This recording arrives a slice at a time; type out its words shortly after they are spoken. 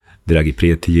Dragi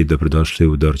prijatelji, dobrodošli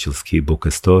u Dorćolski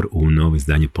Buka Store u novo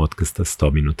izdanje podcasta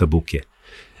 100 minuta buke.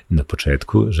 Na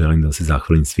početku želim da vam se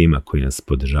zahvalim svima koji nas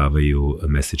podržavaju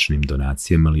mesečnim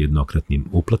donacijama ili jednokratnim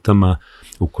uplatama.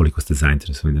 Ukoliko ste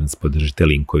zainteresovani da nas podržite,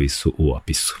 linkovi su u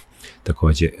opisu.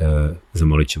 Takođe,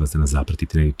 zamolit ću vas da nas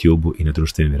zapratite na YouTube-u i na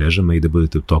društvenim mrežama i da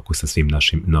budete u toku sa svim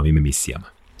našim novim emisijama.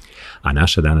 A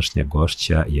naša današnja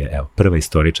gošća je prva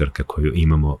istoričarka koju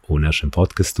imamo u našem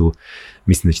podcastu.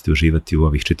 Mislim da ćete uživati u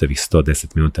ovih čitavih 110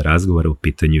 minuta razgovora. U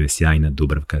pitanju je sjajna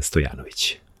Dubravka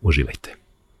Stojanović. Uživajte.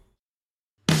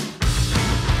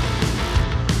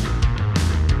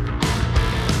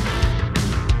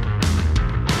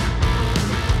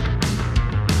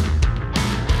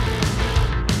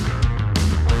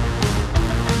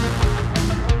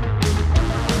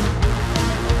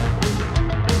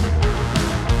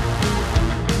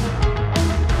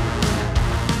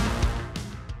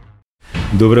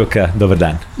 Dubravka, dobar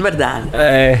dan. Dobar dan.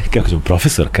 Kako ćemo,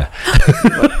 profesorka?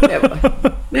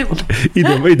 Nemo.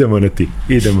 Idemo na ti.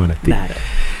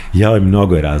 Naravno.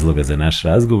 Mnogo je razloga za naš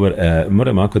razgovor.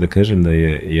 Moram ovako da kažem da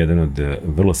je jedan od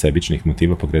vrlo sebičnih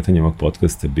motiva pokretanja ovog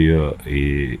podcasta bio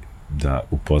i da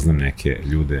upoznam neke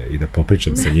ljude i da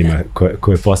popričam sa njima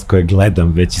koje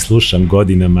gledam već i slušam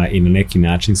godinama i na neki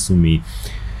način su mi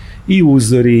i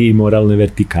uzori i moralne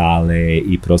vertikale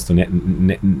i prosto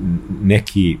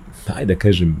neki, ajde da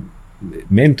kažem,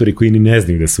 mentori koji ni ne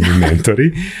znaju da su mi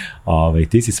mentori.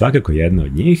 Ti si svakako jedna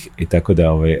od njih i tako da,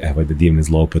 evo da divne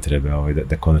zloupotrebe,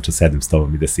 da konačno sedem s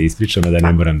tobom i da se ispričam, a da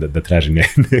ne moram da tražim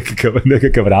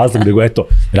nekakav razlog, nego eto,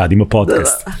 radimo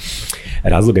podcast.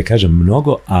 Razloga kažem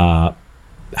mnogo, a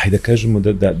ajde da kažemo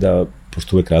da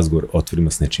pošto uvek razgovor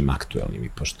otvorimo s nečim aktuelnim i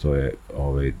pošto je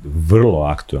vrlo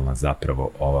aktuelna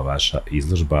zapravo ova vaša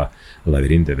izložba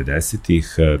Lavirint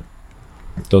 90-ih,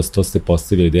 to ste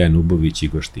postavili Dejan Ubović i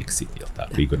Igor Štiksik, je li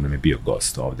tako? Igor nam je bio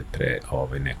gost ovde pre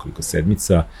nekoliko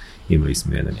sedmica, imali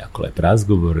smo jedan jako lep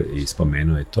razgovor i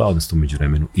spomenuo je to, odnosno umeđu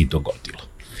vremenu i dogodilo.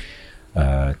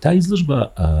 Ta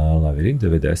izložba Lavirint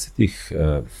 90-ih,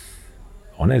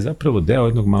 ona je zapravo deo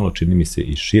jednog malo, čini mi se,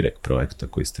 i šireg projekta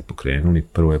koji ste pokrenuli.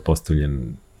 Prvo je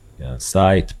postavljen jedan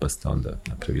sajt, pa ste onda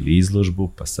napravili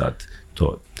izložbu, pa sad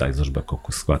ta izložba,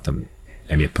 koliko shvatam,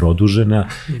 je produžena,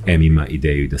 ima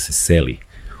ideju da se seli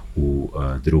u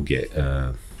druge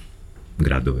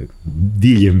gradove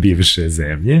diljem bivše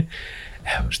zemlje.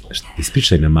 Evo,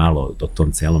 ispričaj nam malo o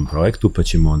tom celom projektu, pa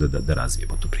ćemo onda da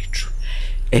razvijemo tu priču.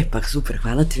 Pa super,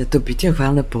 hvala ti na to pitanje,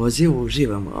 hvala na pozivu,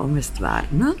 uživam u ovome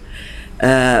stvarno.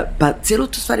 Pa cijelu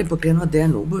tu stvar je pokrenuo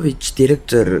Dejan Ubović,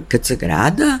 direktor KC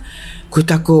grada, koji je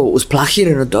tako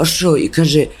usplahirano došao i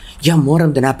kaže, ja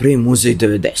moram da napravim muzej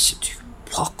 90-ih.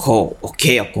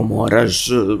 Ako moraš,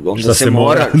 onda šta se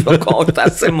mora. Šta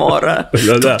se mora,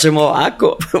 to ćemo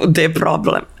ovako, gde je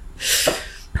problem.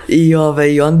 I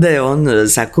onda je on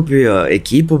sakupio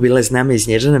ekipu, bila je s nama i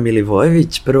Snježana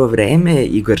Milivojević, prvo vreme,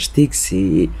 Igor Štiks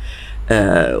i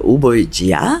Ubović i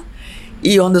ja.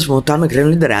 I onda smo o tome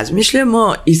krenuli da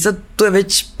razmišljamo i sad to je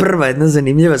već prva jedna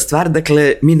zanimljiva stvar,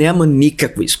 dakle mi nemamo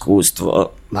nikakvo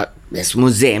iskustvo, ne smo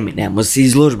muzeji, mi nemamo sa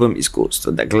izložbom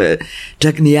iskustvo, dakle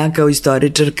čak ni ja kao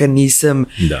istoričarka nisam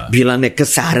bila neka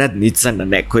saradnica na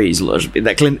nekoj izložbi,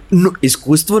 dakle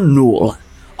iskustvo nula,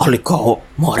 ali kao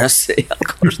mora se,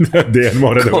 Dejan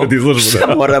mora da bude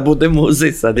izložba, mora bude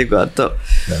muzej, sad je gotovo.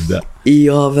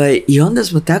 I onda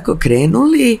smo tako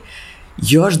krenuli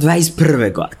još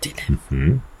 21. godine.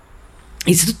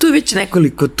 I sad tu je već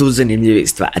nekoliko tu zanimljivih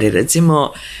stvari.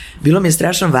 Recimo, bilo mi je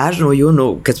strašno važno u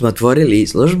junu kad smo otvorili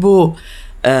izložbu,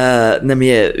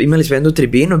 imali smo jednu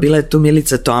tribinu, bila je tu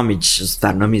Milica Tomić,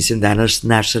 stvarno mislim danas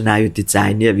naša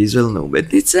najuticajnija vizualna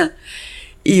umetnica,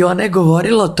 i ona je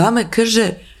govorila o tome, kaže,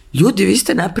 ljudi, vi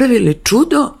ste napravili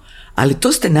čudo, ali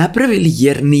to ste napravili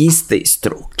jer niste iz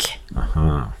struke.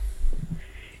 Aha.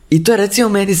 I to je recimo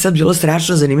meni sad bilo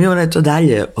strašno zanimljivo, ona je to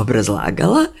dalje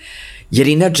obrazlagala, jer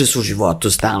inače su u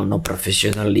životu stalno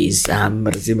profesionalizam,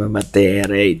 mrzim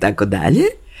amatere i tako dalje.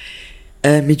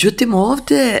 Međutim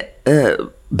ovde,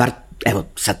 bar evo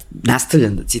sad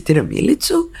nastavljam da citiram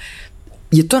Milicu,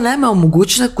 je to nama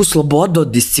omogućila neku slobodu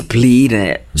od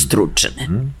discipline stručene.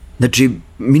 Znači,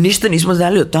 mi ništa nismo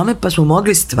znali o tome, pa smo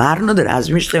mogli stvarno da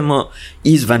razmišljamo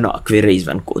izvan okvira,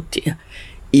 izvan kutija.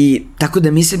 I tako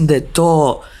da mislim da je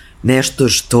to nešto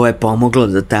što je pomoglo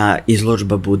da ta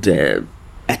izložba bude,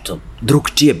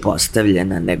 drugčije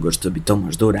postavljena nego što bi to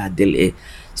možda uradili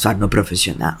stvarno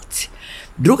profesionalci.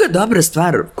 Druga dobra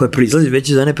stvar koja proizlazi već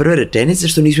iz one prve rečenice,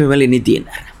 što nismo imali ni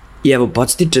dinara. I evo,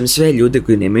 podstičem sve ljude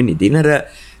koji nemaju ni dinara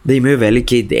da imaju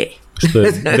velike ideje. Što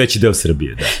je veći deo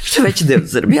Srbije, da. Što je veći deo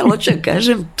Srbije, ali hoću da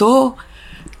kažem,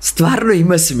 stvarno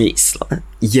ima smisla,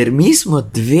 jer mi smo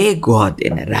 2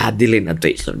 godine radili na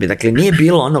toj izložbi. Dakle, nije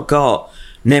bilo ono kao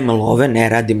nema love, ne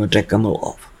radimo, čekamo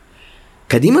lovu.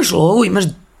 Kad imaš lovu, imaš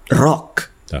rok.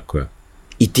 Tako je.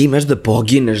 I ti imaš da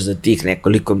pogineš za tih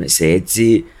nekoliko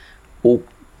meseci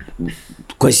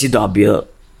koji si dobio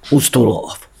uz tu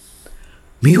lovu.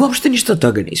 Mi uopšte ništa od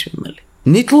toga nismo imali.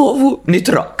 Niti lovu,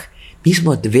 niti rok. Mi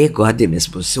smo 2 godine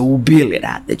smo se ubili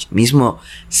radeći. Mi smo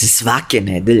se svake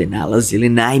nedelje nalazili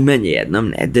najmanje jednom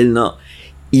nedeljno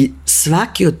i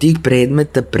svaki od tih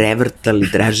predmeta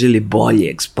prevrtali, tražili bolji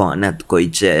eksponat koji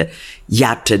će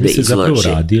jače da izloži. Vi ste zapravo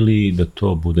radili da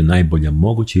to bude najbolja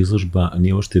moguća izložba, a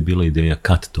nije ošte bila ideja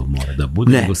kad to mora da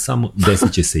bude, nego samo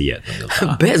desit će se jedno.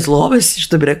 Bez love si,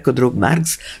 što bi rekao drug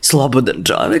Marks, slobodan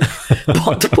čovek,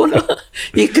 potpuno,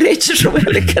 i krećeš u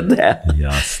velika dela.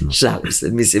 Jasno. Šalim se,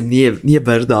 mislim, nije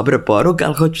baš dobra poruka,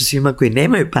 ali hoću svima koji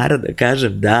nemaju para da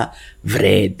kažem da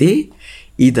vredi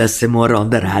i da se mora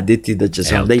onda raditi, da će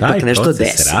se onda ipak nešto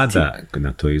desiti. Taj proces rada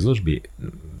na toj izložbi,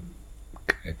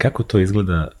 kako to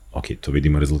izgleda, ok, to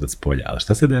vidimo rezultat s polja, ali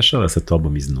šta se dešava sa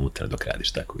tobom iznutra dok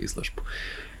radiš takvu izložbu?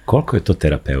 Koliko je to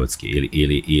terapeutski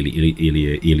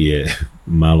ili je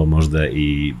malo možda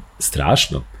i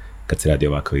strašno kad se radi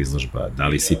ovakva izložba? Da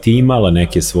li si ti imala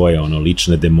neke svoje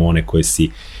lične demone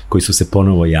koji su se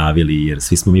ponovo javili, jer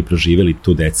svi smo mi proživjeli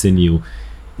tu deceniju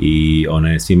i ona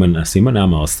je svima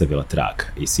nama ostavila trag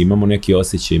i svi imamo neki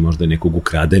osjećaj možda nekog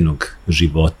ukradenog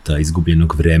života,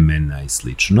 izgubljenog vremena i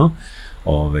slično.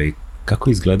 Kako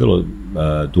je izgledalo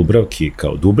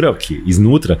Dubravki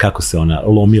iznutra, kako se ona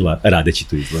lomila radeći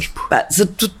tu izložbu? Pa,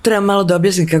 sad tu treba malo da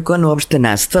objasnim kako ona uopšte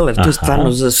nastala, jer to je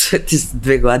stvarno za sve ti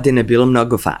 2 godine bilo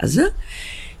mnogo faza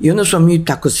i onda smo mi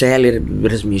tako seli,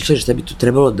 razmišljali šta bi tu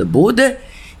trebalo da bude.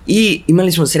 I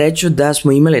imali smo sreću da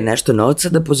smo imali nešto novca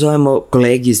da pozovemo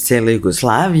kolegi iz cele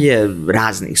Jugoslavije,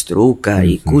 raznih struka,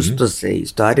 i kustose, i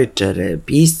istoričare,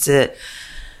 pisce,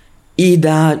 i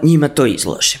da njima to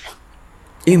izložimo.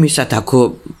 I mi sad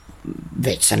tako,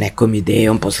 već sa nekom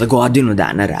idejom, posle godinu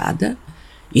dana rada,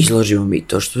 izložimo mi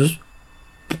to što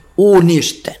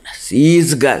unište nas,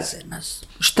 izgaze nas.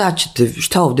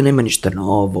 Šta ovde nema ništa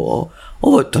novo,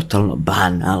 ovo je totalno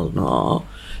banalno,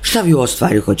 šta vi u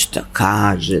stvari hoćete da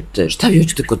kažete, šta vi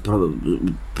hoćete kod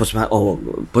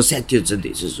posetioca da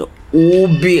izazovu.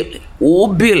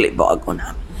 Ubili Bogu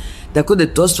nam. Tako da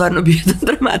je to stvarno bio jedan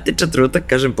dramatičan trenutak,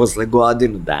 kažem, posle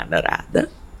godinu dana rada.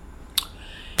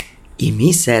 I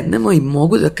mi sednemo i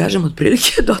mogu da kažem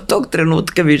otprilike do tog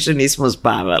trenutka više nismo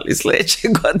spavali sledeće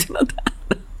godinu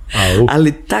dana.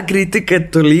 Ali ta kritika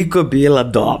je toliko bila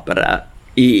dobra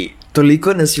i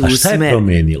toliko nas je usmerila. A šta je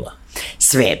promenila?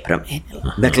 Sve je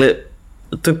promenila. Dakle,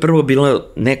 to je prvo bilo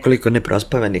nekoliko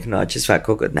neprospavanih noći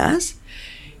svakog od nas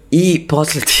i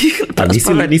posle tih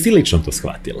neprospavanih... A nisi lično to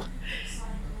shvatila?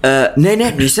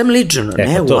 Ne, nisam lično,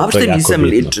 uopšte nisam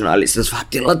lično, ali sam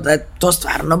shvatila da je to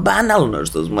stvarno banalno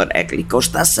što smo rekli, kao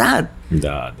šta sad?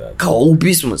 Da. Kao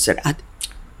ubismo se radi.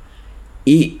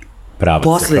 I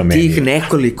posle tih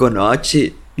nekoliko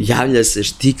noći javlja se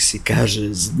Štiks i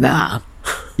kaže, znam.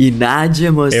 I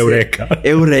nađemo se...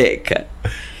 Eureka.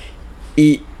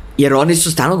 Jer oni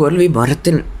su stalno govorili, vi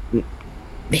morate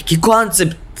neki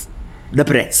koncept da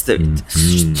predstavite.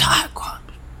 Šta je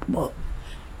koncept?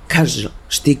 Kaže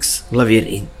Štiks,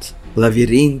 lavirint.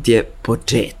 Lavirint je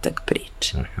početak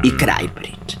priče i kraj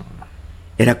priče.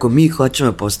 Jer ako mi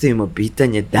hoćemo postavimo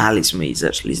pitanje da li smo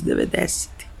izašli iz 90.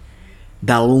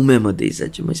 Da li umemo da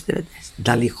izađemo iz 90.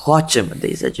 Da li hoćemo da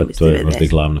izađemo iz 90. To je možda i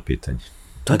glavno pitanje.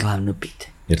 To je glavno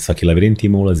pitanje. Jer svaki lavirint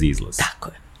ima ulaz i izlaz. Tako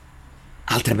je.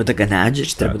 Ali treba da ga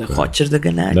nađeš, treba da hoćeš da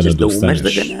ga nađeš, da umeš da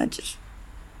ga nađeš.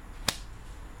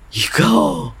 I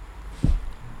kao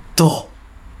to.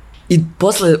 I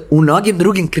posle u mnogim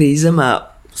drugim krizama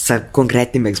sa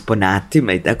konkretnim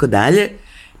eksponatima i tako dalje,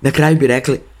 na kraju bi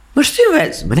rekli, ma što je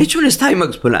vez, ma nećemo ne stavimo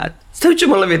eksponat, stavit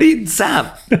ćemo lavirint sam,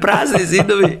 prazni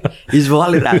zidovi,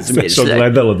 izvoli razmišljaj. Sve što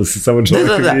ogledalo da se samo čovjek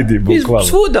vidi, bukvalno.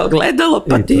 Svuda ogledalo,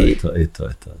 pa ti.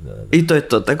 I to je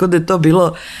to. Tako da je to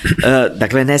bilo,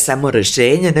 dakle, ne samo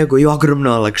rešenje, nego i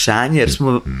ogromno olakšanje, jer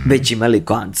smo već imali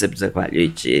koncept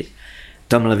zahvaljujući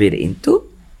tom lavirintu.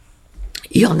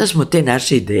 I onda smo te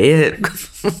naše ideje,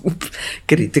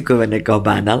 kritikovane kao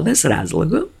banalne s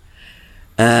razlogom,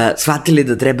 shvatili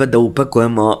da treba da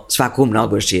upakujemo svaku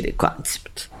mnogo širi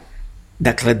koncept.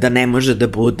 Dakle, da ne može da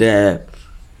bude,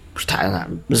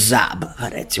 zabava,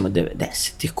 recimo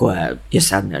 90-ih, koja je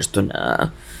sad nešto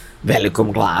na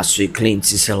velikom glasu i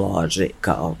klinci se lože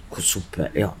kao super,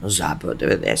 zabava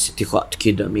 90-ih,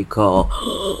 otkidam i kao,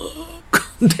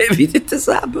 gde vidite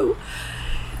zabavu?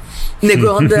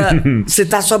 Nego onda se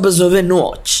ta soba zove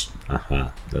noć.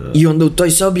 I onda u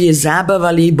toj sobi je zabava,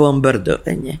 ali i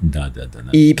bombardovanje. Da.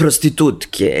 I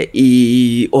prostitutke,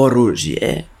 i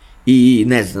oružje, i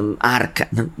ne znam, arka.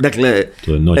 Dakle,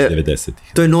 to je noć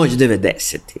 90-ih. To je noć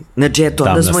 90-ih. Znači, eto,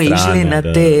 onda smo išli na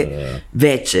te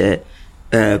veće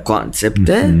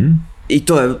koncepte i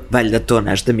to je valjda to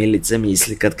na šta Milica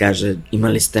misli kad kaže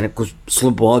imali ste neku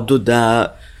slobodu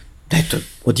da eto,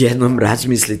 odjednom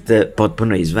razmislite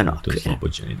potpuno izvan okvira. To je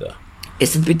slobođeni, da.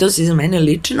 Sad pitao si za mene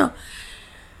lično,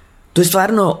 to je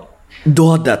stvarno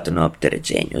dodatno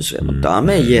opterećenje u svemu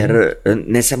tome, jer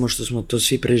ne samo što smo to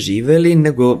svi preživeli,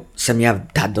 nego sam ja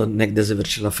tada negde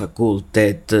završila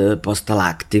fakultet, postala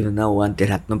aktivna u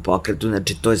antiratnom pokretu,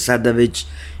 znači to je sada već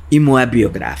i moja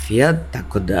biografija,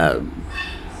 tako da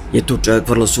je tu čovjek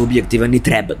vrlo subjektivan i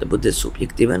treba da bude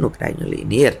subjektivan u krajnjoj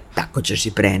liniji, jer tako ćeš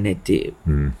i preneti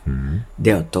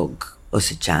deo tog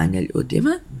osjećanja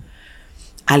ljudima.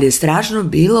 Ali je strašno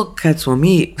bilo kad smo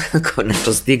mi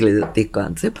konačno stigli do tih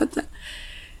koncepata,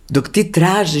 dok ti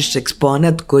tražiš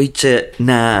eksponat koji će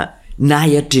na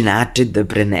najjači način da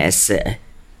prenese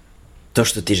to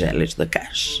što ti želiš da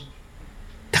kažeš.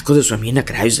 Tako da smo mi na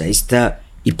kraju zaista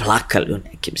i plakali u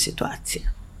nekim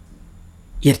situacijama.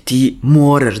 Jer ti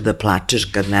moraš da plačeš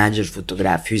kad nađeš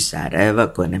fotografiju iz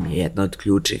Sarajeva, koja nam je jedna od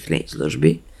ključnih na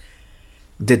izložbi,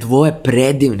 gde dvoje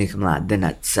predivnih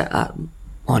mladenaca,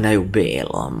 ona je u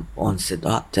belom, on se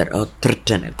doterao,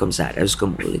 trče nekom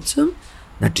sarajevskom ulicom,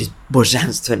 znači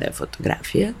božanstvene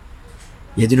fotografije,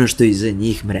 jedino što je iza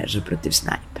njih mreža protiv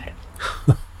snajpera.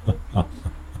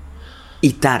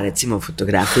 I ta, recimo,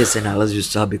 fotografija se nalazi u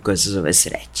sobi koja se zove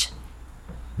Sreća.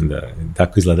 Da,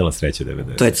 tako izgledala Sreća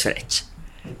 90. To je Sreća.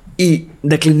 I,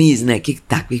 dakle, niz nekih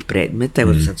takvih predmeta,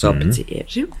 evo sad se opet se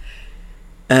ježim,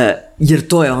 jer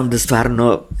to je onda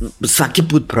stvarno, svaki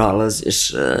put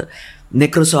prolaziš,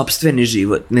 ne kroz sopstveni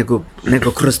život,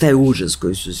 nego kroz taj užas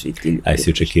koji su svi ti ljudi. A si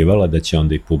očekivala da će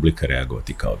onda i publika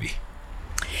reagovati kao vi?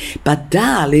 Pa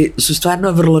da, ali su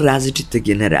stvarno vrlo različite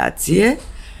generacije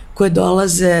koje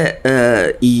dolaze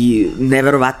i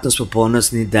neverovatno smo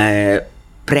ponosni da je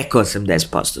preko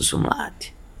 80% su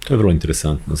mladi. To je vrlo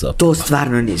interesantno zapravo. To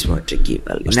stvarno nismo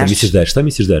očekivali. A šta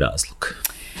misliš da je razlog?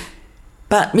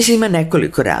 Pa, mislim, ima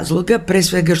nekoliko razloga, pre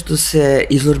svega što se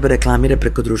izložba reklamira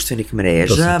preko društvenih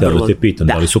mreža. To sam teo da te pitam,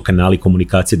 da li su kanali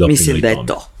komunikacije doprinuli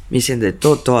tome? Mislim da je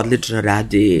to odlično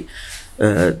radi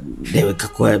devojka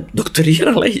koja je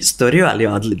doktorirala istoriju, ali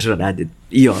odlično radi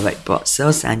i ovaj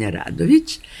posao, Sanja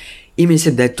Radović, i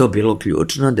mislim da je to bilo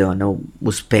ključno, da je ona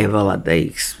uspevala da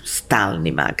ih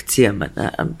stalnim akcijama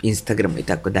na Instagramu i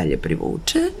tako dalje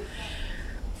privuče.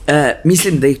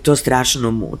 Mislim da ih to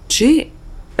strašno muči.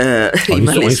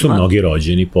 Oni su mnogi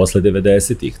rođeni posle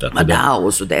 90-ih, tako da... Da,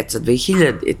 ovo su deca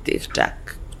 2000-ih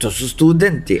čak. To su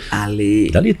studenti, ali...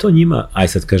 Da li je to njima,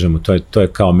 sad kažemo, to je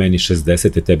kao meni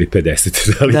 60, tebi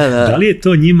 50, da li je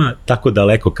to njima tako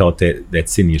daleko kao te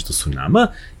decenije što su nama,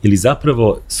 ili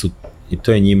zapravo i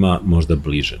to je njima možda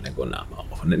bliže nego nama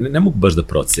ovo? Ne mogu baš da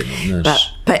procenim,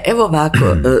 znaš. Pa evo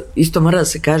ovako, isto mora da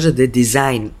se kaže da je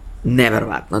dizajn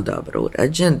neverovatno dobro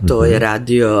urađen, to je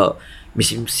radio...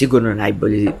 Mislim, sigurno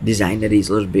najbolji dizajner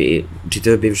izložbi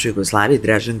čitave bivše Jugoslavije,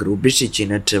 Dražan Grubišić,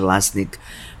 inače vlasnik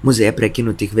Muzeja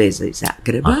prekinutih veza iz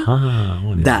Zagreba.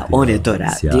 On je to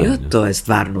radio, sjajno. To je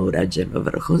stvarno urađeno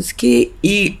vrhunski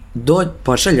i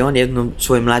pošalje on jednu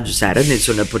svoju mlađu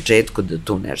saradnicu na početku da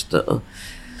tu nešto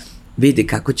vidi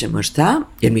kako ćemo šta,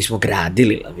 jer mi smo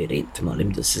gradili labirint,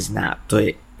 molim da se zna, to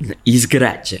je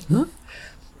izgrađeno.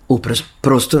 U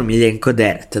prostoru Miljenko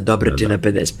Derata, Dobračina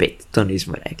 55, to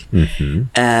nismo rekli.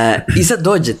 I sad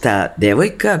dođe ta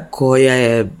devojka koja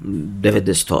je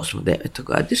 98. 9.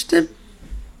 godište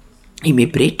i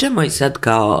mi pričamo i sad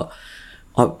kao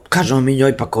kažemo mi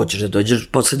njoj, pa ko ćeš da dođeš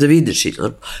posle da vidiš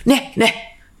izložbu? Ne,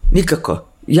 nikako.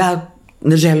 Ja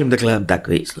ne želim da gledam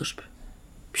takve izložbe.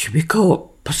 Mi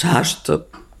kao, pa zašto?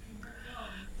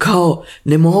 Kao,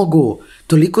 ne mogu,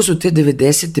 toliko su te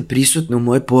 90. prisutne u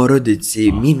mojoj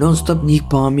porodici, mi non stop njih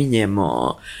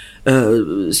pominjemo,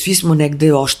 svi smo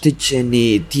negde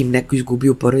oštećeni, tim neko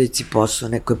izgubio u porodici posao,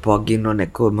 neko je poginuo,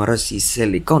 neko je morao se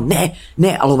iseli, kao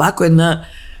ne, ali ovako jedna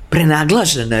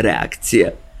prenaglašena reakcija.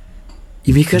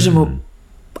 I mi kažemo,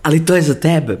 ali to je za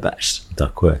tebe baš.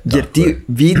 Tako je. Jer ti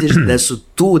vidiš da su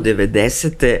tu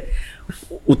 90.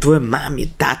 u tvojoj mami,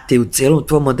 tate, u celom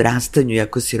tvom odrastanju,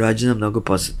 iako si rođena mnogo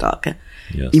posle toga.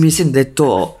 I mislim da je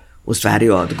to u stvari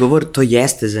odgovor, to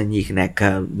jeste za njih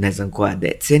neka, ne znam koja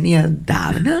decenija,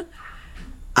 davna,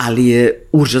 ali je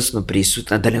užasno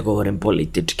prisutna, da ne govorim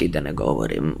politički, da ne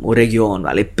govorim u regionu,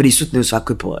 ali prisutna u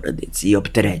svakoj porodici i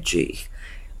opterećuje ih.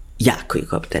 Jako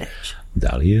ih opterećuje.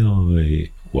 Da li je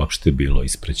uopšte bilo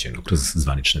ispraćeno kroz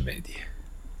zvanične medije?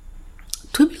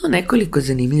 Tu je bilo nekoliko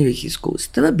zanimljivih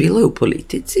iskustava, bilo je u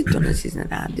politici, to nas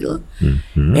iznenadilo.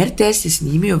 RTS je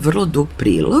snimio vrlo dug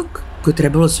prilog koji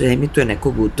trebalo se emituje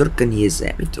nekog utorka, nije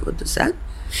se emitovao do sad,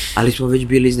 ali smo već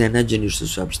bili iznenađeni što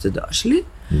su uopšte došli.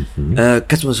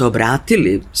 Kad smo se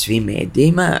obratili svim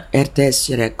medijima, RTS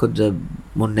je rekao da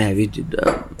on ne vidi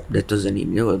da je to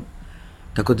zanimljivo,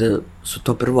 tako da su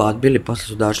to prvo odbili, posle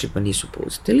su došli pa nisu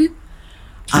pustili,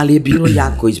 ali je bilo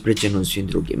jako isprećeno u svim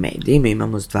drugim medijima,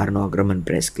 imamo stvarno ogroman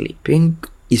press clipping,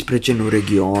 isprećeno u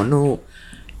regionu,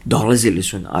 dolazili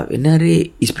su novinari,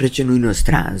 isprećeno u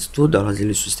inostranstvu,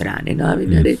 dolazili su strani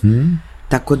novinari,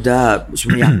 tako da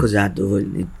smo jako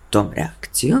zadovoljni tom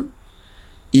reakcijom.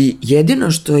 I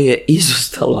jedino što je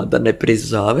izostalo, da ne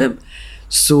prizovem,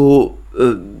 su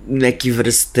neke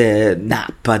vrste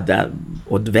napada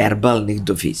od verbalnih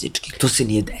do fizičkih. To se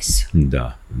nije desilo.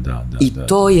 Da. I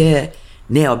to je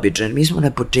neobičan. Mi smo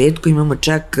na početku, imamo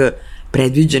čak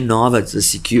predviđen novac za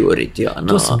security.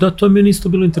 To mi je isto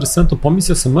bilo interesantno.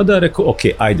 Pomislio sam, mada rekao, ok,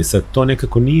 ajde, sad to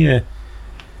nekako nije...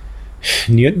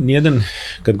 Nijedan,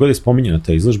 kad god je spominjena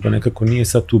ta izložba, nekako nije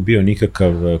sad tu bio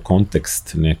nikakav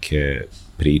kontekst neke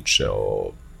priče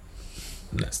o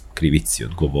krivici,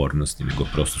 odgovornosti, nego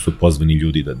prosto su pozvani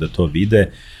ljudi da to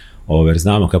vide. Jer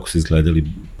znamo kako su izgledali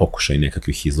pokušaj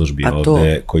nekakvih izložbi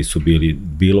ovde, koji su bili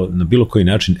na bilo koji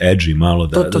način edgy malo.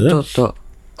 To.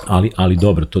 Ali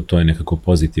dobro, to je nekako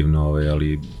pozitivno,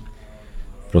 ali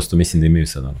prosto mislim da imaju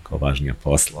sad kao važnija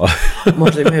posla.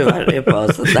 Možda imaju važnija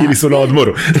posla, da. Ili su na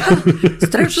odmoru.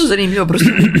 Strašno zanimljivo,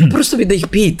 prosto bi da ih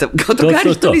pitam. Kao to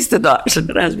kažeš, to niste došli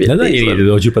na razbijete. Da, ili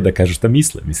dođu pa da kažu šta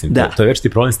misle. Mislim, to je već ti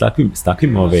problem s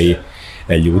takvim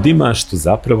ljudima, što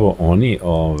zapravo oni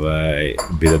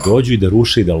bi da dođu i da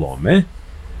ruše i da lome.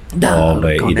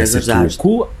 I da se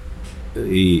tuku.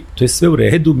 I to je sve u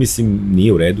redu, mislim,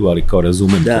 nije u redu, ali kao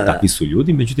razumem, takvi su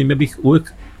ljudi, međutim, ja bih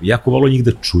uvek jako volio njih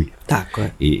da čujem. Tako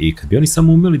je. I kad bi oni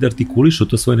samo umeli da artikulišu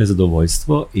to svoje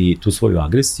nezadovoljstvo i tu svoju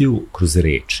agresiju kroz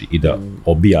reči i da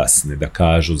objasne, da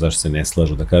kažu zašto se ne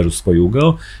slažu, da kažu svoj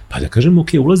ugao, pa da kažemo, ok,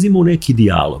 ulazimo u neki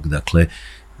dijalog, dakle,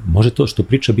 može to što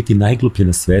priča biti najgluplje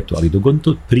na svetu, ali dok on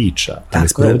to priča, a ne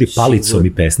sprovodi palicom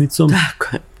i pesnicom,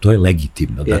 to je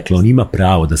legitimno. Dakle, on ima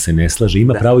pravo da se ne slaže,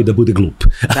 ima pravo i da bude glup.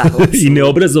 I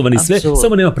neobrazovan i sve,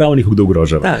 samo nema pravo nikog da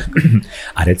ugrožava.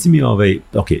 A reci mi,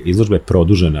 izložba je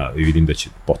produžena i vidim da će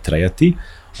potrajati,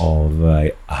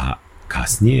 a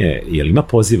kasnije, je li ima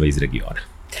poziva iz regiona?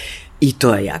 I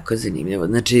to je jako zanimljivo.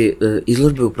 Znači,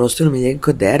 izložba je u prostoru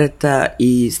Miljenko Dereta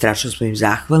i strašno smo im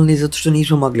zahvalni zato što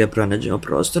nismo mogli da pronađemo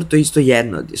prostor. To je isto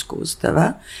jedno od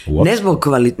iskustava.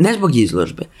 Ne zbog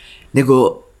izložbe,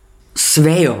 nego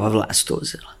sve je ova vlast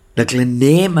uzela. Dakle,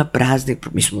 nema praznih...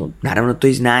 Mi smo, naravno, to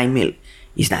iznajmili.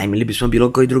 Iznajmili bismo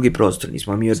bilo koji drugi prostor.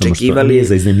 Nismo mi očekivali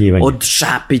od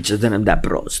Šapića da nam da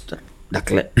prostor.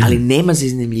 Dakle, ali nema za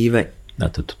iznajmljivanje. Da,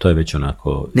 to je već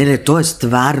onako... Ne, to je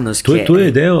stvarno skeri. To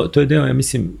je deo, ja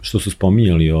mislim, što su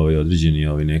spominjali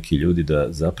određeni neki ljudi, da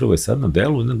zapravo je sad na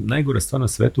delu najgora stvar na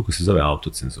svetu koja se zove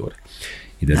autocenzura.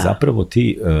 I da zapravo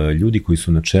ti ljudi koji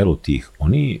su na čelu tih,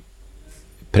 oni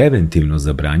preventivno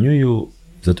zabranjuju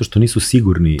zato što nisu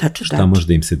sigurni šta može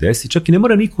da im se desi. Čak i ne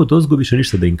mora niko od ozgo više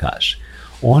ništa da im kaže.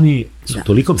 Oni su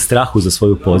tolikom strahu za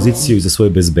svoju poziciju i za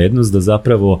svoju bezbednost da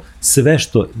zapravo sve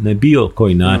što na bio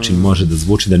koji način može da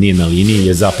zvuči da nije na liniji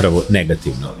je zapravo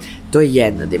negativno. To je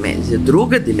jedna dimenzija.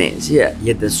 Druga dimenzija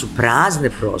je da su prazne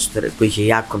prostore, kojih je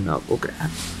jako mnogo u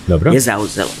gradu, je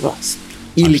zauzela vlast.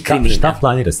 Ili kriminal. Šta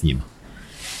planira s njima?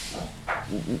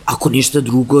 Ako ništa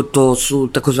drugo, to su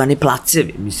takozvani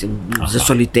placevi, mislim, za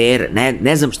solitere,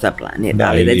 ne znam šta planira,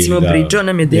 ali recimo pričao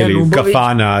nam je Dejan Ubović... Ili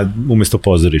kafana umesto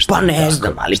pozorišta. Pa ne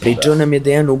znam, ali pričao nam je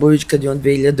Dejan Ubović kad je on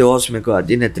 2008.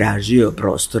 godine tražio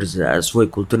prostor za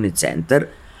svoj kulturni centar,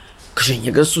 kaže,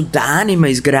 njega su danima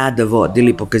iz grada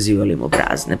vodili, pokazivali mu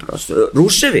prazne prostore,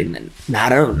 ruševine,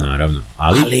 naravno,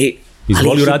 ali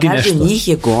kaže, njih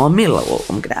je gomila u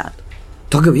ovom gradu,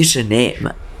 toga više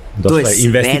nema. Došla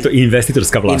je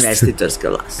investitorska vlast. Investitorska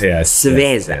vlast.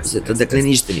 Sve zauzeto. Dakle,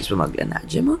 ništa nismo mogli da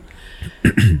nađemo.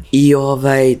 I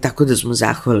tako da smo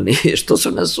zahvalni što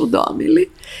su nas udomili.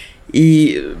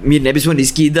 I mi ne bismo ni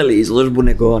skidali izložbu,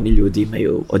 nego oni ljudi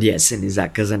imaju od jeseni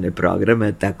zakazane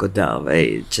programe, tako da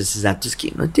će se zato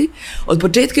skinuti. Od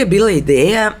početka je bila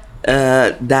ideja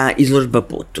da izložba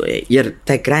putuje, jer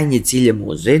taj krajnji cilj je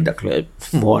muzej, dakle,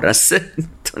 mora se,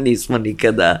 to nismo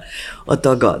nikada od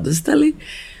toga odustali.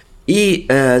 I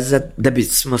da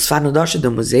bismo stvarno došli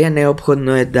do muzeja,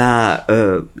 neophodno je da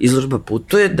izložba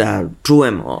putuje, da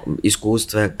čujemo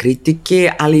iskustva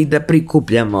kritike, ali i da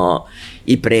prikupljamo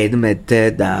i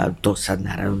predmete, da to sad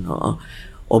naravno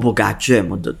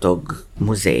obogaćujemo do tog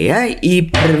muzeja i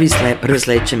prvo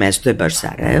sledeće mesto je baš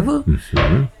Sarajevo.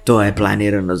 To je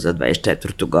planirano za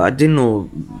 24. godinu.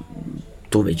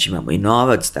 Tu već imamo i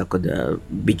novac, tako da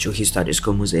bit ću u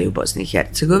Historijskom muzeju Bosne i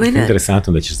Hercegovine.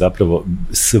 Interesantno da ćeš zapravo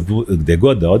gde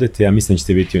god da odete, ja mislim da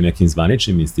ćete biti u nekim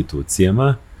zvaničnim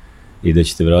institucijama i da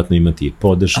ćete vjerojatno imati i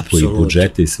podršku i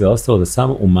budžete i sve ostalo, da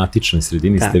samo u matičnoj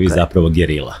sredini ste vi zapravo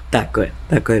gerila. Tako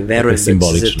je, verujem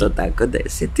da će se to tako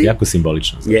desiti. Jako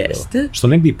simbolično zapravo. Jeste. Što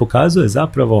negdje i pokazuje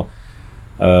zapravo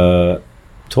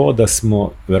to da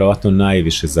smo vjerojatno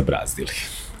najviše zabrazdili.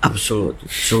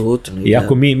 Apsolutno.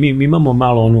 Iako mi imamo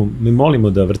malo mi molimo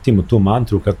da vrtimo tu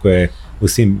mantru kako je u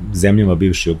svim zemljama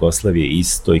bivše Jugoslavije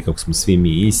isto i kako smo svi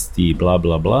mi isti i bla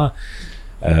bla bla.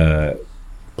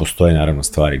 Postoje naravno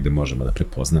stvari gde možemo da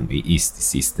prepoznamo i isti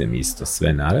sistem, isto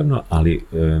sve naravno, ali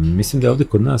mislim da je ovde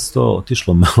kod nas to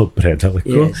otišlo malo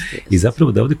predaleko i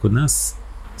zapravo da ovde kod nas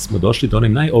smo došli do one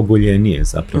najogoljenije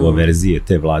zapravo verzije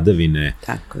te vladavine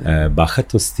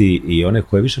bahatosti i one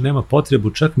koje više nema potrebu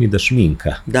čak ni da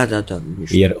šminka. Da.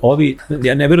 Jer ovi,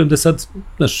 ja ne verujem da sad,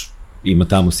 znaš, ima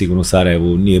tamo sigurno u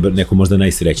Sarajevu, nije neko možda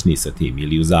najsrećniji sa tim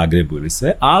ili u Zagrebu ili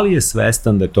sve, ali je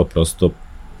svestan da je to prosto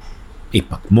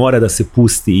ipak mora da se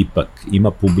pusti, ipak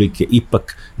ima publike,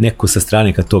 ipak neko sa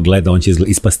strane kad to gleda, on će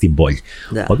ispasti bolj.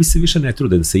 Ovi se više ne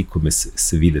trude da se ikome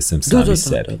se vide sami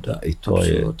sebe. I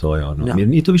to je ono. Jer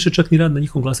nije to više čak ni rad na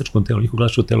njihovom glasačkom telu,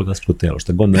 glasačko telo,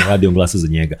 šta god ne radi, on glasa za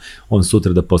njega. On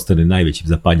sutra da postane najveći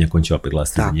zapadnjak, on će opet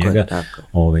glasati za njega.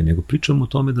 Nego pričamo o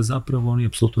tome da zapravo oni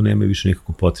apsolutno nemaju više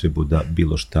nekakvu potrebu da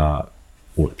bilo šta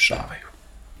ulepšavaju.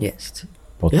 Jeste.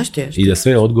 I da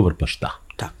sve je odgovor pa šta.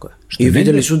 Tako je. I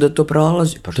videli su da to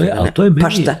prolazi.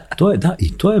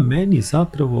 To je meni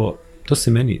zapravo, to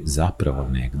se meni zapravo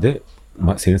negde,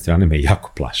 s jedne strane me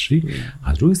jako plaši,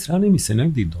 a s druge strane mi se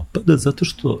negde i dopada zato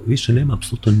što više nema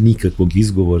apsolutno nikakvog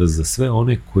izgovora za sve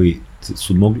one koji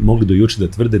su mogli do juče da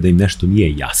tvrde da im nešto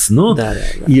nije jasno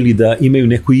ili da imaju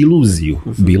neku iluziju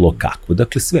bilo kakvu.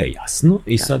 Dakle, sve je jasno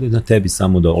i sad je na tebi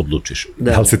samo da odlučiš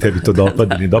da li se tebi to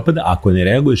dopada ili ne dopada. Ako ne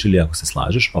reaguješ ili ako se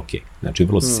slažeš, ok. Znači,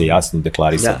 vrlo si se jasno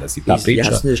deklarisao da si ta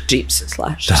priča. Jasno je s čim se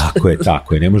slažeš.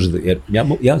 Tako je. Ne može da, jer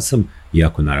ja sam,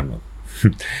 iako naravno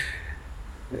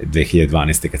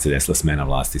 2012. kad se desila smena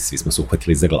vlasti, svi smo se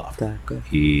uhvatili za glavu.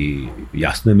 I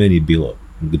jasno je meni bilo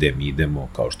gde mi idemo,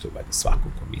 kao što je svako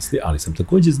ko misli, ali sam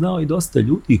takođe znao i dosta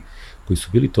ljudi koji su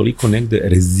bili toliko negde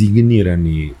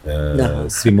rezignirani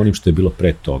svim onim što je bilo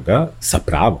pre toga, sa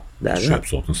pravom. Što je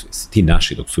apsolutno, ti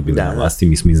naši dok su bili na vlasti,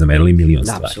 mi smo im zamerili milion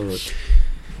stvari.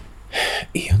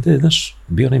 I onda je,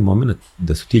 bio onaj moment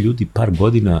da su ti ljudi par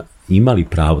godina imali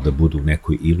pravo da budu u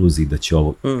nekoj iluziji da će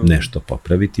ovo nešto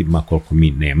popraviti, ma koliko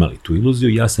mi nemali tu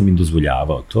iluziju, ja sam im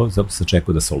dozvoljavao to, zato sam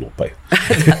čekao da se olupaju.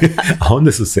 A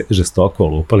onda su se žestoko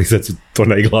olupali, sad su to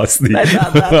najglasniji.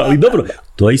 Ali dobro,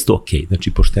 to je isto okej,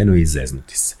 znači pošteno je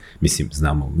izeznuti se. Mislim,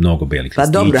 znamo mnogo belih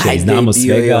listića i znamo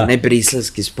svega. Bio je onaj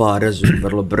Brislavski sporazum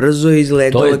vrlo brzo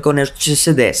izgledalo kao nešto će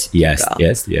se desiti.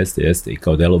 Jeste. I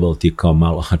kao delovalo ti kao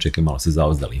malo, čekaj, malo se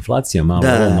zauzdala inflacija,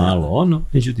 malo ono.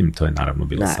 Međutim, to je naravno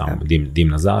bilo samo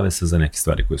dimna zavesa za neke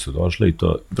stvari koje su došle i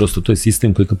to, prosto to je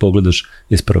sistem koji kad pogledaš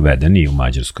je sproveden i u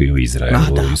Mađarskoj i u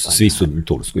Izraelu, svi su u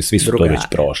Turskoj, svi su to već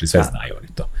prošli, sve znaju oni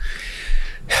to.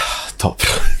 Dobro.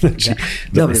 Znači,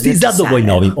 dobro, si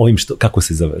zadovoljna ovim što,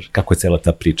 kako je cela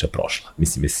ta priča prošla?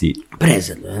 Mislim, jesi...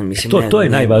 Prezadno. To je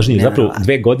najvažnije, zapravo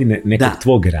 2 godine nekog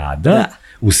tvog rada,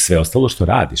 uz sve ostalo što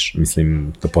radiš.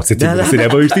 Mislim, to podsjetimo da se ne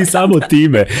baviš ti samo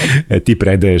time. Ti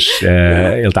predaješ,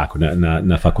 jel tako,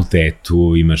 na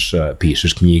fakultetu,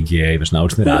 pišeš knjige, imaš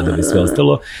naučne radove, sve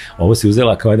ostalo. Ovo si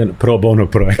uzela kao jedan pro bono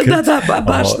projekat.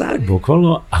 Baš tako.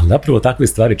 Bukvalno, ali zapravo takve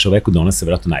stvari čoveku donose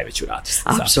vjerojatno najveću radost.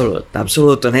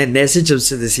 Apsolutno. Ne sjećam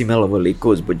se da si imala veliko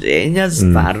uzbuđenja,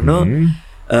 stvarno.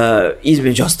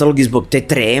 Između ostalog i zbog te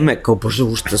treme, kao pošto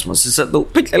u što smo se sad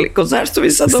upetljali, kao zašto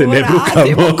mi sad ovo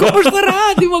radimo, kao pošto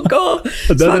radimo, kao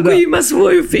svako ima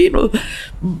svoju finu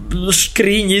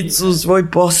škrinjicu,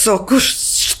 svoj posao, kao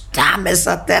šta me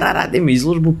sad tera, radim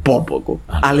izložbu, pobogu.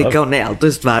 Ali kao ne, ali to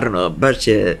je stvarno,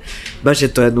 baš je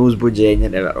to jedno uzbuđenje,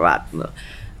 neverovatno.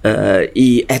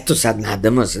 I eto sad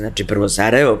nadamo se, znači prvo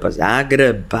Sarajevo, pa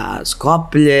Zagreb, pa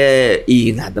Skoplje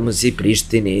i nadamo se i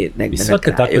Prištini negde na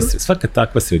kraju. Svaka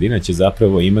takva sredina će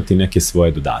zapravo imati neke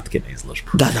svoje dodatke na izložbu.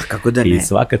 Da, kako da ne. I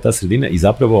svaka ta sredina i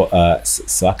zapravo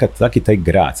svaki taj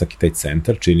grad, svaki taj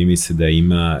centar čini mi se da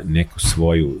ima neku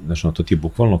svoju, znači to ti je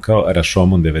bukvalno kao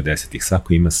Rašomon 90-ih,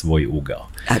 svako ima svoj ugao.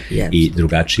 I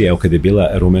drugačije, evo kada je bila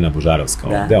Rumena Bužarovska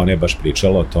ovde, ona je baš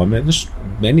pričala o tome, znači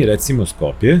meni recimo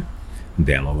Skopje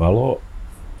delovalo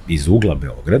iz ugla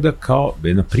Beograda kao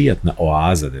jedna prijatna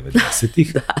oaza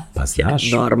 90-ih, pa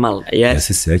znaš, normalno, ja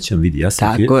se sećam, vidi, ja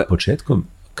sam početkom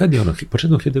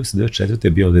 1994.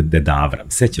 je bio Dedavram,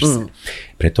 sećaš se?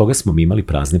 Pre toga smo mi imali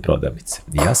prazne prodavnice.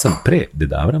 Ja sam pre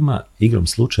Dedavrama igrom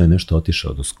slučaja nešto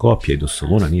otišao do Skopje i do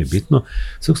Soluna, nije bitno.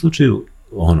 U svog slučaju,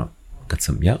 kad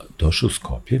sam ja došao u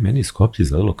Skopje, meni je Skopje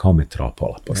izgledalo kao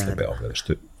metropola posle Beograda,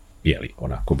 što je, jeli,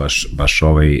 onako, baš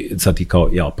sad ti kao,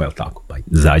 pa je li tako? Pa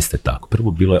zaista je tako.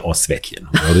 Prvo, bilo je osvetljeno,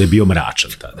 ovdje je bio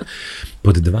mračan tada.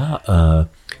 Pod dva,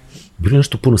 bilo je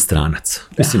nešto puno stranaca.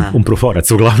 Mislim,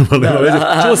 umproforaca uglavnom, ali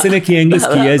čuo se neki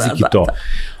engleski jezik i to.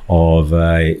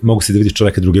 Mogu se da vidiš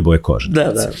čoveka druge boje kože.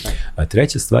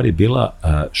 Treća stvar je bila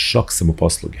šok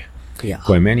samoposluge.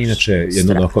 Koje meni inače,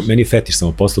 meni je fetiš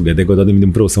samoposluge, gde god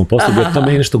idem prvo samoposluge, jer to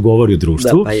meni nešto govori o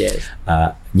društvu.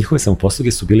 Njihove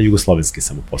samoposluge su bile jugoslovenske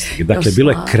samoposluge. Dakle,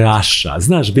 bilo je Kraša,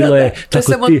 znaš, bilo je... To je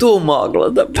samo tu moglo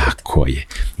da bude. Tako je.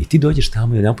 I ti dođeš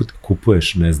tamo i jedan put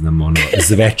kupuješ, ne znam,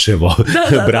 Zvečevo,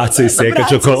 braca i seka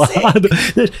čokoladu.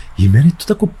 I meni je to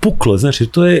tako puklo, znaš, jer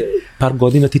to je par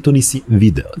godina ti to nisi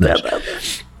video, znaš.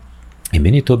 I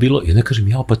meni je to bilo, i onda kažem,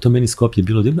 pa to meni Skopje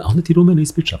bilo divno, a onda ti Rumena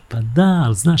ispriča, pa da,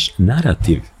 ali znaš,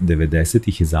 narativ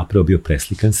 90-ih je zapravo bio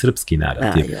preslikan srpski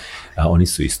narativ. Oni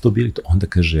su isto bili to, onda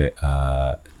kaže,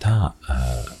 ta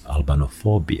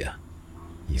albanofobija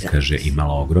je, kaže,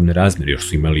 imala ogromne razmjere, još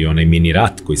su imali onaj mini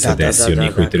rat koji se desio na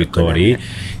njihovoj teritoriji,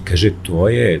 kaže, to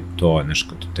je to, znaš,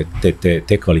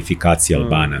 te kvalifikacije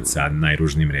Albanaca,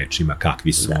 najružnijim rečima,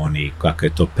 kakvi su oni, kakav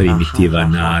je to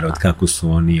primitivan narod, kako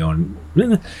su oni,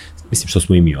 mislim, što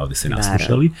smo i mi ovde se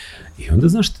naslušali, i onda,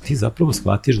 znaš, ti zapravo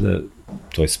shvatiš da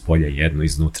to je spolja jedno,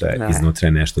 iznutra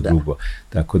je nešto drugo.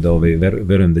 Tako da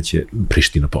verujem da će,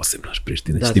 Priština posebno,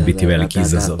 Priština će ti biti veliki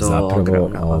izazov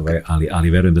zapravo, ali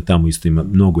verujem da tamo isto ima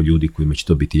mnogo ljudi kojima će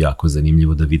to biti jako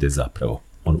zanimljivo da vide zapravo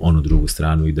onu drugu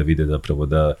stranu i da vide zapravo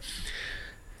da...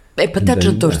 Pa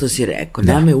tačno to što si rekao,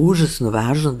 nama je užasno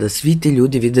važno da svi ti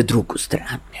ljudi vide drugu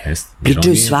stranu.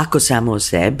 Pričaju svako samo o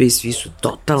sebi, svi su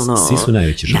totalno... Svi su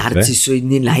najveće žrtve. Narci su i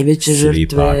najveće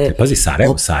žrtve. Pazi,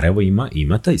 Sarajevo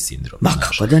ima taj sindrom. Ma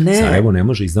kako da ne? Sarajevo ne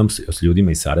može, i znam s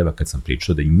ljudima iz Sarajeva kad sam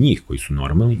pričao da i njih koji su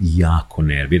normalni jako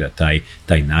nervira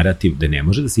taj narativ, da ne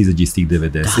može da se izađe iz tih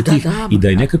 90-ih i da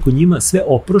je nekako njima sve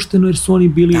oprošteno jer su oni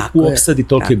bili u opsadi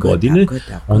tolike godine.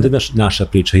 Onda naša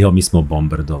priča, mi smo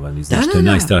bombardovani, znaš, to je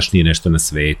najstrašnije nešto na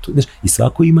svetu. Znaš, i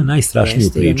svako ima najstrašniju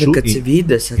priču. Onda kad se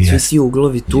vide sad svi ti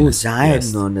uglovi tu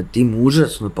zajedno na tim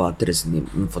užasno potresnim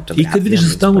fotografijama. I kad vidiš da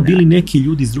su tamo bili neki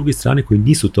ljudi s druge strane koji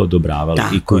nisu to odobravali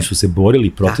i koji su se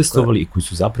borili, protestovali i koji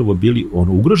su zapravo bili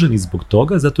ugroženi zbog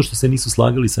toga zato što se nisu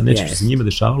slagali sa nečim što se njima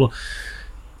dešavalo.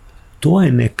 To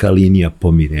je neka linija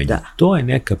pomirenja. To je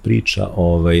neka priča,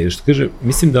 što kaže,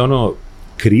 mislim da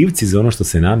krivci za ono što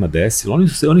se nama desilo,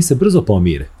 oni se brzo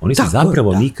pomire. Oni se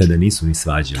zapravo nikada nisu ni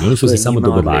svađali. Oni su se samo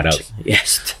dogovarali.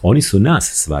 Oni su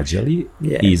nas svađali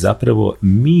i zapravo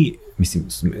mi, mislim,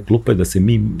 glupo je da se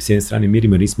mi s jedne strane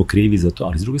mirimo jer nismo krivi za to,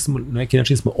 ali s druge na neki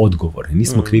način smo odgovorni.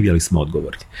 Nismo krivi, ali smo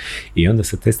odgovorni. I onda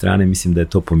sa te strane mislim da je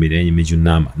to pomirenje među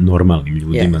nama, normalnim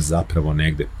ljudima, zapravo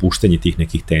negde, puštanje tih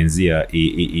nekih tenzija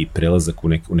i prelazak u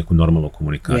neku normalnu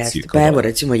komunikaciju. Pa evo,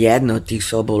 recimo, jedna od tih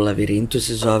soba u Lavirintu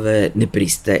se zove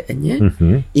Nepristajanje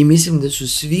i mislim da su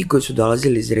svi koji su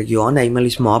dolazili iz regiona, imali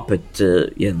smo opet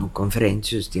jednu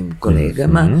konferenciju s tim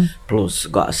kolegama, plus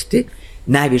gosti,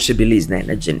 najviše bili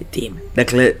iznenađeni time.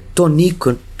 Dakle,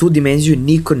 tu dimenziju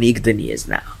niko nigde nije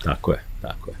znao. Tako je.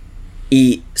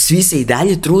 I svi se i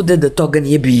dalje trude da toga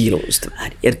nije bilo u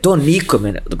stvari, jer to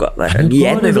nikome ne odgovara, ni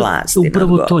jednoj vlasti ne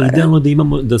odgovara. Upravo to, idealno da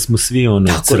imamo, da smo svi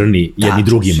crni jedni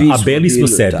drugima, a beli smo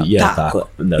sebi. Tako.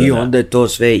 I onda je to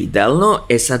sve idealno.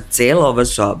 Sad cela ova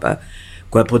soba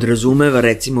koja podrazumeva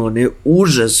recimo one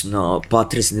užasno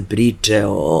potresne priče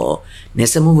o ne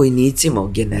samo vojnicima, o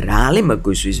generalima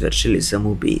koji su izvršili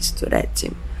samoubistvo,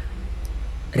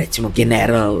 recimo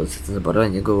general, sad sam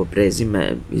zaboravila njegovo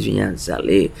prezime, izvinjam se,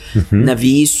 ali na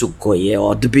Visu koji je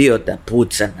odbio da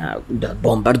puca, da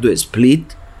bombarduje Split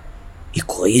i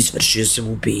koji je izvršio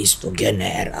samoubistvo,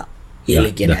 general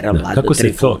ili general Vlado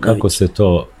Trifunović. Kako se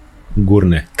to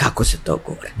gurne. Kako se to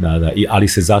gurne. Da, ali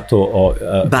se zato...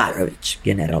 Barović,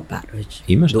 general Barović.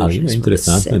 Ali ima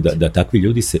interesantno da takvi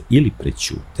ljudi se ili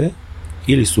prećute,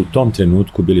 ili su u tom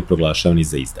trenutku bili proglašavani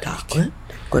za izdajnike. Tako je.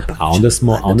 A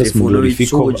onda smo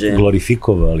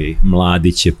glorifikovali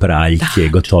Mladiće, Praljke,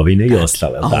 Gotovine i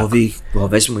ostale. A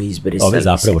ove smo izbrisali. Ove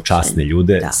zapravo časne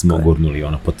ljude smo gurnuli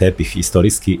po tepih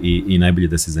istorijski i najbolje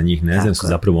da se za njih ne znam, su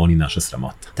zapravo oni naša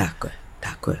sramota.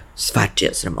 Tako je.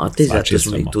 Svačija sramota i zato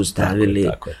smo i tu stavili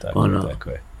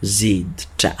zid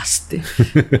časti.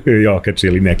 I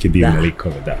okačili neke divne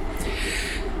likove, da.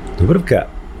 Dubravka,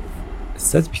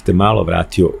 sad bih te malo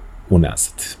vratio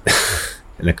unazad.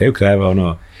 Na kraju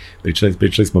krajeva,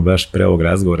 pričali smo baš pre ovog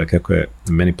razgovora kako je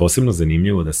meni posebno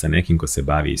zanimljivo da sa nekim ko se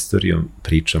bavi istorijom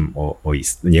pričam o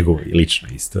njegovoj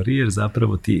ličnoj istoriji, jer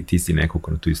zapravo ti si neko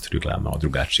ko na tu istoriju gleda malo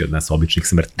drugačije od nas običnih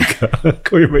smrtnika,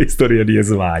 kojima istorija nije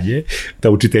zvanje, ta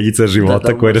učiteljica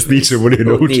života koja nas ničemu nije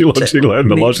naučila,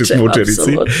 očigledno, loši smo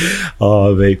učenici.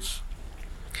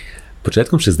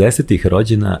 Početkom 60-ih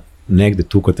rođena negde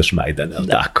tu kod Tašmajdana, ali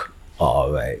tako?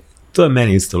 To je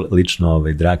meni isto lično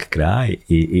drag kraj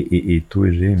i tu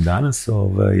i živim danas.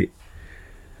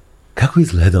 Kako je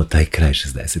izgledao taj kraj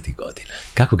 60-ih godina?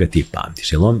 Kako ga ti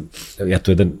pamtiš? Ja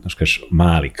to je jedan,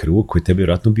 mali krug koji tebi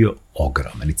vjerojatno bio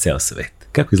ogroman i ceo svet.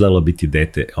 Kako je izgledalo biti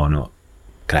dete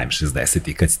krajem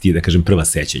 60-ih, kad si ti, da kažem, prva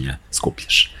sećanja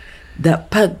skupljaš? Da,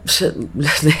 pa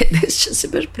ne sjećam se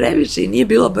baš previše i nije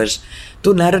bilo baš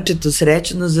tu naročito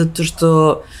srećno, zato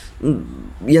što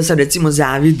ja sam recimo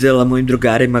zavidela mojim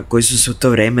drugarima koji su se u to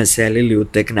vreme selili u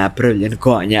tek napravljen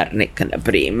konjarnik, na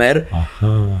primer.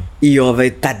 I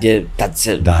tad je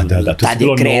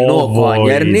krenuo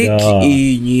konjarnik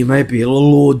i njima je bilo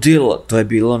ludilo. To je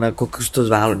bilo onako kako se to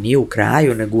zvalo, nije u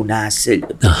kraju, nego u naselju.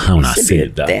 U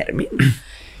naselju, da. Termin.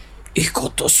 I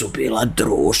to su bila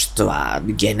društva,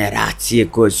 generacije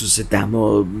koje su se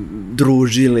tamo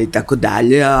družile i tako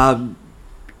dalje, a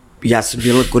ja sam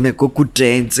bila ko neko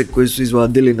kućence koji su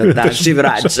izvodili na daš i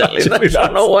vraćali,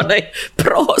 u onaj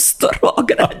prostor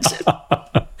ograđen.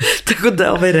 Tako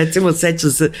da, recimo,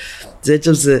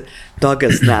 sećam se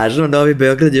toga snažno. Novi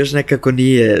Beograd još nekako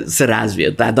nije se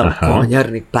razvio. Tada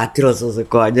konjarnik, patila sam za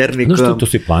konjarnikom. To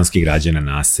su i planski građena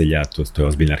naselja, to je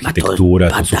ozbiljna arhitektura,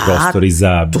 to su prostori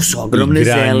za to su ogromne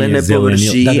zelene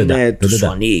površine, tu su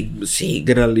oni se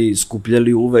igrali,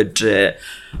 skupljali uveče,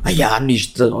 a ja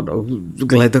ništa,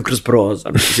 gledam kroz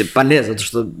prozor. Pa ne, zato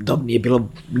što nije bilo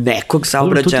nekog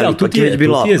saobraćaja, ali to je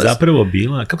bilo opasno. Tu je zapravo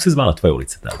bila, kako se zvala tvoja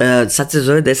ulica tada? Sad se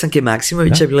zove Desanke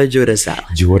Maksimovića, bila je Đure Sale.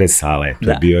 Đure Sale, to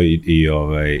je bio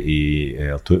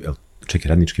čekaj,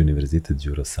 Radnički univerzitet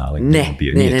Đuro Sale. Ne,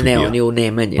 on je u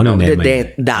Nemanji.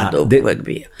 Gde Dadov uvek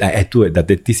bio. Tu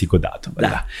je, ti si kod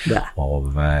Dadova.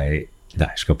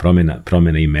 Da, kao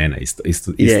promena imena,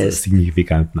 isto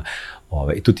signifikantna.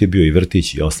 I tu ti je bio i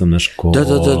vrtić, i osnovna škola,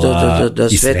 da,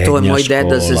 sve to je moj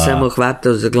deda se samo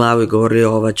hvatao za glavu i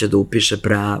govorio ova će da upiše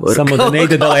pravo. Samo da ne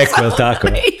ide daleko, je li tako?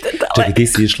 Čekaj, ti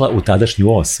si išla u tadašnju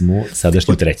 8,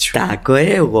 sadašnju 3. Tako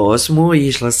je, u 8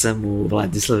 išla sam u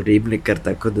Vladislav Ribnikar,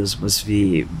 tako da smo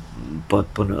svi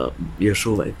potpuno još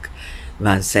uvek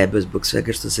van sebe zbog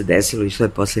svega što se desilo. Išla je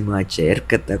posle moja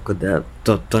ćerka, tako da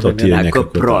to nam je onako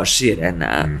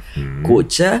proširena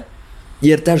kuća.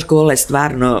 Jer ta škola je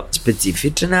stvarno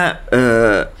specifična,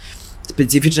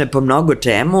 specifična je po mnogo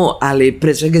čemu, ali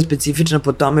pre svega je specifična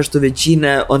po tome što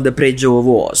većina onda pređe u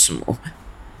ovu 8.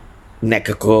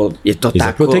 Nekako je to tako. I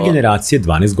zapravo te generacije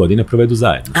 12 godina provedu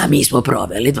zajedno. A mi smo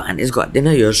proveli 12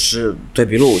 godina, još to je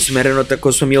bilo usmereno,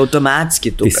 tako smo mi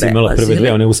automatski tu prelazili. Ti si imala prve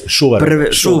dve, one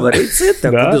šuvarice,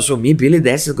 tako da smo mi bili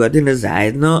 10 godina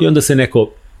zajedno. I onda se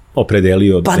neko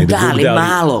opredelio. Pa da, ali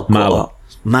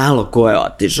malo ko je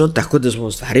otišao, tako da smo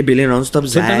u stvari bili non stop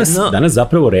zajedno. Danas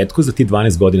zapravo retko za ti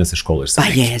 12 godina se školuješ sa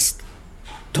nekim. Pa jest.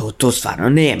 To stvarno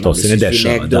nema. To se ne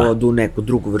dešava, negde odu u neku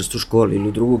drugu vrstu škole ili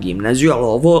u drugu gimnaziju, ali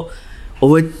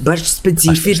ovo je baš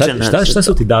specifičan. Šta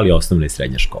su ti dali osnovna i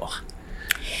srednja škola?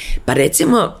 Pa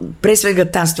recimo, pre svega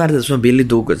ta stvar da smo bili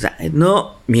dugo zajedno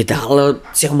mi je dala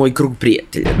ceo moj krug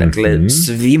prijatelja. Dakle,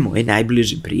 svi moji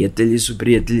najbliži prijatelji su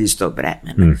prijatelji iz tog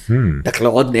vremena. Dakle,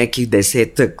 od nekih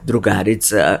 10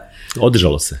 drugarica.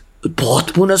 Održalo se?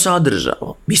 Potpuno se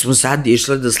održalo. Mi smo sad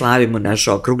išli da slavimo naš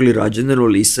okrugli rođendan u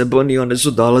Lisabon i one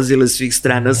su dolazile svih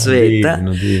strana sveta.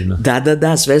 Divno.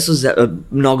 Da, sve su,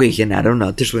 mnogo ih je naravno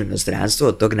otišlo u inostranstvo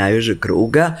od tog najužeg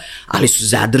kruga, ali su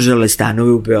zadržale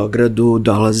stanove u Beogradu,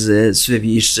 dolaze sve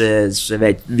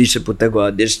više puta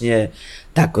godišnje,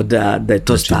 tako da je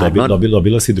to stvarno.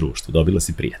 Dobila si društvo, dobila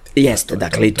si prijatelj. Jeste,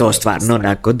 dakle i to stvarno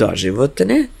onako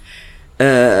doživotne.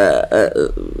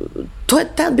 To je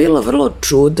tad bilo vrlo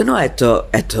čudno,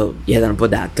 eto jedan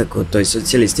podatak o toj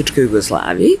socijalističkoj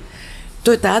Jugoslaviji.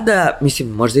 To je tada, mislim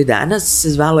možda i danas, se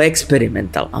zvalo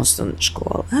eksperimentalna osnovna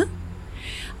škola,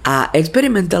 a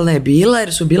eksperimentalna je bila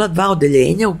jer su bila 2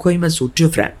 odeljenja u kojima se učio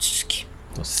francuski.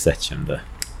 To se sećam, da.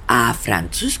 A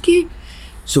francuski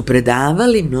su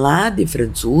predavali mladi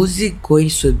Francuzi koji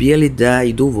su odbijali da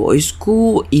idu u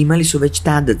vojsku, imali su već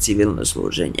tada civilno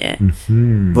služenje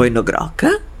vojnog roka.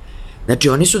 Znači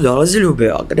oni su dolazili u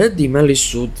Beograd, imali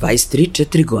su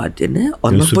 23-4 godine,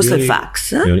 odmah posle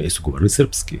faksa. I oni su govorili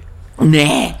srpski?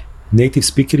 Ne, native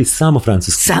speakeri samo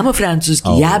francuski. Samo francuski.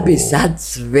 Ja bi sad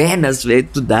sve na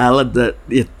svetu dala da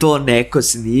je to neko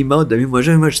snimao, da mi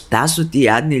možemo imati šta su ti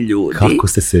jadni ljudi. Kako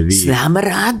ste se vi... S nama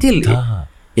radili. Da.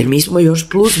 Jer mi smo još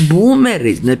plus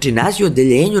boomeri. Znači, nas je u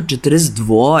odeljenju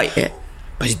 42.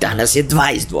 Pa danas je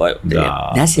 22 odeljenju.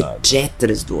 Nas je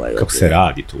 42. Kako se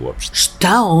radi tu uopšte?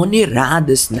 Šta oni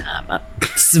rade s nama?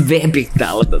 Sve bih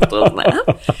dala da to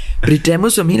znam. Pri čemu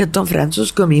smo mi na tom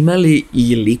francuskom imali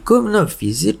i likovno,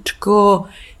 fizičko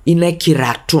i neki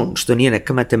račun, što nije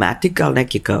neka matematika, ali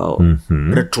neki kao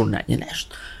računanje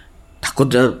nešto. Tako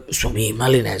da smo mi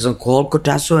imali ne znam koliko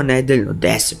časova nedeljno,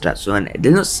 10 časova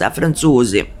nedeljno sa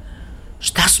Francuzima.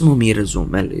 Šta smo mi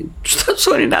razumeli? Šta su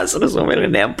oni nas razumeli?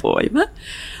 Nemam pojma.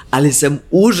 Ali sam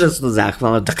užasno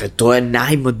zahvalna. Dakle, to je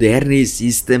najmoderniji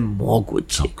sistem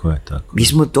mogući. Tako je. Mi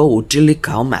smo to učili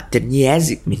kao maternji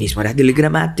jezik. Mi nismo radili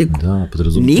gramatiku. Da,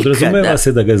 podrazumeva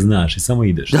se da ga znaš i samo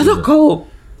ideš. Da, kao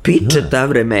piče ta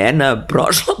vremena,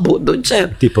 prošlo, buduće.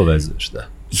 Ti povezuješ, da.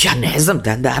 Ja ne znam,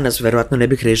 dan danas verovatno ne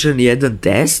bih rešila ni jedan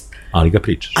test. Ali ga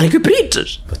pričaš.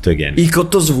 Pa to je genijalno. I kao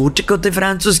to zvuči kao taj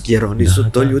francuski, jer oni su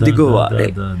to ljudi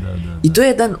govorili. I to je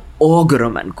jedan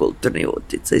ogroman kulturni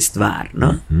uticaj,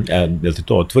 stvarno. Jel ti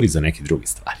to otvori za neke druge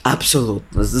stvari?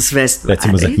 Apsolutno, za sve stvari.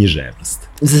 Recimo za književnost.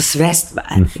 Za sve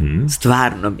stvari.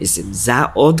 Stvarno, mislim,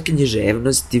 od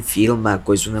književnosti, filma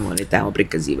koji su nam oni tamo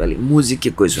prikazivali,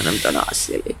 muzike koji su nam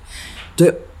donosili. To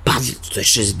je, pazi, to je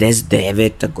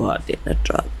 69. godina,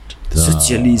 čovječ.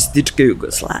 Socijalistička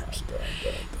Jugoslavija.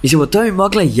 Mislim, o tome bi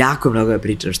mogla jako mnogo da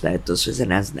pričam šta je to sve za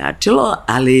nas značilo,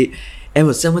 ali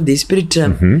evo, samo da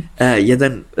ispričam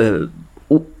jedan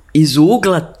iz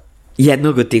ugla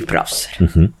jednog od tih profesora.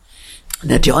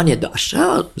 Znači, on je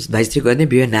došao, s 23 godine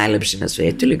bio je najlepši na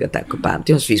svetu, ili ga tako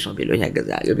pamtimo, svi smo bili u njega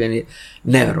zaljubljeni,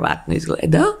 neverovatno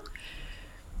izgledao.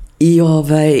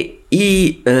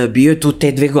 I bio je tu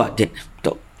te 2 godine.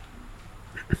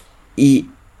 I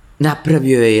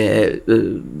napravio je,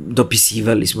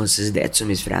 dopisivali smo se s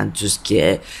decom iz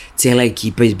Francuske, cijela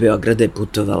ekipa iz Beograda je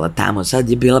putovala tamo, sad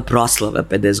je bila proslava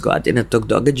 50 godina tog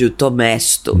događaja u tom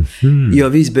mestu i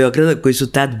ovi iz Beograda koji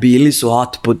su tad bili su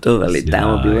otputovali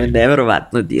tamo, bilo je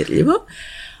neverovatno dirljivo,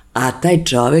 a taj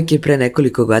čovek je pre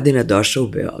nekoliko godina došao u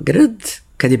Beograd,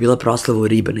 kad je bila proslava u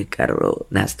Ribnikaru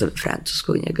nastave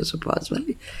francuskog, njega su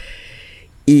pozvali.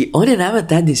 I on je nama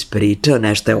tad ispričao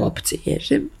nešto je opće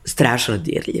ježem, strašno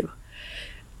dirljivo.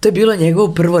 To je bilo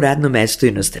njegovo prvo radno mesto u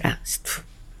inostranstvu.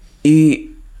 I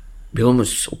bilo mu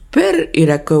super i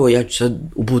rekao, ja ću sad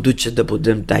u buduće da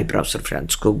budem taj profesor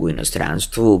francuskog u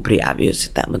inostranstvu, prijavio se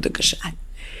tamo da ga šalje.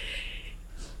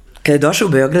 Kada je došao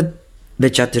u Beograd,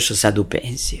 već otišao sad u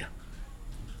penziju.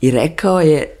 I rekao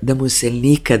je da mu se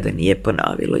nikada nije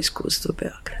ponovilo iskustvo u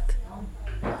Beogradu.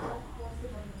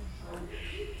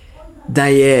 Da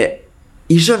je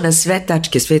išao na sve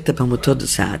tačke sveta pa mu to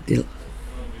dosadilo.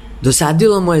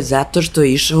 Dosadilo mu je zato što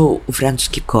je išao u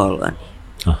francuski kolon.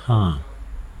 Aha.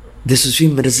 Gde su svi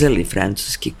mrzeli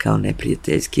francuski kao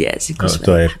neprijateljski jezik.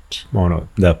 To je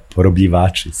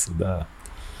porobljivači su, da.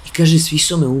 I kaže, svi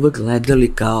su me uvek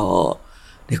gledali kao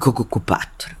nekog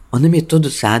okupatora. Onda mi je to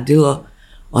dosadilo,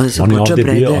 onda sam počeo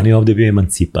predaje. On je ovde bio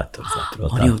emancipator zapravo.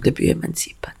 On je ovde bio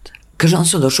emancipator. Kaže, on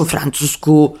sam došao u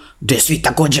Francusku, gde svi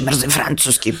takođe mrze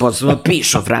francuski, posebno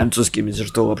pišu francuski, mislim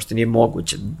što uopšte nije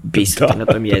moguće pisati na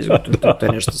tom jeziku, to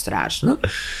je nešto strašno.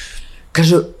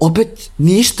 Kaže, opet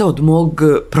ništa od mog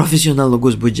profesionalnog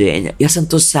uzbuđenja. Ja sam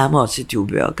to samo osetio u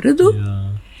Beogradu,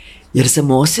 jer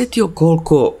sam osetio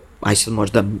koliko, aj sad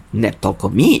možda ne toliko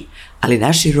mi, ali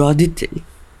naši roditelji,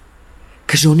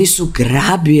 kaže, oni su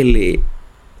grabili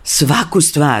svaku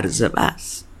stvar za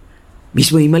vas. Mi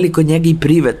smo imali kod njega i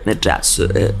privatne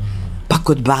časove, pa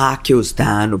kod bake u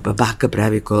stanu, pa baka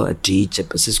pravi kolačiće,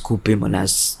 pa se skupimo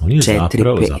nas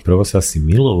 4-5. On je zapravo se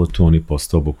asimilovao tu, on je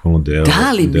postao bukvalno deo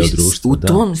društva. U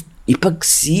tom ipak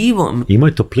sivom. Imao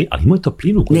je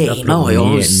toplinu. Ne, imao je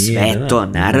on sve to,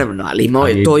 naravno, ali imao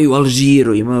je to i u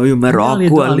Alžiru, imao je u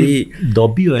Maroku, ali...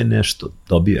 Dobio je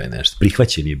nešto,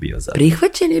 prihvaćen je bio zapravo.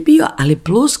 Prihvaćen je bio, ali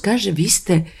plus, kaže, vi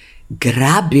ste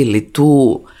grabili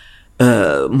tu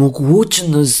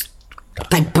mogućnost,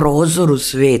 taj prozor u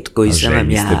svet koji sam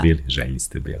vam ja... Željni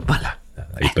ste bili. Pa da.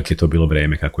 Ipak je to bilo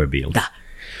vreme kako je bilo. Da.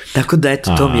 Tako da,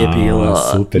 eto, to mi je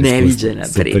bilo neviđena priča.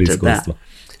 Super iskustvo.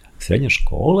 Srednja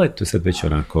škola, to je sad već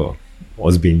onako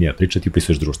ozbiljnija priča, ti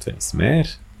upisuješ društveni smer.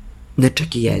 Ne,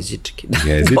 čak i jezički.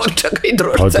 Čak i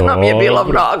društveno mi je bilo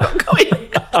mnogo,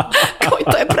 kao i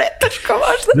to je preteško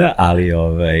možda. Da,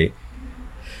 ali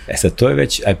sad, to je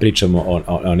već, pričamo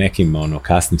o nekim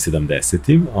kasnim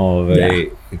 70-im,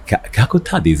 kako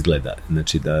tad izgleda?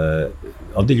 Znači da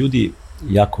ovde ljudi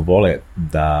jako vole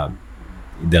da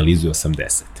idealizuju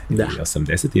 80. Da. I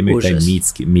 80. imaju taj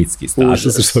mitski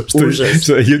status,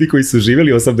 što ljudi koji su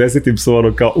živjeli u 80. su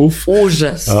ono kao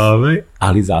Užas.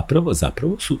 Ali zapravo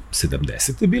su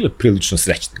 70. bile prilično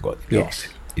srećne godine. Yes.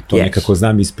 I to nekako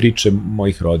znam iz priče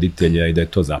mojih roditelja i da je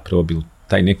to zapravo bil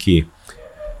taj neki,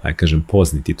 aj kažem,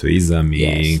 pozni titoizam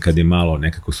i kad je malo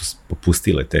nekako su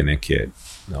popustile te neke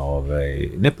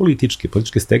ne političke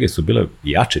stege su bile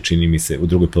jače, čini mi se, u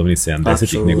drugoj polovini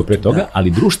 70-ih nego pre toga,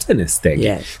 ali društvene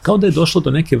stege. Kao da je došlo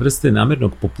do neke vrste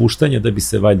namernog popuštanja da bi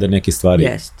se valjda neke stvari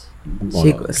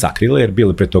sakrile, jer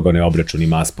bile pre toga ne obračuni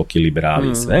maspok i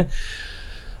liberali i sve.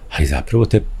 Ali zapravo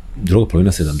te druga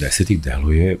polovina 70-ih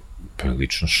deluje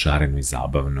prilično šareno i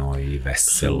zabavno i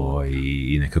veselo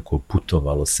i nekako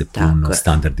putovalo se puno,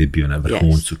 standard je bio na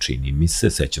vrhuncu, čini mi se,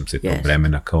 sećam se tog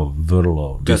vremena kao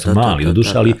vrlo, bio sam mali do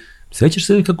duše, ali sećaš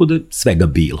se nekako da je svega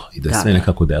bilo i da je sve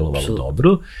nekako delovalo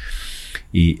dobro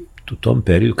i u tom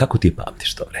periodu, kako ti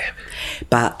pamtiš to vreme?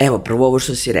 Pa evo, prvo ovo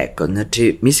što si rekao,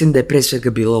 znači, mislim da je pre svega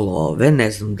bilo love,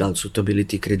 ne znam da li su to bili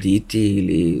ti krediti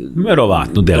ili...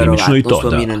 Verovatno, delimično i to, da. Verovatno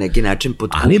smo mi na neki način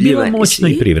potkupljivani. Ali je bila moćna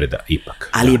i privreda, ipak.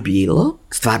 Ali je bilo,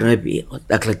 stvarno je bilo.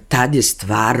 Dakle, tad je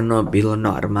stvarno bilo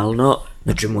normalno,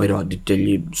 znači, moji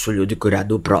roditelji su ljudi koji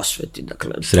rade u prosveti,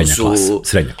 dakle,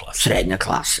 srednja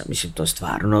klasa, mislim, to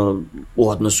stvarno, u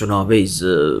odnosu na ove iz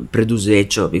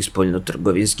preduzeća, ovih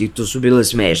spoljnotrgovinskih, to su bile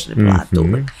smešne plate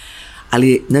uvek.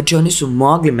 Ali, znači, oni su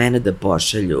mogli mene da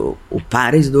pošalju u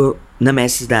Pariz na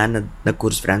mesec dana na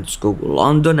kurs francuskog, u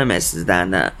London na mesec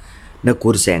dana na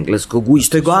kurs engleskog u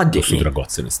istoj godini. To su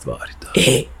dragocene stvari, da.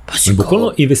 Pa si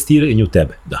bukvalno investiranje u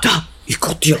tebe, da. Da. I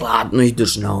kao ti ladno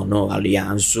ideš na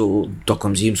alijansu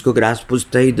tokom zimskog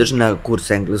raspusta, ideš na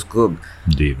kurs engleskog.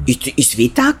 Divno. I svi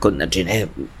tako, znači ne,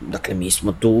 dakle mi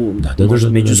smo tu možda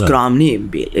među skromnijim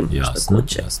bili. Jasno.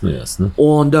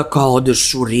 Onda kao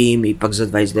odeš u Rim, ipak za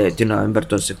 29. novembar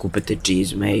to se kupe te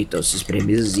čizme i to se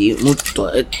spremi za zimu, to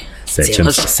je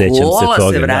cijela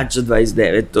škola se vraća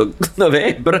 29.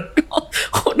 novembra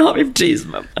u novim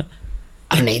čizmama.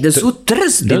 Ali ne ide su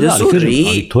trst, ide su ri.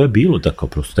 Ali to je bilo tako,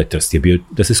 prosto taj trst je bio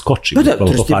da se skoči. Pa da,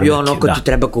 trst je bio ono ko ti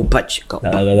treba kupać.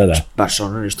 Da. Baš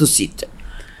ono nešto site.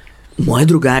 Moje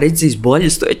drugarice iz bolje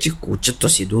stojećih kuća, to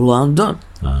si idu u London.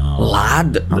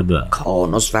 Ladno. Kao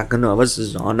ono svaka nova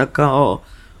sezona, kao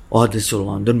ode se u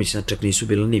London, mislim da čak nisu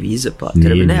bilo ni vize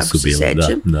potrebne, ako se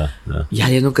sećam. Ja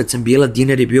jednom kad sam bila,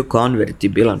 dinar je bio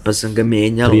konvertibilan, pa sam ga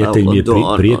menjala u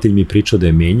Londonu. Prijatelj mi je pričao da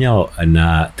je menjao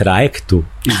na trajektu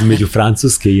između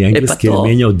Francuske i Engleske, je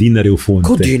menjao dinare u funte.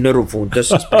 Ko dinar u funte,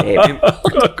 se spremim.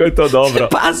 Kako je to dobro.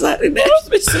 Pazari, nešto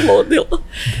mi se ludilo.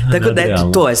 Tako da,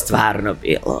 eto, to je stvarno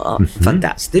bilo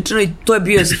fantastično i to je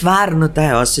bio stvarno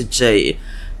taj osjećaj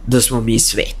da smo mi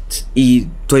svet. I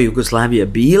to je Jugoslavija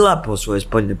bila po svojoj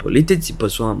spoljnoj politici, po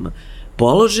svom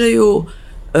položaju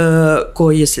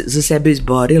koji je za sebe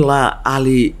izborila,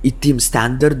 ali i tim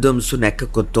standardom su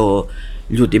nekako to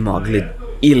ljudi mogli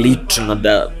i lično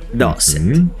da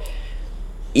oseti.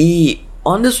 I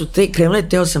onda su krenule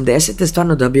te 80.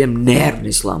 stvarno dobijem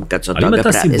nervni slom kad se od toga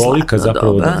pravi zlatno doba. Ali ima ta simbolika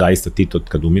zapravo da zaista Tito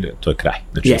kad umire, to je kraj.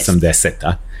 Znači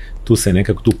 80. Tu se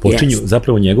nekako, tu počinju,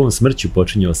 zapravo njegovom smrću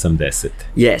počinju 80.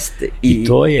 Jeste. I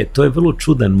to je vrlo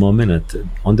čudan moment.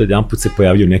 Onda jedan put se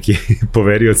pojavljaju neki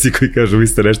poverioci koji kažu vi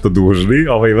ste nešto dužni,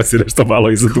 vas je nešto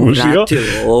malo i zadužio.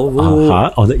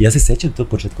 Onda, ja se sećam to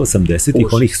početka 80-ih,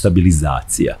 onih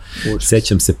stabilizacija.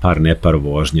 Sećam se par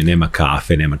vožnje, nema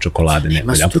kafe, nema čokolade,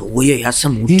 nema struje, ja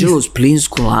sam učila uz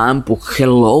plinsku lampu,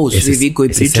 hello, svi vi koji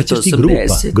pričate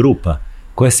 80. Grupa.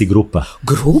 Koja si grupa?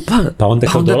 Grupa? Pa onda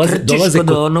kao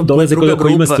dolaze kod ko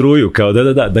ima struju, kao da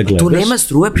gledaš. Tu nema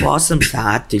struje po 8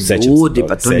 sati, ljudi,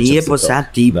 pa to nije po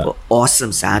sati i po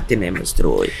 8 sati nema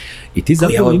struje. I ti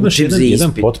zapravo imaš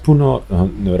jedan potpuno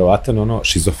nevjerovatan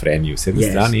šizofreniju. S jedne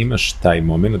strane imaš taj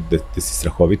moment da si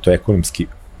strahovito ekonomski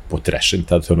potrešen,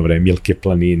 tada to vreme Milke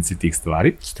planinci, tih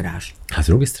stvari. Strašno. A s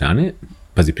druge strane,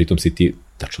 pazi, pritom si ti,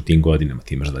 tačno tim godinama,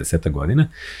 ti imaš 20 godina,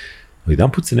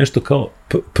 jedan put se nešto kao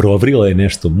provrilo je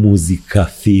nešto, muzika,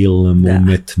 film,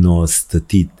 umetnost,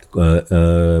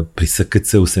 pri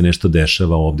SKC-u se nešto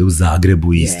dešava ovde, u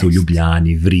Zagrebu isto, u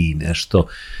Ljubljani, Vri, nešto.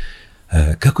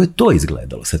 Kako je to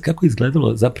izgledalo sad? Kako je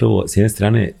izgledalo zapravo, s jedne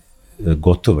strane,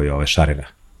 gotova je ova šarena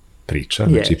priča,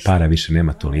 znači para više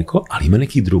nema toliko, ali ima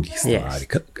nekih drugih stvari.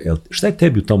 Šta je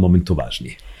tebi u tom momentu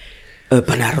važnije?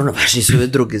 Pa naravno, važnije su ove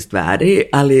druge stvari,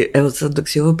 ali evo sad dok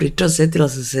si ovo pričao, setila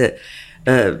sam se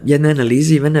jedne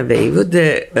analize Ivana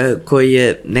Vejvode koji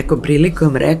je nekom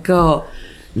prilikom rekao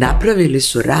napravili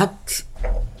su rat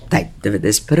taj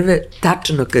 91.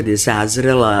 tačno kad je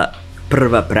sazrela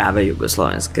prva prava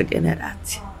jugoslovenska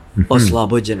generacija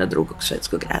oslobođena Drugog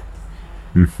svetskog rata.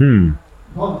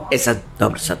 Sad,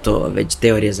 dobro, sad to već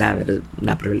teorije zavere,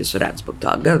 napravili su rad zbog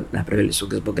toga, napravili su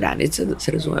ga zbog granice, da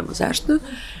se razumemo zašto,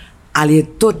 ali je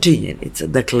to činjenica.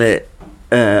 Dakle,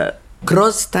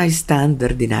 kroz taj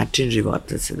standard i način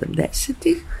života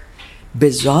 70-ih,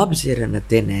 bez obzira na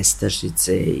te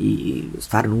nestašice i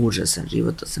stvarno užasan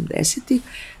život 80-ih,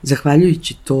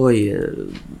 zahvaljujući toj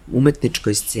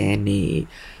umetničkoj sceni,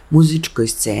 muzičkoj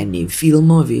sceni,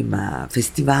 filmovima,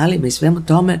 festivalima i svemu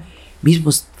tome, mi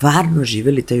smo stvarno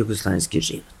živjeli taj jugoslovenski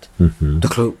život.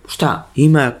 Dakle, šta?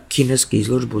 Ima kineska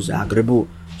izložba u Zagrebu,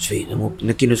 svi idemo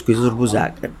na kinesku izložbu u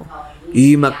Zagrebu.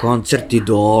 Ima koncert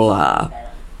Idola,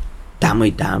 tamo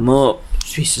i tamo,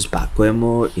 svi se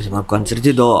spakujemo, idemo na koncert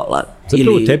Idola.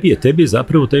 Zapravo tebi je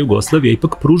zapravo ta Jugoslavija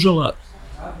ipak pružala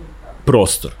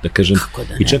prostor, da kažem,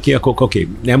 i čak i ako,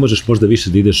 ne možeš možda više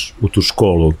da ideš u tu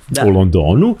školu u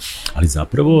Londonu, ali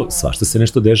zapravo svašta se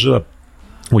nešto dešava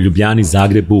u Ljubljani,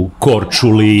 Zagrebu,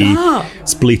 Korčuli,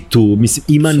 Splitu, mislim,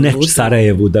 ima nešto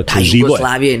Sarajevu, dakle, živo je.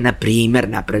 Jugoslavija je, na primer,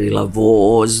 napravila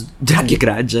voz, dragi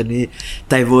građani,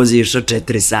 taj voz je išao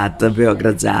 4 sata,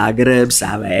 Beograd-Zagreb,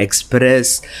 Sava Ekspres,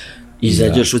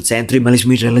 izađeš u centru, imali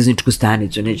smo i železničku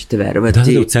stanicu, nećete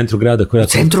verovati. Da, u centru grada. U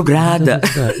centru grada.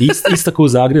 Ista kao u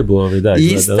Zagrebu.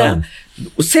 Ista.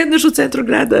 Sedneš u centru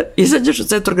grada, izađeš u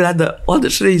centru grada,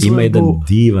 odeš na izložbu. Ima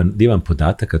jedan divan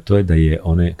podatak, a to je da je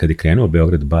kad je krenuo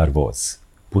Beograd bar voz,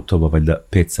 putovao valjda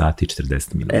 5 sati i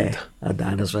 40 minuta. A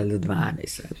danas valjda 12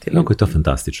 sati. Kako je to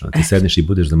fantastično. Ti sedneš i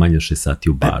budeš za manje od 6 sati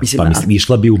u bar. Pa mislim,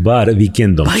 išla bi u bar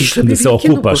vikendom. Pa išla bi da se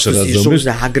okupaš, pošto si išao u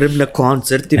Zagreb na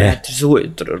koncert i vratiš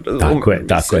ujutro.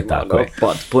 Tako je.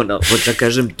 Potpuno. Hoću da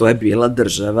kažem, to je bila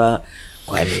država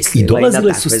koja je mislila i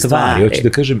dolazile su stvari. Hoću da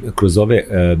kažem, kroz ove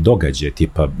događaje,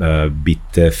 tipa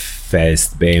Bite,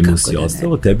 Fest, Bemus i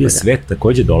ostalo, tebi je svet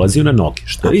takođe dolazio na noge.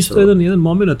 Što je isto jedan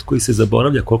moment koji se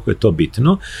zaboravlja koliko je to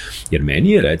bitno, jer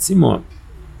meni je, recimo,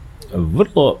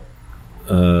 vrlo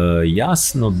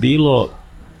jasno bilo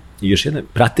još jedna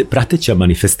prateća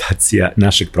manifestacija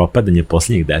našeg propadanja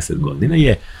posljednjih 10 godina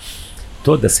je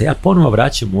to da se ja ponovo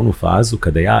vraćam u onu fazu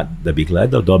kada ja, da bih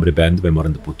gledao dobre bendove,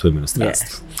 moram da putujem u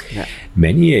inostranstvo.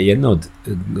 Meni je jedna od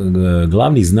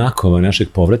glavnih znakova našeg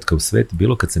povratka u svet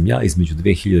bilo kad sam ja između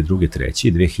 2002. 3.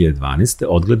 i 2012.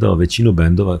 odgledao većinu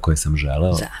bendova koje sam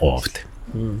želeo ovde.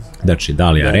 Znači,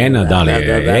 da li je Arena, da li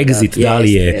je Exit, da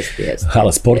li je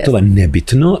Hala sportova,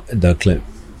 nebitno. Dakle,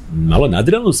 malo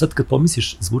nadrealno, sad kad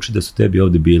pomisliš, zvuči da su tebi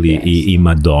ovde bili i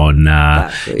Madonna,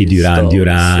 i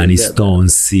Duran, i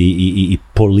Stones, i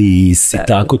Police, i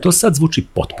tako. To sad zvuči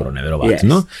potpuno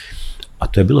neverovatno, a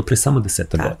to je bilo pre samo 10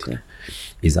 godina.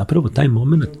 I zapravo taj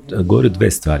moment govori o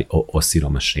dve stvari, o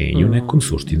osiromašenju nekom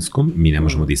suštinskom, mi ne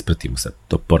možemo da ispratimo sad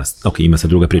to porast, ima sad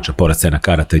druga priča, porast cena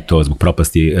karata i to zbog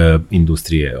propasti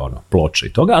industrije, ploča i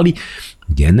toga, ali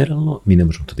generalno mi ne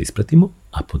možemo to da ispratimo,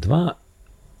 a po dva,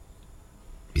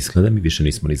 izgleda mi više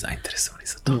nismo ni zainteresovani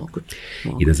za to.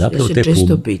 I da zapravo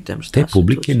te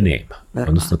publike nema.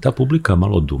 Odnosno, ta publika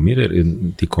malo odumire, jer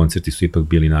ti koncerti su ipak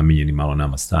bili namenjeni malo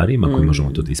nama starijima, koji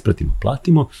možemo to da ispratimo,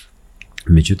 platimo.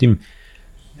 Međutim,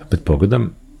 opet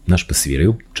pogledam, pa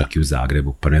sviraju čak i u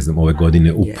Zagrebu, pa ne znam, ove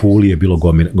godine u Puli je bilo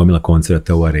gomila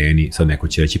koncerta u Areni, sad neko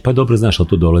će reći, pa dobro, znaš, ali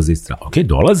to dolaze iz strana. Ok,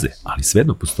 dolaze, ali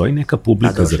svejedno postoji neka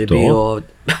publika za to.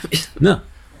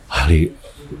 Ali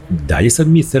dalje sad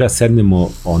mi sednemo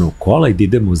u kola i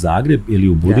idemo u Zagreb ili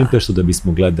u Budimpeštu da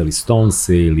bismo gledali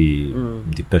Stonese ili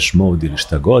Depeche Mode ili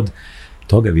šta god,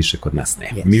 toga više kod nas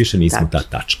nema. Mi više nismo ta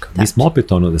tačka. Mi smo opet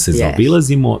da se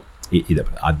zaobilazimo i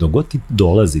dobro. A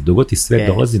dogod ti sve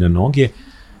dolazi na noge,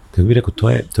 kako bih rekao,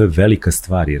 to je velika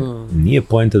stvar, jer nije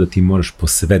poenta da ti moraš po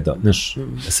sve da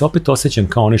se opet osjećam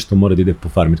kao nešto mora da ide po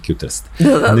farmerki u Trst.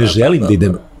 Ne želim da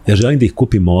idem, ja želim da ih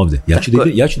kupim ovde. Ja ću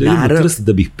da idem u Trst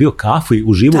da bih pio kafu i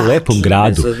uživo u lepom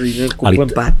gradu.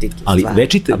 Ali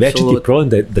večiti problem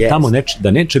da tamo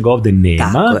da nečega ovde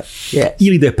nema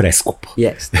ili da je preskupo.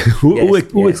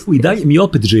 Uvek i dalje mi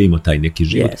opet živimo taj neki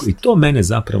život i to mene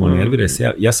zapravo nervira.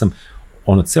 Ja sam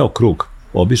ceo krug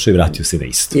obišao i vratio se na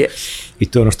isto. I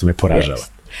to je ono što me poražava.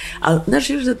 Ali, znaš,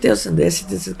 još za te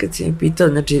 80-te, sad kad si mi pitao,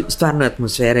 znači, stvarno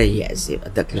atmosfera je jeziva.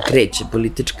 Dakle, kreće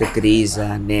politička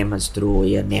kriza, nema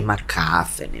struje, nema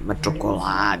kafe, nema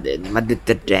čokolade, nema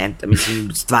deterđenta,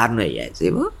 mislim, stvarno je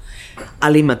jezivo,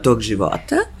 ali ima tog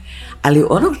života. Ali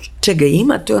ono čega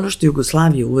ima, to je ono što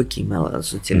Jugoslavija uvek imala,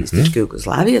 socijalistička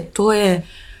Jugoslavija, to je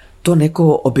to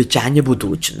neko obećanje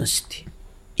budućnosti.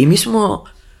 I mi smo,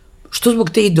 što zbog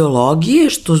te ideologije,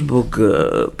 što zbog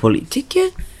politike,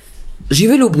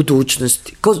 živjeli u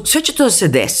budućnosti. Sve će to da se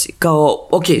desi.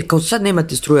 Kao sad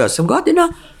nemate struje 8 godina,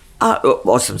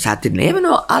 8 sati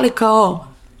dnevno, ali kao,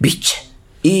 bit će.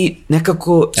 i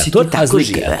nekako si ti tako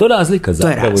žive. To je razlika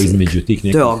zapravo između tih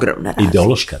nekih... To je ogromna razlika.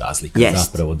 Ideološka razlika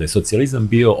zapravo, da je socijalizam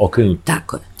bio okrenut,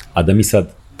 a da mi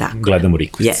sad gledamo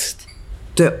rikvic. Jeste.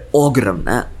 To je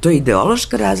ogromna, to je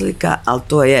ideološka razlika, ali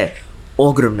to je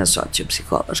ogromna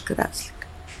sociopsihološka razlika.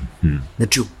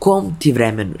 Znači, u kom ti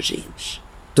vremenu živiš?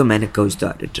 To mene kao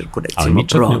istoričarku, recimo, ali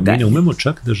mi ne umemo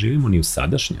čak da živimo ni u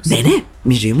sadašnjosti. Ne,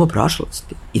 mi živimo u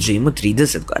prošlosti i živimo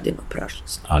 30 godina u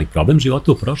prošlosti. Ali problem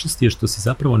života u prošlosti je što si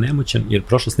zapravo nemoćan, jer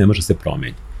prošlost ne može se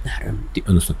promeniti. Naravno.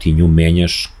 Odnosno, ti nju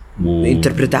menjaš u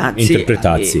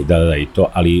interpretaciji, da, i to,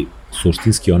 ali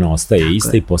suštinski ona ostaje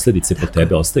ista i posledice po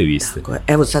tebe ostaju iste. Tako je.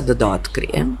 Evo sad da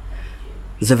otkrijem,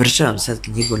 završavam sad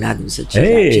knjigu, nadam se će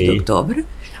zaći do oktobra,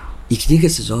 i knjiga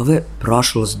se zove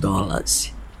Prošlost dolazi.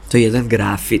 To je jedan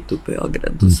grafit u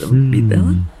Beogradu, sam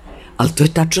videla, ali to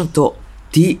je tačno to,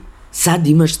 ti sad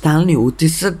imaš stalni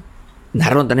utisak,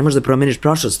 naravno da ne možeš da promeniš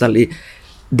prošlost, ali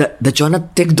da će ona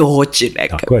tek doći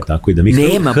nekako. Tako je, da mi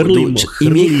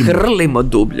hrlimo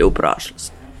dublje u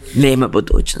prošlost. Nema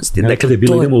budućnosti. Dakle, kada je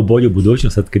bilo idemo u bolju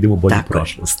budućnost, sad kad idemo u bolju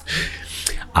prošlost.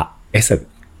 A,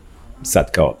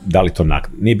 sad kao, da li to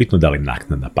nije bitno da li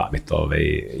naknadna pamet,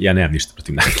 ja nemam ništa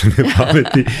protiv naknadne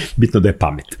pameti, bitno da je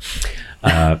pamet.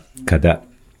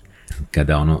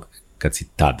 Kad si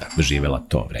tada živela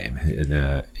to vreme,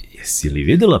 jesi li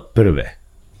videla prve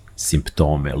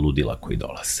simptome ludila koji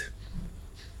dolaze?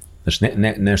 Znači,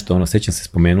 nešto, sećam se,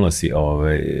 spomenula si,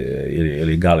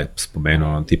 ili Gale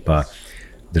spomenuo, tipa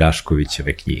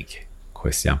Draškovićeve knjige,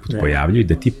 koje se jedan put pojavljaju,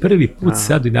 da ti prvi put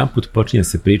sad jedan put počinje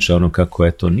se priča kako,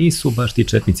 nisu baš ti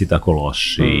četnici tako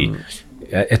loši,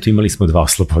 eto, imali smo 2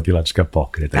 oslobodilačka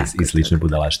pokreta i slične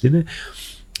budalaštine.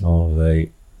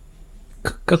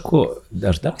 Kako, da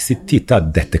li si ti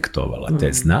tad detektovala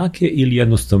te znake ili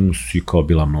jednostavno si kao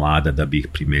bila mlada da bi ih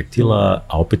primetila,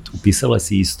 a opet upisala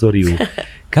si istoriju?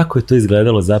 Kako je to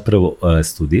izgledalo zapravo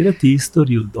studirati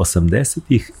istoriju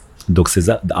 80-ih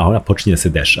a ona počinje da se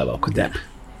dešava oko tebe?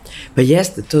 Pa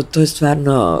jeste, to je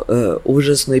stvarno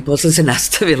užasno i posle se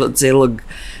nastavilo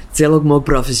celog mog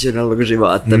profesionalnog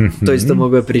života. To isto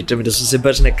mogu da pričam, da su se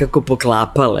baš nekako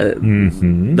poklapale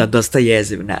na dosta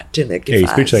jeziv način, neke faze.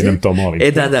 Ispričaj nam to,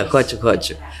 molim. Da,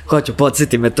 hoću,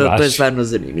 podsjeti me, to je stvarno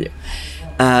zanimljivo.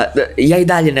 Ja i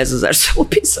dalje ne znam zašto sam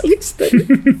upisala istoriju.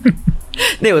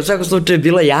 Ne, u svakom slučaju je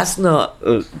bilo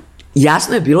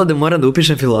jasno je bilo da moram da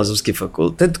upišem filozofski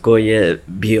fakultet, koji je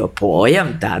bio pojam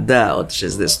tada od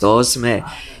 68.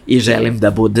 i želim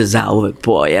da bude zauvek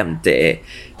pojam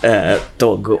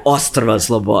tog ostrva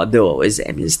slobode u ovoj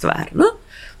zemlji, stvarno.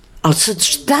 Ali sad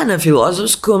šta na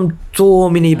filozofskom, to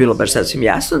mi nije bilo baš sasvim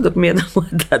jasno, dok mi jedna moja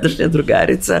tadašnja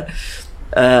drugarica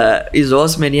iz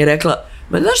 8. nije rekla,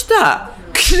 ma znaš šta,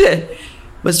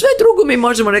 ma sve drugo mi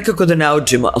možemo nekako da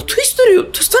naučimo, ali tu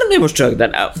istoriju, to stvarno ne može čovjek da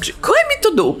nauči. Koje mi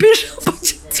to da upišemo,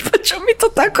 pa ćemo mi to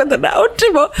tako da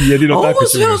naučimo, a ovo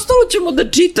sve ostalo ćemo da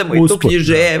čitamo, i to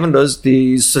književnost,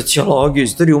 i sociologiju,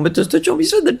 istoriju umetnosti, to ćemo mi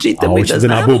sve da čitamo i da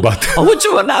znamo. A ovo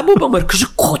ćemo nabubamo, jer kaže,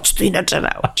 ko će to inače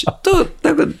nauči?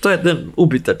 To je jedan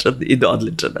ubitačan i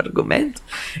odličan argument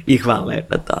i hvala je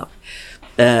na to.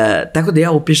 Tako da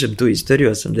ja upišem tu istoriju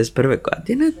 81.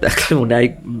 godine,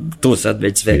 dakle tu sad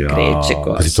već sve kreće,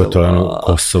 Kosovo. To je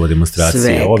Kosovo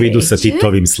demonstracija, ovi idu sa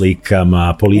Titovim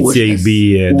slikama, policija ih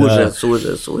bije.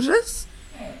 Užas.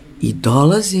 I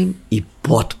dolazim i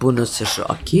potpuno se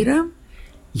šokiram,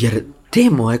 jer te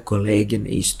moje kolege na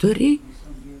istoriji,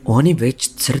 oni već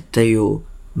crtaju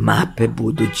mape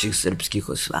budućih srpskih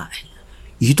osvajanja.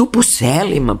 Idu po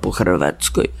selima po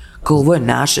Hrvatskoj, kao ovo je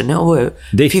naše, ne ovo je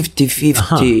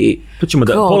 50-50.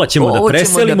 Pola ćemo da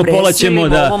preselimo, pola ćemo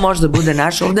da... Ovo možda bude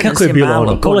naše, ovde nas je malo. Kako je bilo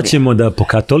ono? Pola ćemo da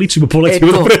pokatoličimo, pola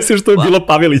ćemo da preselimo, što je bilo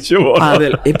Pavelićevo.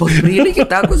 Po prilike,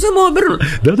 tako sam obrnuo.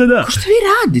 Da. Ko što vi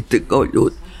radite kao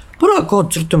ljudi? Prvo kao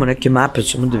crtamo neke mape,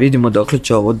 ćemo da vidimo dokle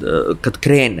će ovo kad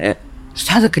krene.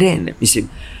 Šta da krene? Mislim,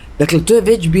 dakle, to je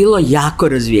već bilo jako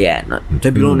razvijeno. To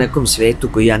je bilo u nekom svetu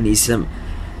koji ja nisam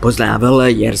poznavala,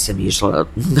 jer sam išla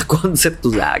na koncert u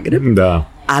Zagreb. Da.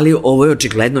 Ali ovo je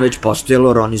očigledno već postojalo,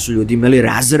 jer oni su ljudi imali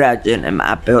razrađene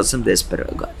mape 81.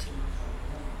 godine.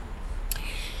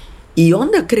 I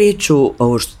onda kreću,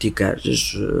 ovo što ti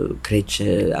kažeš,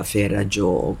 kreće afera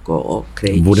Đoko,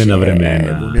 kreće Vunena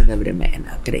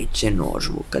vremena, kreće nož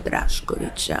Vuka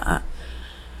Draškovića,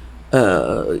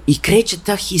 i kreće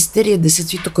ta histerija da se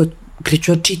svi to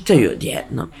kreću čitaju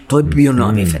odjedno. To je bio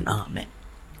novi fenomen.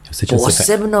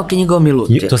 Posebno knjiga o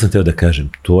Miluti. To sam teo da kažem,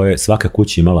 to je svaka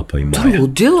kuća imala pa i moja.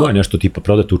 To je nešto tipa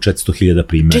prodato u 400.000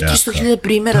 primjeraka. 400.000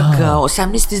 primjeraka,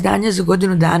 18 izdanja za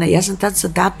godinu dana. Ja sam tad sa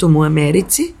tatom u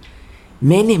Americi,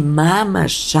 meni mama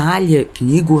šalje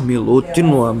knjigu o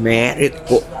Milutinu u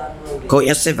Ameriku. Kao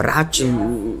ja se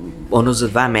vraćam za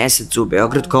 2 meseca u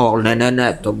Beograd, kao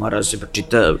ne, to mora da se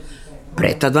pročita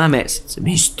pre ta 2 meseca.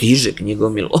 Mi stiže knjiga o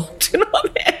Milutinu,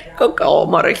 kao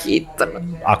mora hitno.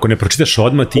 Ako ne pročitaš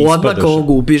odmah, ti ispadaš. Odmah kao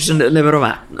gubiš,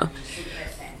 neverovatno.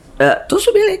 To su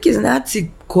bili neki znaci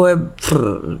koje,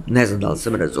 ne znam da li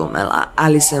sam razumela,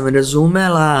 ali sam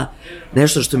razumela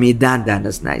nešto što mi je dan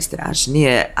danas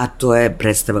najstrašnije, a to je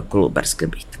predstava Kolubarska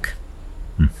bitka.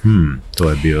 To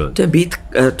je bio... To je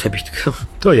bitka.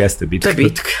 To jeste bitka.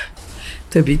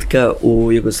 To je bitka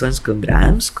u Jugoslavenskom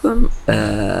dramskom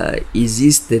iz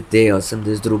iste te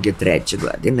 82. 3.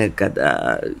 godine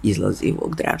kada izlazi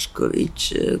Vuk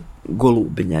Drašković,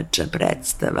 Golubnjača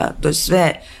predstava. To je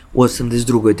sve u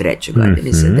 82. 3.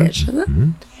 godini se dešava.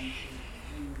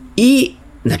 I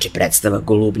znači, predstava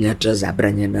Golubnjača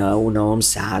zabranjena u Novom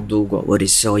Sadu, govori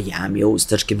se o jami, o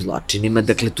ustaškim zločinima,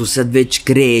 dakle tu sad već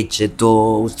kreće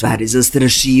to u stvari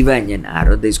zastrašivanje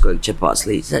naroda iz kojeg će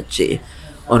posle izaći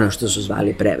ono što su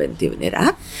zvali preventivni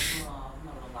rat.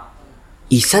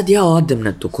 I sad ja odem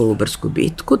na tu Kolubarsku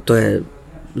bitku, to je,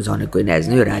 za one koji ne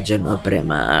znaju, rađeno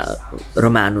prema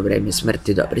romanu Vreme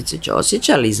smrti Dobrice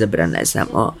Ćosića, ali izabrana je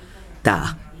samo ta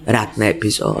ratna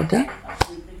epizoda.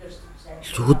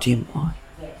 Ljudi moji,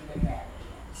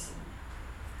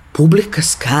 publika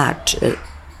skače,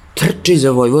 trči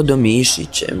za Vojvodom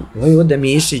Mišićem. Vojvoda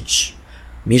Mišić,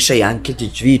 Miša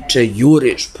Janketić viče,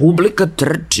 juriš, publika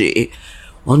trči,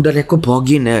 onda neko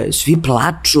pogine, svi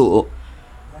plaču.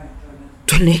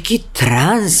 To je neki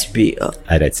trans bio.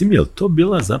 A reci mi, je li to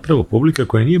bila zapravo publika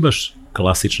koja nije baš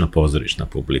klasična pozorišna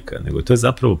publika, nego to je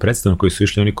zapravo predstava koji su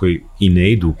išli oni koji i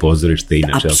ne idu u pozorište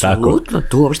inače, je li tako? Apsolutno,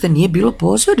 to uopšte nije bilo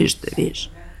pozorište, viš.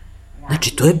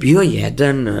 Znači, to je bio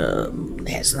jedan,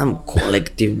 ne znam,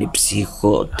 kolektivni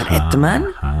psihotretman,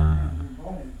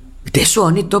 gde su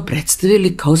oni to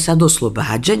predstavili kao sad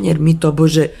oslobađanje, jer mi to,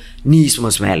 Bože,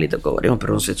 nismo smeli da govorimo o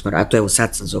Prvom svetskom ratu. Evo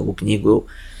sad sam za ovu knjigu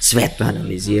sve to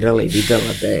analizirala i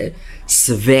videla da je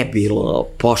sve bilo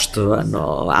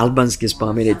poštovano, albanske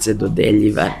spomenice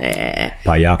dodeljivane,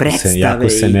 pa jako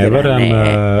se ne varam,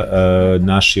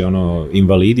 naši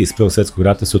invalidi iz Prvog svetskog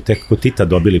rata su tek kod Tita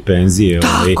dobili penzije,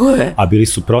 a bili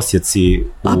su prosjaci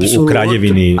u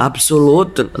Kraljevini.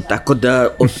 Apsolutno, tako da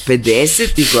od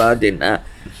 50. godina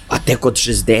a tek od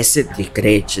 60-ih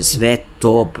kreće sve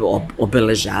to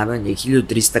obeležavanje,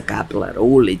 1300 kaplara,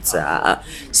 ulica,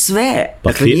 sve.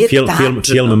 Pa dakle, nije tačno.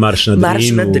 Film Marš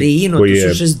na Drinu, to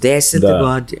su 60.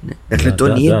 godine. Dakle,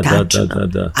 to nije tačno.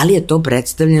 Ali je to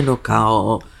predstavljeno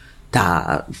kao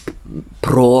ta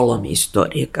prolom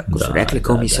istorije, kako su rekli,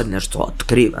 kao mi sad nešto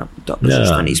otkrivamo, dobro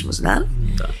što nismo znali.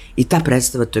 I ta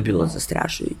predstava, to je bilo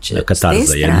zastrašujuće.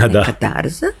 Katarza jedna,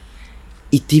 katarza.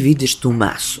 I ti vidiš tu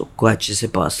masu koja će se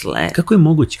posle kako je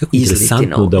moguće, kako je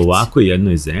interesantno da u ovakvoj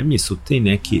jednoj zemlji su te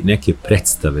neke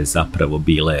predstave zapravo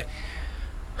bile,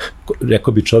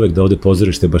 rekao bi čovek da ovde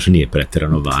pozorište baš nije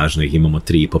preterano važno, ih imamo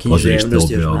 3,5 pozorište u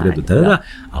Beogradu,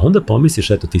 a onda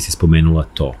pomisliš, eto ti si spomenula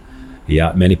to.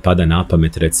 Meni pada na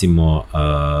pamet recimo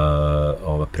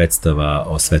ova predstava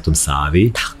o Svetom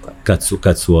Savi,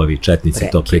 kad su ovi četnici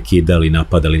to prekidali,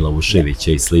 napadali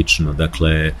Lavuševića i slično,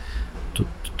 dakle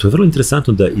to je vrlo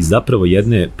interesantno da iz zapravo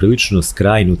jedne prilično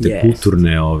skrajnute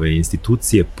kulturne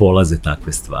institucije polaze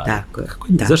takve stvari. Tako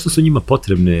je. Zašto su njima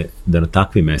potrebne da na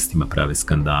takvim mestima prave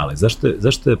skandale?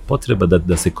 Zašto je potreba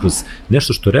da se kroz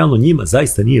nešto što realno njima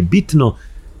zaista nije bitno,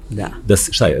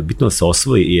 bitno da se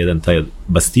osvoji i jedan taj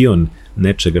bastion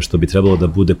nečega što bi trebalo da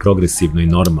bude progresivno i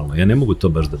normalno. Ja ne mogu to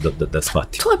baš da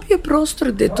shvatim. To je bio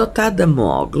prostor gde je to tada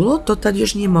moglo, to tad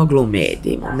još nije moglo u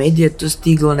medijima. U medije je to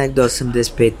stiglo negde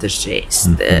 85.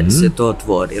 6. Se to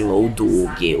otvorilo u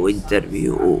Dugi, u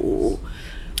intervju,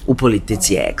 u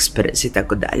Politici Ekspres i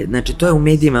tako dalje. Znači, to je u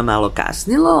medijima malo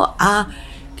kasnilo, a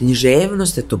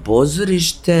književnost, to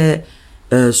pozorište,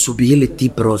 su bili ti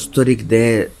prostori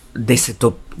gde se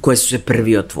to, koje su se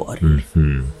prvi otvorili.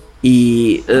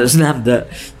 I znam da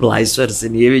Vlajsu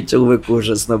Arsenijevića uvek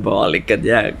užasno boli kad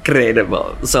ja krenemo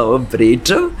sa ovom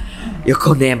pričom. I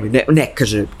kao ne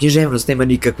kaže, književnost nema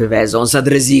nikakve veze, on sad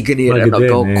rezignirano,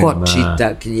 kao ko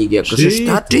čita knjige. Kaže,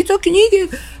 šta čita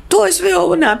knjige? To je sve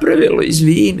ovo napravilo,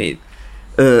 izvini.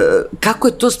 Kako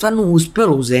je to stvarno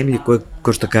uspelo u zemlji koja,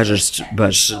 ko što kažeš,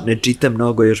 baš ne čita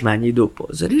mnogo, još manje ide u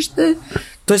pozorište,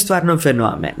 to je stvarno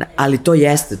fenomen. Ali to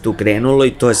jeste tu krenulo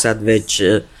i to je sad već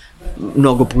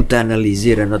mnogo puta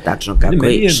analizirano tačno kako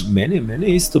je išlo. Mene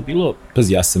je isto bilo,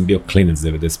 pazi, ja sam bio klinac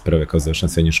 91. kao završam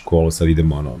srednju školu, sad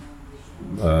idemo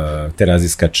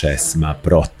terazijska česma,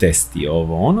 protesti,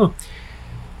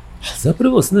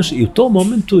 zapravo, znaš, i u tom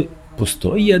momentu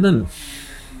postoji jedan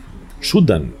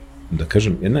čudan da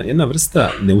kažem, jedna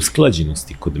vrsta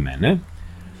neusklađenosti kod mene,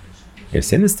 jer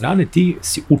s jedne strane ti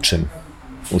si učen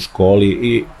u školi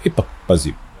i pa,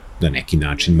 pazi, na neki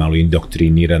način malo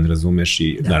indoktriniran, razumeš,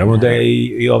 i naravno da je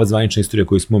i ova zvanična istorija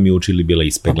koju smo mi učili bila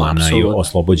ispeglana i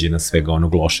oslobođena svega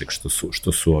onog lošeg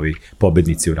što su ovi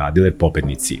pobednici uradili, jer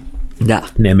pobednici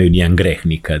nemaju nijedan greh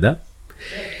nikada.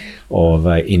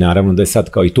 I naravno da je sad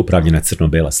kao i tu pravljena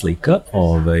crno-bela slika,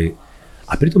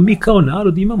 a pritom mi kao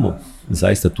narod imamo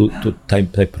zaista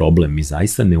taj problem, mi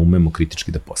zaista ne umemo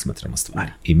kritički da posmatramo stvari.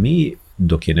 I mi,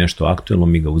 dok je nešto aktuelno,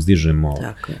 mi ga uzdižemo.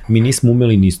 Mi nismo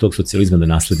umeli ni iz tog socijalizma da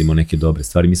nasledimo neke dobre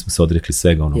stvari, mi smo se odrekli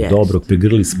svega onog dobrog,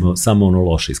 prigrlili smo samo ono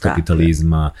loše iz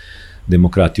kapitalizma,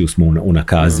 demokratiju smo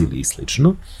unakazili i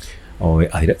slično.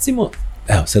 Ali recimo,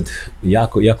 evo sad,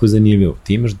 jako zanimljivo,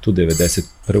 ti imaš tu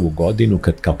 91. godinu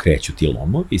kad kao kreću ti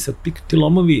lomovi i sad ti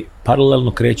lomovi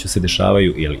paralelno se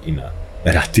dešavaju i na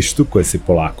ratištu koje se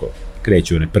polako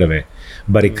kreću one prve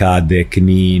barikade,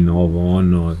 Knin,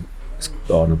 ono,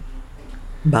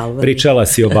 Balvani. Pričala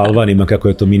si o balvanima, kako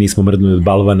je to, mi nismo mrdnuli od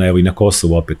balvana, evo i na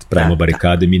Kosovu opet pravimo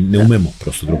barikade, mi ne umemo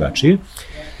prosto drugačije.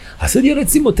 A sad je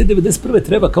recimo te 91.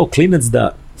 treba kao klinac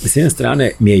da, s jedne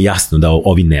strane mi je jasno da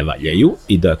ovi ne valjaju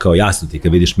i da kao jasno ti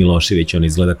kad vidiš Milošević, on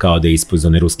izgleda kao da je ispod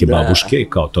one ruske babuške,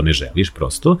 kao to ne želiš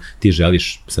prosto, ti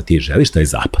želiš taj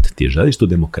zapad, ti želiš tu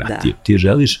demokratiju, ti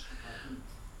želiš,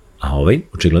 a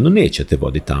očigledno neće te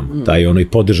vodi tamo. Taj i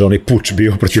podržao onaj puč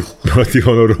bio protiv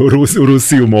u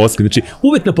Rusiji u Moskvi. Znači,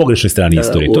 uvek na pogrešnoj strani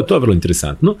istorije. To je vrlo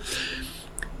interesantno.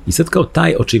 I sad kao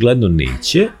taj očigledno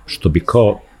neće, što bi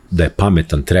kao da je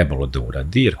pametan trebalo da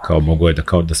uradi, jer kao mogo je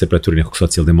da se pretvori nekog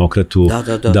socijaldemokratu,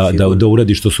 da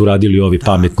uradi što su radili ovi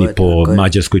pametni po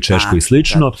Mađarskoj, Češkoj i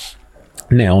slično.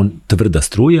 Ne, on tvrda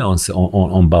struja,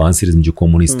 on balansira između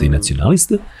komunista i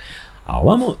nacionalista, a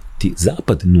ovamo ti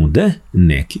zapad nude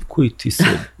neki koji ti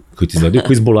izgledaju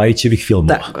kao iz Bulajićevih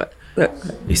filmova.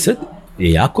 I sad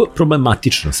je jako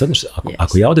problematično. Sad,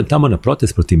 ako ja odem tamo na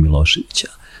protest protiv Miloševića,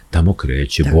 tamo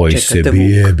kreće, boji se,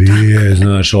 bije,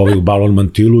 znaš, ovaj u balon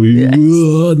mantilu i,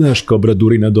 znaš, kao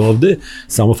bradurina do ovde,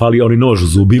 samo fali oni nož u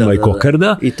zubima i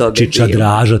kokarda, čiča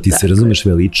Draža, ti se razumeš,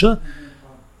 veliča,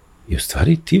 i u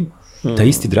stvari ti, taj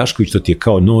isti Drašković što ti je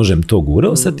kao nožem to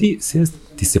gurao, sad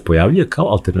ti se pojavljuje kao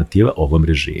alternativa ovom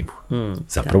režimu.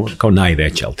 Zapravo kao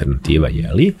najveća alternativa,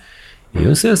 jeli? I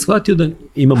on se je shvatio da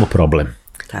imamo problem.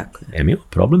 Mi imamo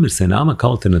problem jer se nama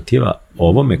kao alternativa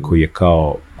ovome koji je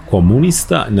kao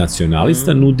komunista,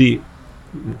 nacionalista, nudi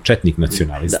četnik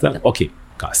nacionalista. Ok,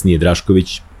 kasnije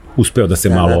Drašković uspeo da se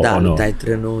malo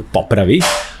popravi.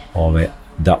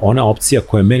 Da ona opcija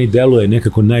koja meni deluje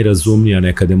nekako najrazumnija,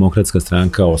 neka demokratska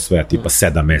stranka osvaja tipa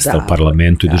 7 mesta u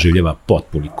parlamentu i doživljava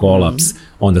potpuni kolaps,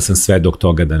 onda sam svedok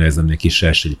toga da, ne znam, neki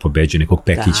Šešelj pobeđuje nekog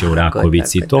Pekića u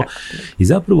Rakovici i to. I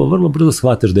zapravo vrlo brzo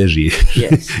shvataš da je živ.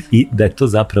 I da je to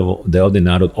zapravo, da je ovde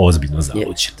narod ozbiljno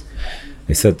zaluđen.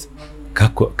 Sad,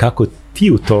 kako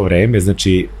ti u to vreme,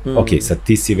 znači, ok, sad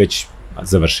ti si već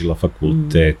završila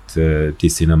fakultet, ti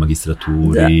si na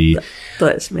magistraturi. To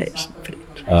je smešna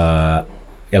priča.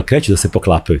 Jel kreću da se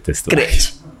poklapaju te stvari?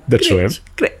 Da čujem.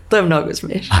 To je mnogo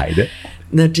smešno. Ajde.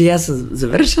 Znači, ja sam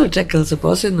završila, čekala sam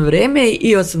posebno vreme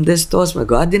i 88.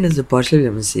 godine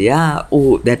zapošljavljam se ja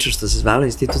u nečem što se zvalo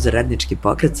Institut za radnički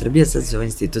pokret Srbije, sad se zove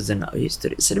Institut za novu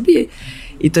istoriju Srbije,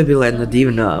 i to je bilo jedno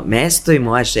divno mesto i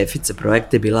moja šefica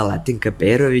projekta je bila Latinka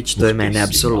Perović, to je mene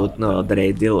apsolutno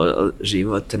odredilo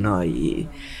životno i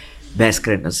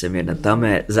beskrajno sam je na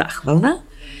tome zahvalna.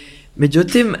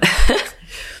 Međutim,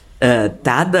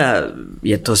 tada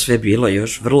je to sve bilo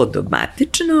još vrlo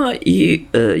dogmatično i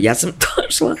ja sam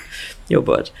došla,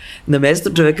 na mesto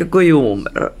čoveka koji je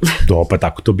umro. Pa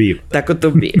tako to biva. Tako to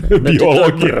biva. Znači,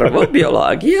 prvo,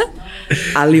 biologija,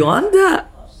 ali onda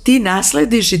ti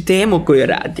naslediš i temu koju je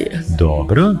radio.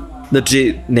 Dobro.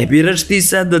 Znači, ne biraš ti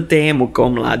sada temu kao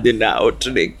mladi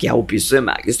naučnik, ja upisujem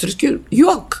magistarski,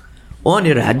 on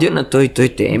je radio na toj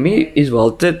temi,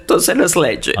 izvolite, to se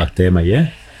nasleđuje. A tema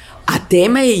je? A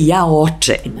tema je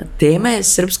očajna. Tema je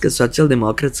Srpska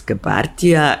socijaldemokratska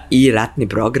partija i ratni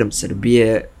program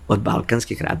Srbije od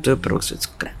Balkanskih ratova Prvog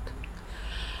svjetskog rata.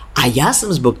 A ja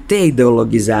sam zbog te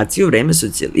ideologizacije u vreme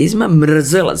socijalizma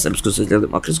mrzela Srpsku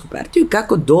socijaldemokratsku partiju.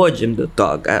 Kako dođem do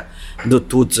toga, do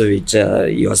Tucovića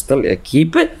i ostale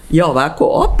ekipe, ja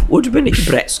ovako, udžbenik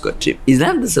preskočim. I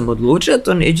znam da sam odlučila,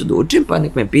 to neću da učim, pa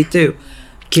nek me pitaju,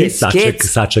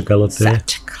 sačekalo te?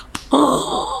 Sačekalo.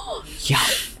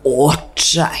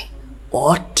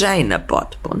 Očajna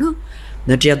potpuno.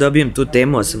 Znači, ja dobijem tu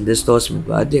temu 88.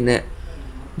 godine,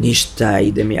 ništa,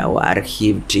 idem ja u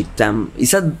arhiv, čitam. I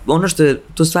sad, ono što je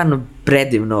to stvarno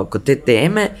predivno oko te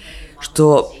teme,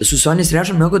 što su se oni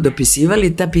strašno mnogo dopisivali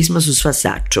i ta pisma su sva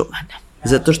sačuvana.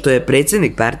 Zato što je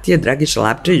predsjednik partije Dragiša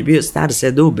Lapčević bio star,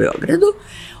 sedao u Beogradu,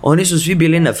 oni su svi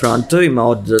bili na frontovima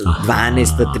od 12.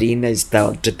 13.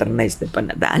 od 14. pa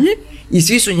nadalje i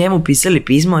svi su njemu pisali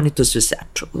pisma, oni to sve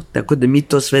sačuvali. Tako da mi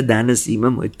to sve danas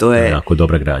imamo i to je... Jako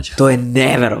dobra građa. To je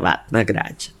neverovatna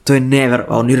građa. To je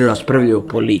neverovatno. Oni raspravljaju o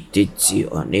politici,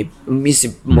 oni,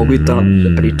 mislim, mogu i to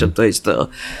da pričam, to je isto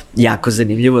jako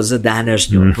zanimljivo za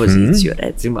današnju opoziciju,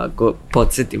 recimo, ako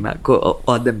podsjetim, ako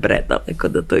odem predaleko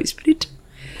da to ispričam.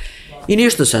 I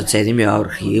ništa, sad sedim ja u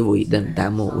arhivu, idem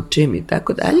tamo, učim i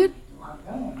tako dalje.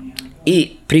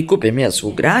 I prikupim ja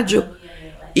svu građu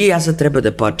i ja sad treba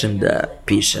da počnem da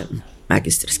pišem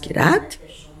magistarski rad.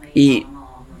 I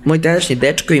moj tadašnji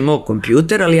dečko imao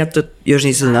kompjuter, ali ja to još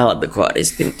nisam znala da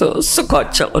koristim. To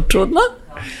sokoćalo čudno.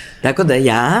 Tako da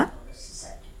ja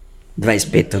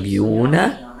 25. juna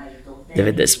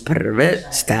 91.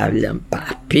 stavljam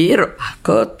papir,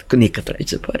 ovako, nikad to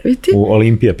neće zaboraviti. U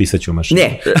Olimpija pisaću mašinu.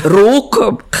 Ne,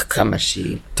 rukom, kakva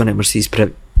mašina, to ne može se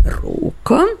ispraviti,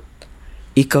 rukom,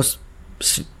 i kao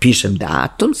pišem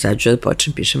datum, sad ću da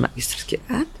počnem, pišem magistarski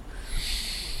rad,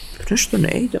 nešto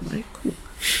ne idem, rekao,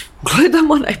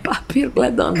 gledam onaj papir,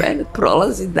 gledam mene,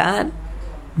 prolazi dan,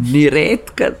 ni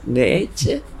redka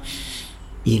neće,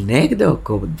 i negde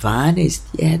oko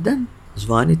 12:01,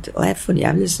 zvoni telefon,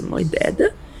 javlja se moj deda,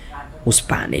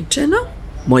 uspaničeno,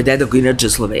 moj deda koji inače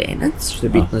Slovenac, što je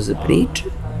bitno za priču.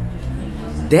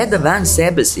 Deda van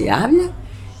sebe se javlja,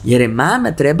 jer je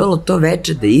mama trebalo to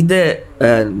veče da ide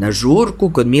na žurku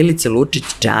kod Milice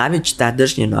Lučić-Čavić,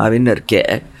 tadašnje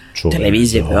novinarke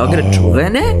televizije Beograd,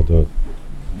 čuvene.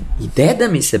 I deda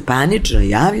mi se panično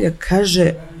javlja,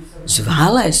 kaže,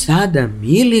 zvala je sada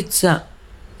Milica,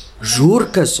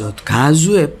 žurka se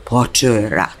otkazuje, počeo je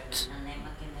rat.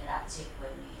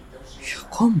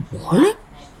 Ko, molim?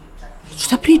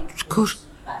 Šta pričaš?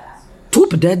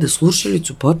 Tup deda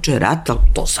slušalicu, počeo je rat, ali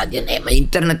to sad je, nema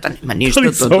interneta, nema ništa.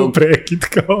 Ali sam prekid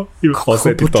kao i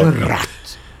posveti toga. Kako počeo rat?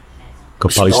 Kao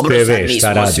pališ TV,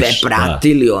 šta radiš? Mi smo sve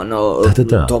pratili,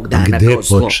 tog dana. Gde je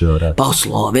počeo rat? Pa u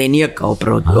Slovenija, kao to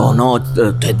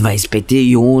je 25.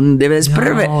 jun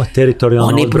 91. Teritorijalna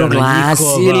oni odbrana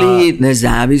proglasili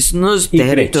nezavisnost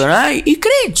teritorijalna i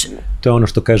kreće. To je ono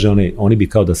što kaže, oni bi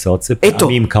kao da se odcepe, a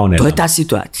mi im kao ne. To je ta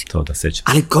situacija. To da sećam.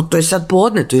 Ali kao to je sad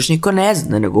podne, to još niko ne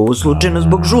zna, nego ovo slučajno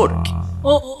zbog žurke.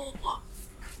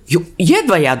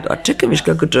 Jedva ja dočekam, viš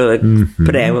kako čovek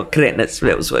krene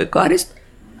sve u svoj korist.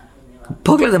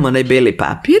 Pogledam onaj beli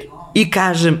papir i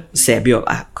kažem sebi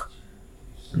ovako.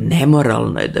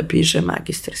 Nemoralno je da piše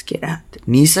magistarski rad.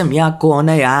 Nisam ja ko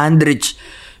onaj Andrić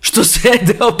što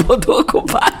sedeo pod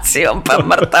okupacijom, pa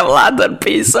mrtav Vladan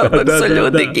pisao dok su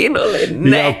ljudi ginuli.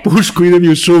 Ne. Ja pušku idem i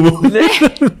u šumu. Ne.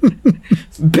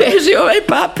 Beži ovaj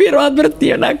papir,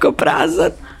 odvrti onako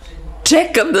prazan.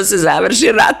 Čekam da se završi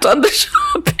rat, onda ću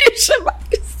piše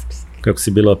magistarski. Kako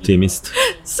si bila optimist?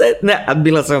 Ne, a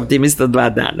bila sam optimista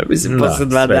 2 dana. Mislim, posle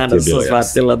 2 dana sam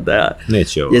shvatila da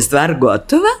je stvar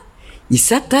gotova. I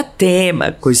sad ta tema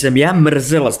koju sam ja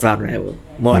mrzela, stvarno, evo,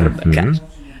 moram da kažem,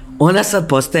 ona sad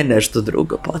postaje nešto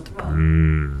drugo potpuno.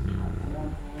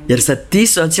 Jer sad ti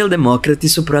socijaldemokrati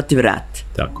su protiv rata.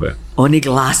 Tako je. Oni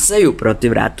glasaju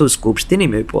protiv rata u Skupštini,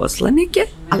 imaju poslanike,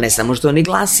 ali ne samo što oni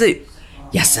glasaju.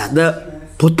 Ja sada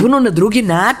potpuno na drugi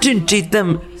način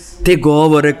čitam te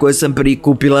govore koje sam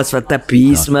prikupila, sva ta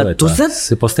pisma. To sad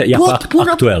se postaje jako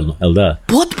aktuelno, jel da?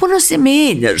 Potpuno se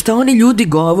menja. Šta oni ljudi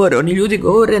govore? Oni ljudi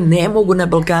govore ne mogu na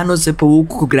Balkanu se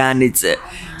povuku granice.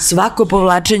 Svako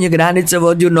povlačenje granica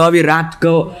vodi u novi rat,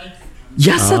 kao...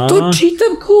 Ja sad to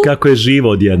čitam kao... Kako je živo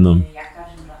odjednom.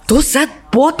 To sad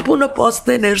potpuno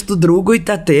postaje nešto drugo i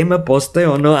ta tema postaje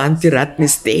ono antiratni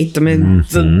statement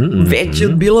veći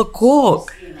od bilo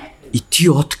kog. I ti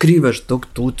otkrivaš tog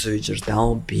Tucovića šta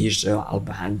on piše o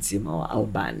Albancima, o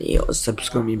Albaniji, o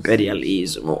srpskom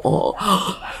imperializmu,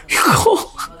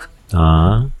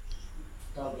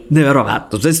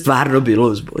 Neverovatno, to je stvarno bilo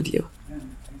uzbudljivo.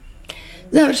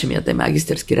 Završim ja taj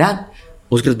magistarski rad,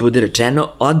 uzgled bude rečeno,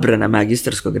 odbrana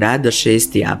magistarskog rada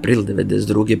 6. april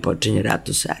 92. počinje rat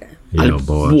u Sarajevu. Ali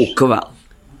bukvalno.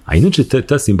 A inače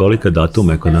ta simbolika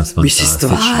datuma je kod nas fantastična. Mislim,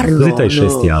 stvarno. Gde taj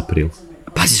 6. april?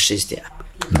 Pazi, 6. april.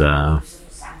 Da.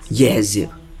 Jeziv.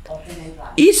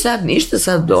 I sad ništa,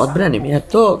 sad odbranim ja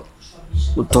to.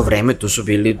 U to vreme to su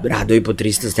bili radovi po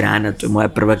 300 strana, to je moja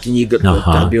prva knjiga,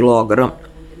 to je bilo ogrom.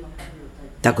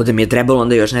 Tako da mi je trebalo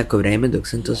onda još neko vreme dok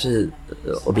sam to sve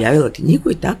objavila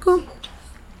knjigu i tako.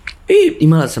 I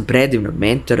imala sam predivnog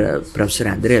mentora,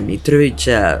 profesora Andreja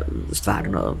Mitrovića,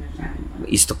 stvarno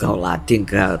isto kao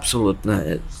Latinka, apsolutno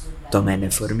je to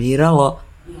mene formiralo.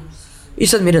 I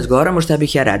sad mi razgovaramo šta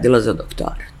bih ja radila za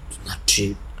doktorat.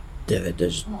 Znači,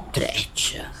 93.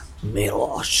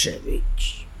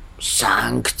 Milošević,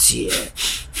 sankcije.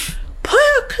 Pa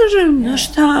ja kažem,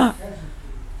 znaš šta?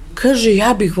 Kaže,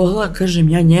 ja bih volila, kažem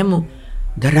ja njemu,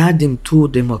 da radim tu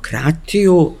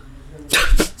demokratiju.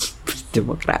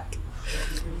 Demokratiju.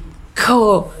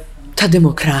 Kao ta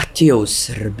demokratija u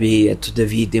Srbiji, eto da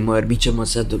vidimo, jer mi ćemo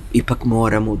sad, ipak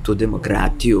moramo u tu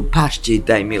demokratiju, pašće i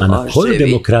taj Milošević. A na koju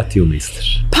demokratiju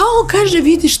misliš? Pa on kaže,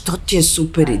 vidiš, to ti je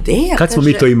super ideja. Kad smo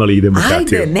mi to imali i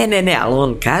demokratiju? Ajde, ne, ali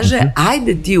on kaže,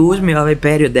 ajde ti uzmi ovaj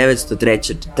period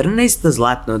 903-14,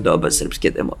 zlatno doba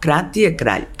srpske demokratije,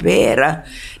 kralj Pera,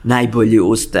 najbolji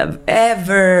ustav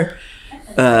ever,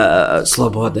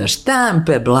 sloboda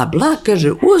štampe, bla, bla,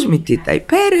 kaže, uzmi ti taj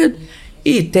period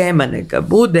i tema neka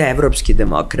bude evropski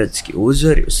demokratski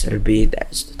uzori u Srbiji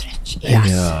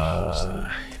 903.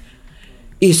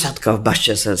 I sad kao baš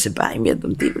ja sad se bavim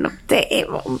jednom divnom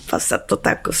temom, pa sad to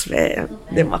tako sve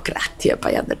demokratija, pa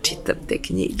ja da čitam te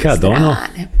knjige. Kad ono?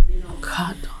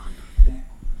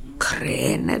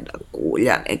 Krene da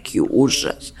gulja neki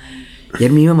užas.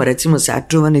 Jer mi imamo recimo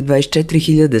sačuvani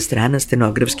 24.000 strana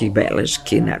stenografskih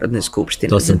beleški Narodne skupštine.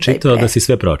 To sam čitao da si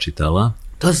sve pročitala.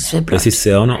 To sam sve pročitala. Da si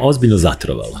se ozbiljno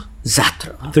zatrovala.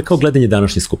 Zatrovala. To je kao gledanje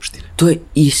današnje skupštine. To je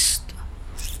isto.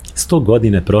 100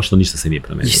 godina je prošlo, ništa se nije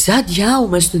promenilo. I sad ja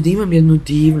umesto da imam jednu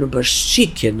divnu, baš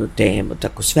šik jednu temu,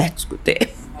 tako svetsku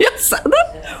temu, ja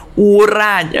sada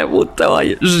uranjam u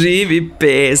toj živi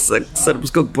pesak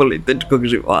srpskog političkog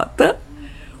života,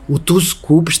 u tu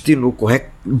skupštinu koja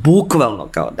je bukvalno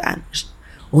kao današnja.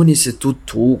 Oni se tu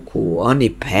tuku,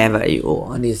 oni pevaju,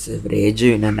 oni se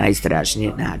vređaju na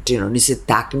najstrašniji način, oni se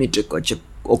takmiče ko će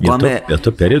o kome... Je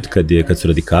to period kad su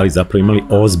radikali zapravo imali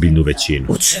ozbiljnu većinu?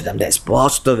 Od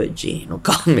 70% većinu,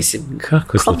 kao mislim...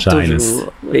 Kako je slučajnost?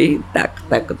 I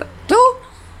tako. To,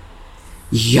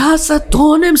 ja sad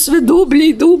tonem sve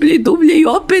dublje i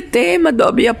opet tema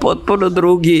dobija potpuno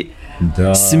drugi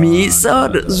smisao,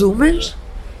 razumeš?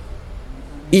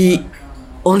 I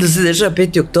onda se dešava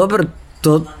 5. oktobar,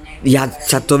 to... Ja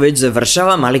sad to već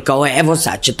završavam, ali kao evo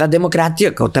sad će ta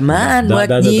demokratija, kao taman,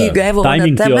 moja knjiga, evo ona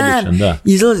taman,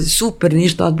 izlazi super,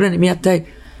 ništa, odbranim ja taj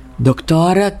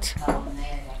doktorat.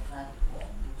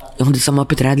 Onda sam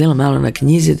opet radila malo na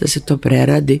knjizi da se to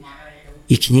preradi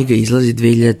i knjiga izlazi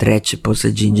 2003.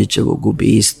 posle Đinđićevog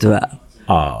ubistva,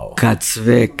 kad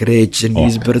sve kreće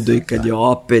nizbrdo i kad je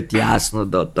opet jasno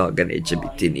da od toga neće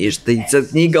biti ništa i sad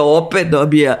knjiga opet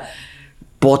dobija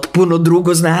potpuno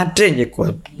drugo značenje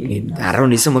koje naravno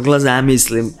nisam mogla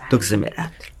zamislim dok se me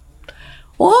radila.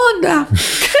 Onda,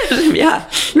 kažem ja,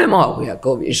 ne mogu ja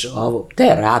kao više ovo,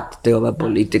 te rat, te ova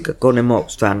politika, kao ne mogu,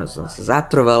 stvarno sam se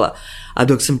zatrovala, a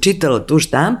dok sam čitala tu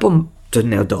štampom, to je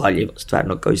neodoljivo,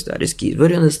 stvarno kao istorijski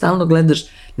izvor i onda stalno gledaš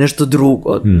nešto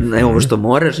drugo, ne ovo što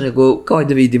moraš, nego kao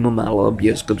da vidimo malo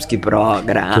bioskopski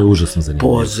program, to je užasno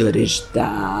zanimljivo,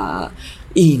 pozorišta,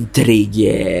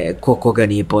 intrige, koga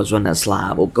nije pozvao na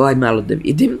slavu, kao malo da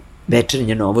vidim,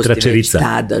 Večernje novosti, već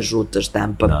tada, žuta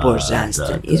štampa,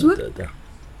 božanstven izvor.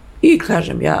 I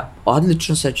kažem ja,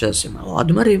 odlično, sad ću da se malo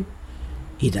odmorim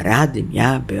i da radim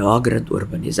ja Beograd,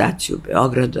 urbanizaciju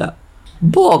Beograda,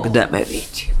 Bog da me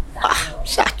vidi.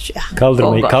 Sad ću ja.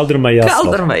 Kaldrma i jaslo.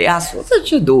 Kaldrma i jaslo, sad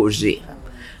ću da uživam.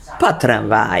 Pa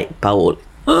tramvaj, pa ulica.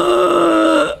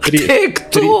 Tek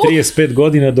tu 35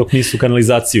 godina dok nisu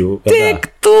kanalizaciju. Tek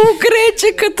tu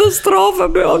kreće katastrofa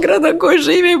Beograda koju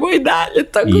živimo i dalje,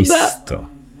 tako da... Isto.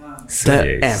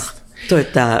 Evo, to je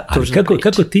ta tužna priča.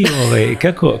 Kako ti,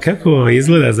 kako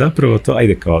izgleda zapravo to,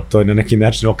 ajde kao, to je na neki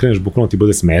način okreneš, bukvalno ti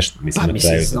bude smešno, mislim na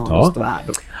kraju za to.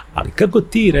 Stvarno. Ali kako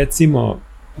ti, recimo,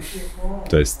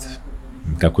 to jest,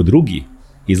 kako drugi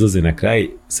izlaze na kraj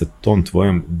sa tom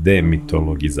tvojom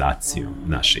demitologizacijom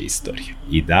naše istorije.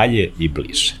 I dalje i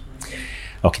bliže.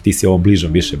 Ok, ti se ovom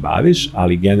bližom više baviš,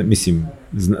 ali mislim,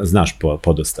 znaš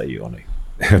podosta i onoj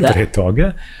pre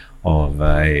toga.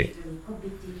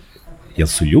 Jel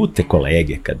su ljute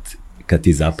kolege kad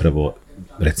ti zapravo,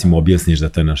 recimo, objasniš da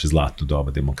to je naše zlatno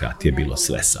doba demokratije bilo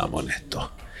sve samo ne to?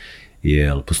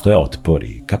 Jel postoje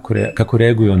otpori? Kako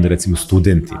reaguju onda, recimo,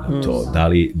 studenti na to?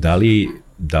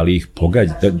 Da li ih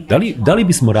pogađa? Da li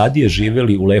bismo radije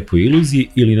živeli u lepoj iluziji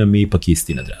ili nam je ipak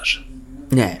istina draža?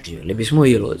 Ne, živjeli bismo u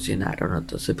iluziji, naravno,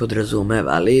 to se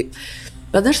podrazumeva, ali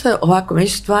pa znaš šta, ovako, meni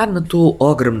su stvarno tu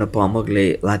ogromno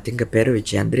pomogli Latinka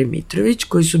Perović i Andrej Mitrović,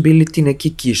 koji su bili ti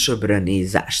neki kišobrani i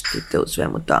zaštite u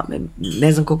svemu tome.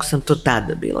 Ne znam koliko sam to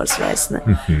tada bila svesna,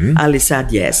 ali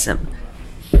sad jesam.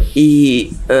 I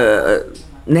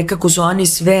nekako su oni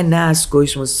sve nas koji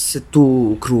smo se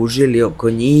tu kružili oko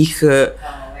njih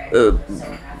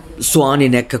su oni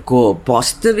nekako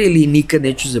postavili, nikad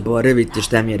neću zaboraviti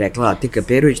šta mi je rekla Atika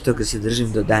Perović, toga se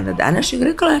držim do dana današnjeg,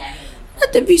 rekla je,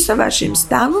 znate, vi sa vašim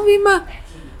stavovima,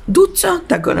 Duco,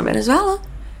 tako ona mene zvala,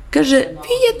 kaže,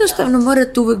 vi jednostavno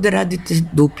morate uvek da radite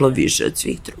duplo više od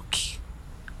svih drugih.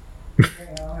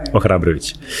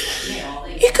 Ohrabrović.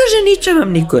 I kaže, niće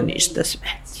vam niko ništa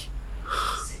smeti.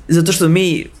 Zato što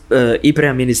mi i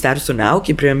prema Ministarstvu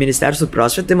nauke i prema Ministarstvu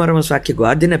prosvete moramo svake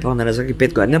godine, pa onda na svaki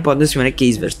 5 godina podnosimo neke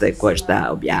izveštaje ko je šta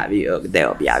objavio, gde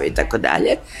objavio i tako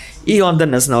dalje. I onda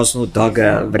nas na osnovu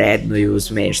toga vrednuju,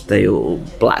 smeštaju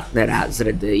platne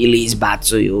razrede ili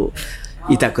izbacuju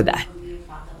i tako dalje.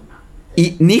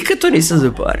 I nikad to nisam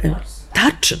zaboravila.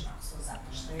 Tačno.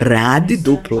 Radi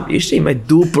duplo više, ima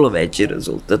duplo veći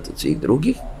rezultat od svih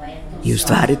drugih i u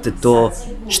stvari te to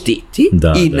štiti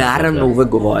i naravno uvek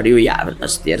govori u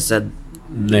javnosti, jer sad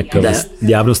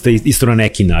javnost te isto na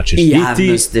neki način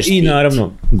štiti i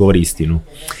naravno govori istinu.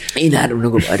 I naravno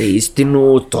govori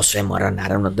istinu, to sve mora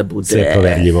naravno da bude sve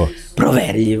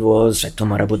proverljivo, sve to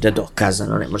mora bude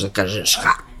dokazano, ne možda kažeš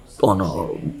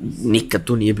nikad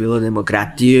tu nije bilo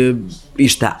demokratije i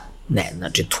šta? Ne,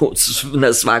 znači tu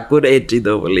na svaku reč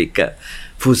ide ovolika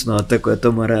fusnota koja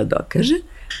to mora da dokaže,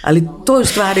 ali to je u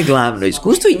stvari glavno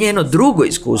iskustvo i njeno drugo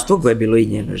iskustvo, koje je bilo i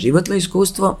njeno životno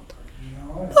iskustvo,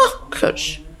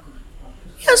 kaže,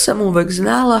 ja sam uvek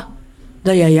znala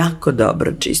da ja jako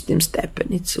dobro čistim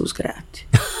stepenice u zgradi.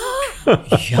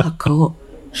 Ja kao,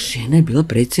 žena je bila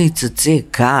predsjednica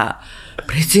CK,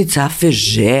 predsjednica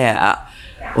AFŽ-a,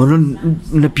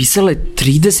 napisala je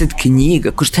 30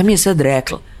 knjiga, ko šta mi je sad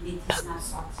rekla?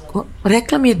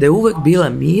 Rekla mi je da je uvek bila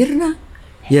mirna,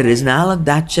 jer je znala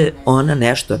da će ona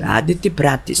nešto raditi,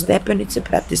 prati stepenice.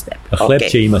 A hleb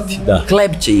će imati, da.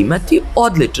 Hleb će imati,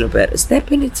 odlično pere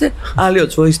stepenice, ali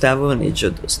od svojih stavova neće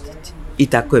odustati. I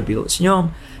tako je bilo s njom,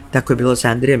 tako je bilo s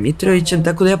Andrijom Mitrovićem,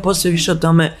 tako da ja posle više o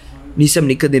tome nisam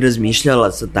nikad ni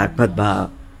razmišljala sa takva dva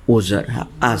uzora.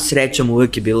 A srećom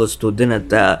uvek je bilo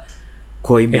studenta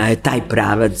kojima je taj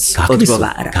pravac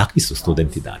odgovara. Kakvi su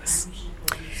studenti danas?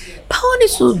 Pa oni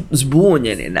su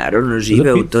zbunjeni, naravno,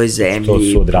 žive u toj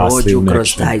zemlji, prođu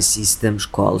kroz taj sistem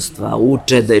školstva,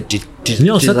 uče da je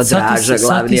Čizla Draža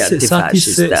glavni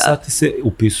antifašista. Sad ti se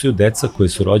upisuju deca koje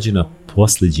su rođena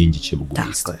posle Đinđićevog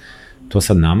ubistva. To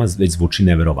sad nama već zvuči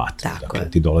neverovatno. Dakle,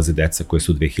 ti dolaze deca koje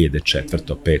su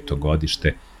 2004. 5.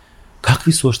 godište.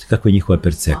 Kakvi su ošte, kakva je njihova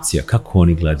percepcija? Kako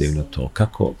oni gledaju na to?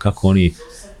 Kako oni,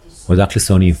 odakle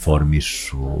se oni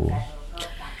informišu?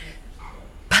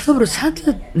 Pa dobro, sad,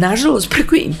 nažalost,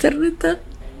 preko interneta,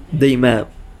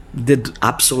 da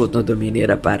apsolutno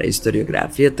dominira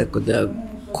paraistoriografija, tako da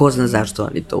ko zna zašto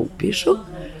oni to upišu,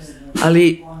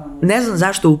 ali ne znam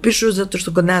zašto upišu, zato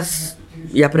što kod nas,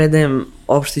 ja predajem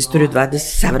opštu istoriju 20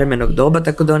 savremenog doba,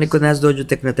 tako da oni kod nas dođu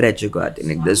tek na 3.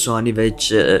 godini, gde su oni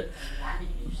već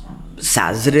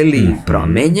sazreli,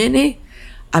 promenjeni,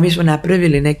 a mi smo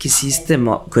napravili neki sistem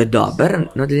koji je dobar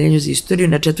na odeljenju za istoriju.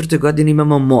 Na 4. godini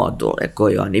imamo module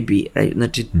koje oni biraju.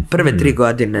 Znači, prve 3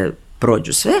 godine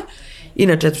prođu sve i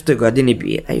na 4. godini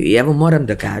biraju. I evo moram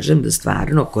da kažem da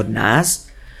stvarno kod nas,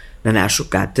 na našu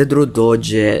katedru,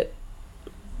 dođe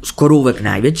skoro uvek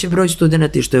najveći broj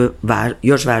studenta i što je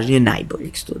još važnije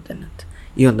najboljih studenta.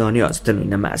 I onda oni ostanu i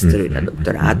na masteru i na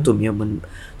doktoratu. Mi imamo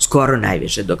skoro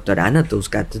najviše doktoranata uz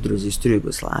katedru za istoriju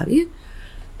Jugoslavije.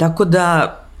 Tako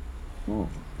da,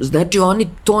 znači oni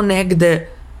to negde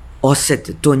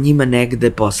osete, to njima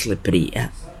negde posle prija.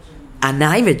 A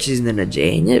najveće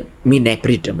iznenađenje, mi ne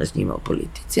pričamo s njima o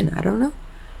politici, naravno,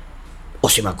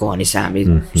 osim ako oni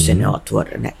sami se ne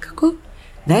otvore nekako.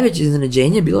 Najveće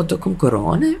iznenađenje je bilo tokom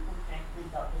korone.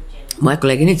 Moja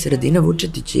koleginica Radina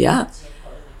Vučetić i ja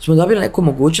smo dobili neku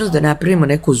mogućnost da napravimo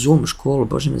neku Zoom školu,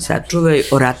 Bože me sačuvaj,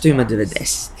 o ratovima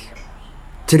 90-ih.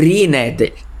 3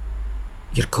 nedelje.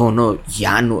 Jer kao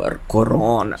januar,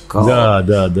 korona, kao...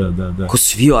 Da. Kao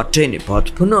svi očajni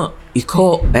potpuno i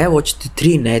kao, evo, hoćete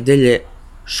 3 nedelje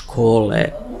škole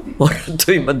o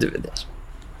ratovima 90.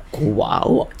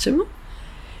 Wow, hoćemo.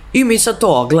 I mi sad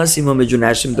to oglasimo među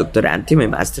našim doktorantima i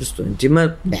master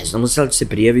studentima, ne znamo sad će se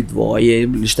prijavi 2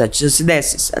 ili šta će se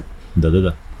desi sad.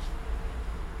 Da.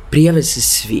 Prijave se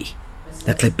svi.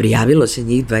 Dakle, prijavilo se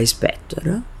njih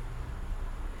 25.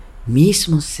 Mi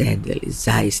smo sedeli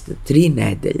zaista 3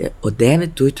 nedelje od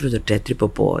 9 ujutru do 4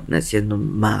 popodne s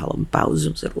jednom malom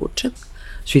pauzom za ručak.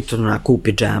 Svi to onako u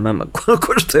pidžamama,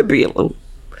 ko što je bilo u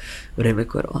vreme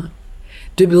korona.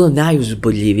 To je bilo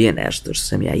najuzboljivije nešto što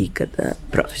sam ja ikada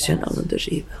profesionalno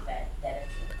doživela.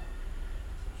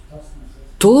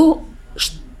 To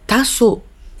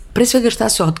pre svega šta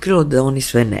se otkrilo da oni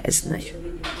sve ne znaju.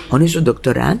 Oni su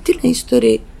doktoranti na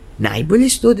istoriji, najbolji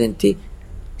studenti,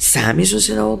 sami su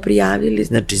se na ovo prijavili,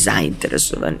 znači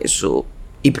zainteresovani su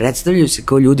i predstavljaju se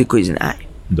kao ljudi koji znaju.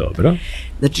 Dobro.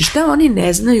 Znači, šta oni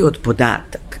ne znaju od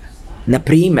podataka? Na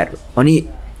primer,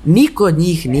 niko od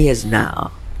njih nije znao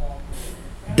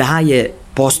da je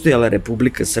postojala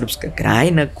Republika Srpska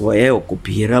Krajina koja je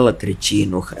okupirala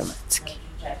 1/3 Hrvatske.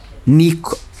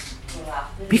 Niko.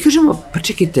 Mi kažemo, pa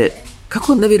čekajte,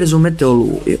 kako onda vi razumete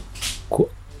Oluju?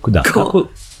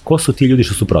 Ko su ti ljudi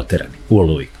što su proterani u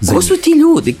Oluji? Ko su ti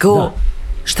ljudi?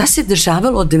 Šta se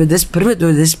dešavalo od 91. do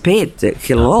 95.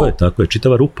 Hello? Tako je,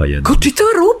 čitava rupa jedna. Kao čitava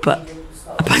rupa.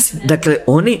 A pa, dakle,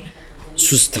 oni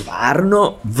su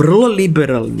stvarno vrlo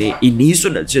liberalni i nisu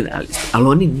nacionalisti, ali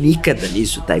oni nikada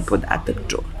nisu taj podatak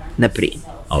čuli, na primjer.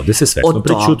 A ovde se svesno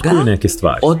prećutkuju neke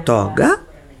stvari. Od toga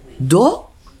do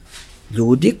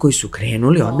ljudi koji su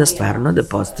krenuli onda stvarno da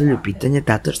postavljaju pitanje,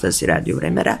 tato, šta si radio u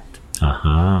vreme rata?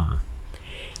 Aha.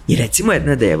 I recimo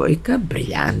jedna devojka,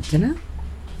 briljantna,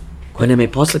 koja nam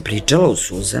je posle pričala u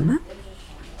suzama,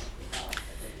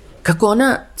 kako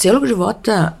ona celog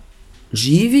života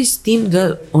živi s tim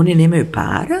da oni nemaju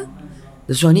para,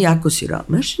 da su oni jako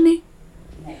siromašni,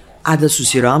 a da su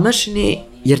siromašni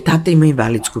jer tata ima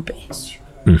invalidsku penziju.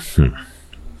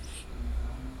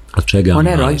 Od čega? Ona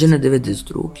je rođena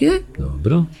 92.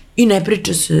 Dobro. I ne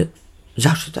priča se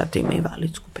zašto tata ima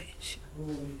invalidsku penziju.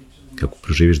 Kako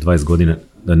proživiš 20 godina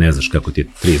da ne znaš kako ti je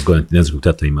 30 godina, ne znaš kako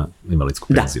tata ima invalidsku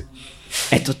penziju.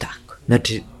 Da, eto tako.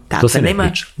 Znači, tata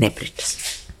nema, ne priča se.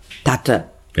 Tata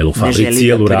jel u fabrici,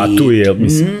 jel u ratu, jel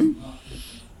mislim.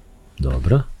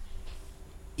 Dobro.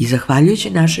 I zahvaljujući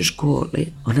našoj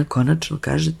školi, ona konačno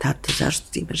kaže, tata, zašto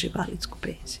ti imaš invalidsku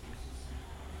penziju?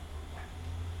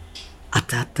 A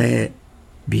tata je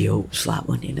bio u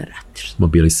Slavoniji na ratištu.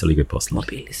 Mobilisali ga i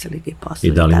poslali.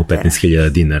 I dali mu 15.000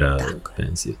 dinara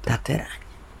penziju. Tata je ranjen.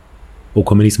 U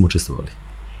kome nismo učestvovali.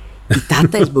 I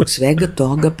tata je zbog svega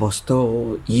toga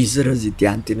postao izraziti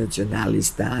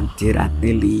antinacionalista,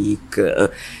 antiratni lik,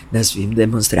 na svim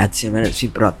demonstracijama, na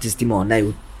svim protestima, ona je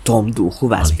u tom duhu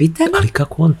vaspitana. Ali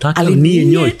kako on takav nije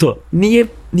njoj to?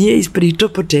 Nije ispričao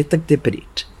početak te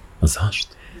priče. A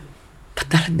zašto?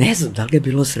 Pa ne znam, da li ga je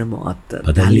bilo sramota.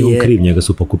 Pa da nije on kriv, njega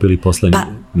su pokupili posle,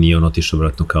 nije on otišao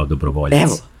vratno kao dobrovoljac.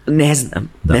 Evo,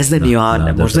 ne znam ni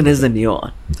ona, možda ne zna ni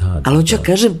on. Ali hoću ja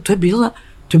kažem, to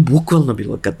je bukvalno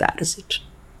bilo katarzično.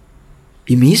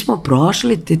 I mi smo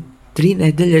prošli te 3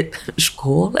 nedelje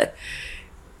škole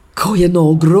kao jedno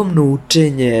ogromno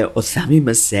učenje o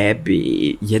samima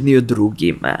sebi, jedni o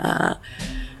drugima.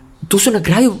 Tu su na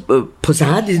kraju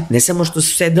pozadi, ne samo što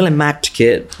su sedele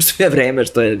mačke sve vreme,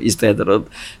 što je isto jedan od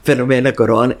fenomena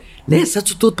korone, ne, sad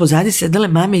su tu pozadi sedele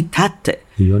mame i tate.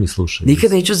 I oni slušaju.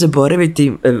 Nikada neću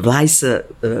zaboraviti, Vlajsa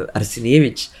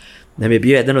Arsenijević nam je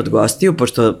bio jedan od gostiju,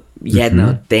 pošto jedna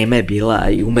od tema je bila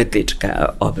i umetnička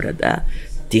obrada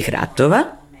tih ratova,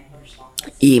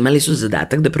 i imali su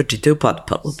zadatak da pročitaju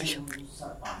Potpalublju.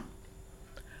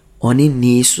 Oni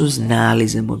nisu znali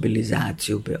za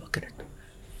mobilizaciju u Beogradu.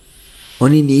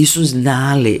 Oni nisu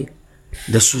znali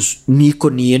da niko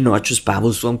nije noću spavao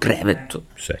u svom krevetu.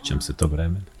 Sećam se tog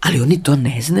vremena. Ali oni to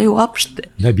ne znaju uopšte.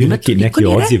 Da je bio neki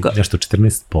odziv, nešto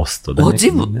 14%.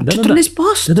 Odziv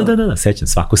 14%? Da, sećam,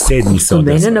 svako 7. se odnesao. Kod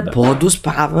mene na podu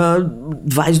spava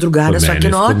 20 drugara svake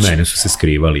noći. Kod mene su se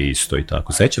skrivali isto i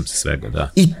tako, sećam se svega,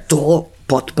 da. I to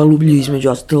Potpalublju između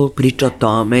ostalog priča o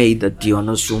tome i da ti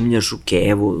sumnjaš u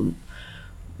Kevu,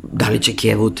 da li će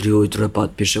Keva u 3 ujutru da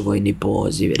potpiše vojni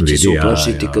poziv, jer će se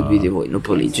uplašiti kad vidi vojnu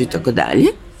policiju i tako dalje.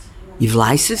 I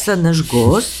Vlajsa je sad naš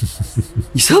gost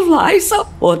i sad Vlajsa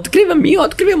otkriva, mi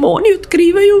otkrivamo, oni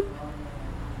otkrivaju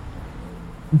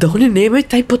da oni nemaju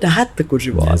taj podatak u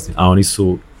životu. A oni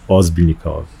su ozbiljni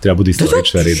kao, treba budu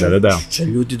istoričari, da.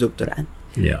 Ljudi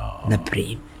doktoranti, na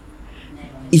primjer.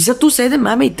 I sad tu sede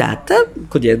mama i tata,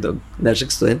 kod jednog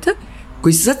našeg studenta,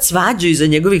 koji se sad svađaju iza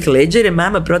njegovih leđa, jer je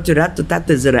mama protiv rata,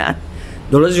 tata je za rat.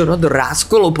 Dolazi do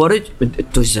raskola u porodici,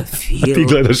 to je za film. A ti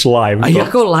gledaš live. A ja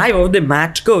kao live, ovde je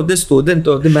mačka, ovde je student,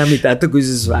 ovde je mama i tata koji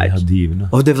se svađaju. Ja, divno.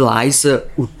 Ovde je Vlajsa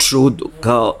u čudu,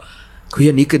 kao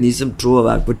ja nikad nisam čuo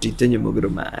ovakvo čitanje mog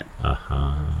romana.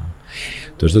 Aha.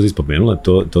 To što si spomenula,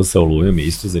 to sa Olujom je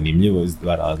isto zanimljivo iz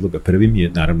 2 razloga. Prvi mi je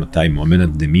naravno taj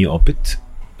moment gde mi opet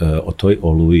o toj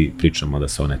Oluji pričamo da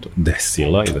se ona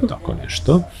desila ili tako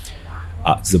nešto.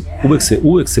 A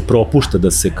uvek se propušta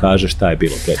da se kaže šta je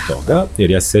bilo pre toga,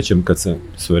 jer ja se sećam kad sam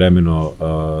svojevremeno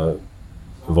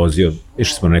vozio,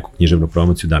 išli smo na neku književnu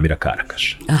promociju Damira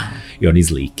Karakaša. I on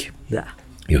iz Like. Da.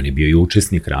 I on je bio i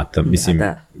učesnik rata, mislim,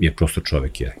 je prosto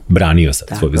čovek je branio sad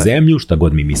svoju zemlju, šta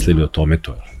god mi mislili o tome,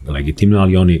 to je legitimno,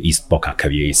 ali on je ispao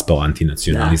kakav je ispao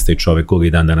antinacionalista i čovek koga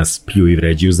i dan danas pljuju i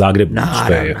vređuju Zagreb,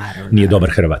 što je, nije dobar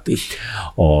Hrvat.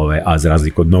 A za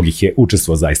razliku od mnogih je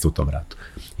učestvovao zaista u tom ratu.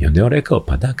 I onda je on rekao,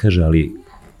 pa da, kaže, ali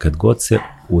kad god se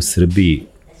u Srbiji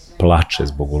plače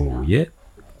zbog Oluje,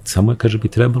 samo je, kaže, bi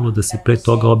trebalo da se pre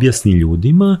toga objasni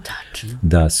ljudima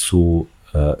da su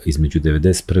između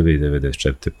 91. i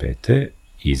 94. 5.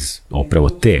 iz opravo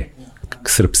te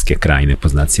srpske krajine, po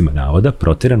znacima navoda,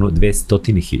 proterano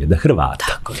 200.000 Hrvata.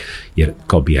 Tako. Jer,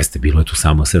 kao bi jeste, bilo je tu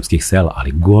samo srpskih sela,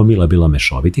 ali gomila bila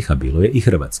mešovitih, a bilo je i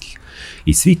hrvatskih.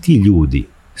 I svi ti ljudi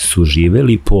su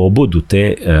živeli po obodu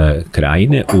te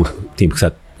krajine u tim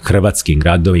sad hrvatskim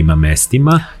gradovima,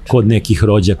 mestima, kod nekih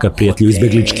rođaka, prijatelji u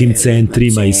izbegličkim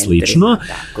centrima i slično.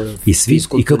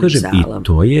 I kako kažem, i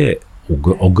to je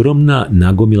ogromna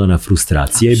nagomilana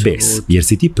frustracija i bes, jer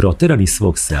si ti proteran iz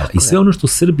svog sela i sve ono što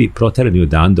Srbi proterani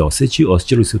odande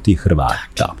osjećali su ti Hrvati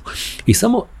tamo. I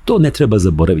samo to ne treba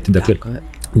zaboraviti. Dakle,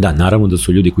 da, naravno da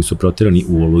su ljudi koji su proterani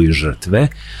u Oluji žrtve,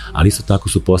 ali isto tako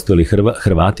su postojali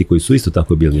Hrvati koji su isto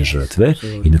tako bili žrtve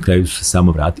i na kraju su se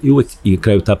samo vratili i uvek i na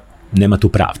kraju nema tu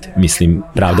pravde. Mislim,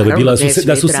 pravda bi bila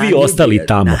da su svi ostali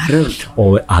tamo.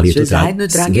 Ali je to zajedno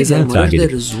tragedija, moraš da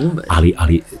razumeš.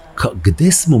 Ali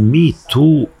gde smo mi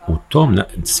tu u tom,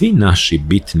 svi naši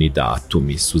bitni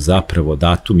datumi su zapravo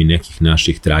datumi nekih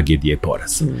naših tragedije i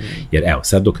poraza. Jer evo,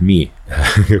 sad dok mi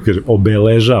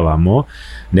obeležavamo,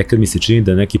 nekad mi se čini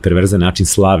da na neki perverzan način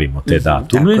slavimo te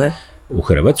datume. U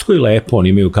Hrvatskoj lepo, oni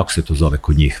imaju, kako se to zove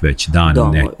kod njih već,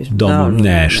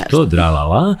 nešto,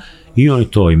 dralala, i oni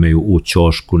to imaju u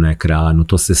ćošku na ekranu,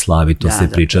 to se slavi, to se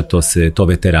priča, to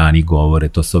veterani govore,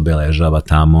 to se obeležava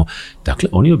tamo. Dakle,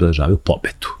 oni obeležavaju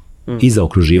pobedu i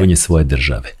zaokruživanje svoje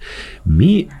države.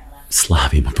 Mi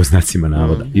slavimo, po znacima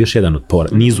navoda, još jedan od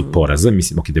nizu poraza,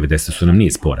 mislim, 90 su nam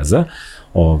niz poraza,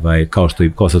 kao što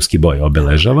i kosovski boj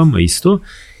obeležavamo isto.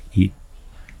 I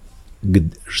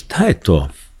šta je to?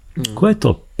 Koja je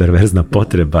to perverzna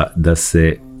potreba da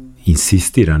se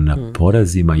insistira na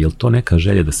porazima? Je li to neka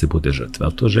želja da se bude žrtva? Je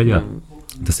li to želja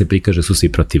da se prikaže su svi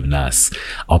protiv nas?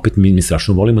 A opet mi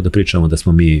strašno volimo da pričamo da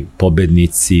smo mi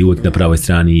pobednici, uvijek na pravoj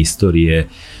strani istorije.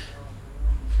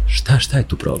 Šta je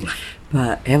tu problem?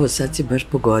 Pa evo, sad si baš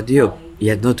pogodio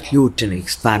jedno od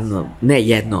ključenih, stvarno, ne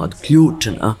jedno od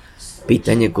ključeno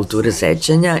pitanje kulture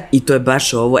sećanja i to je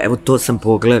baš ovo, evo to sam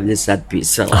poglavlje sad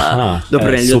pisala do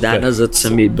prelju dana, zato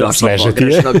sam i došla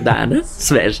pogrešnog dana,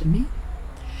 sveže mi.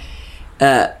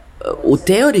 U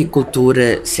teoriji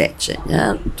kulture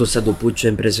sećanja, tu sad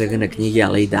upućujem pre svega na knjige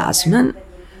Ale i Dasman,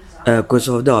 koje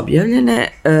su ovde objavljene,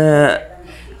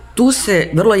 tu se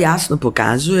vrlo jasno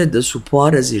pokazuje da su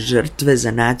porazi žrtve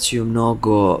za naciju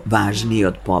mnogo važniji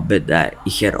od pobeda i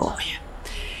heroja.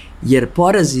 Jer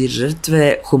porazi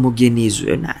žrtve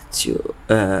homogenizuju naciju.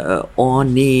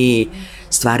 Oni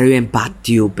stvaraju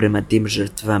empatiju prema tim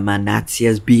žrtvama,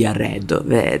 nacija zbija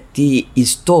redove. Ti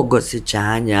iz tog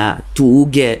osjećanja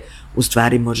tuge u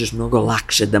stvari možeš mnogo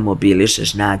lakše da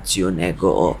mobilišeš naciju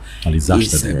nego... Ali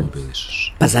zašto da je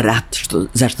mobilišeš? Pa za rat,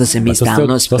 zašto se mi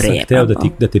stalno spremamo. To sam hteo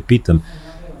da te pitam.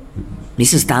 Mi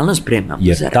se stalno spremamo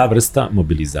jer za rat. Ta vrsta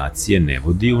mobilizacije ne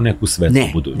vodi u neku svetlu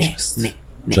budućnost. Ne.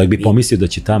 Čovjek bi pomislio da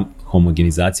će ta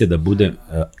homogenizacija da bude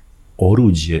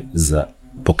oruđe za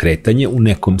pokretanje u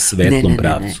nekom svetlom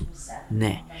pravcu.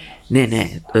 Ne.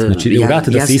 Znači, u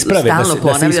rata da se isprave, da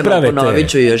se isprave te... Ponovit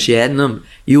ću još jednom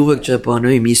i uvek ću da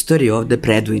ponovim, istorija ovde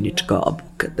predvojnička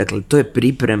obuka. Dakle, to je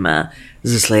priprema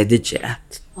za sledeći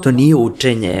rat. To nije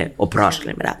učenje o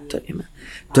prošlim ratovima.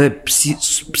 To je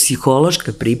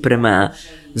psihološka priprema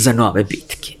za nove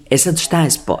bitke. Sad, šta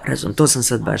je sporazum? To sam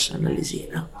sad baš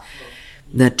analizirao.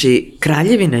 Znači,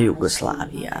 Kraljevina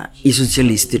Jugoslavija i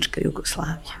socijalistička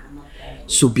Jugoslavija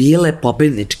su bile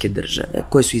pobedničke države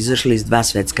koje su izašle iz 2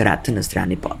 svetska rata na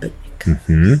strani pobednika.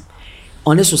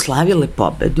 One su slavile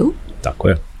pobedu. Tako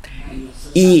je.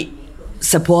 I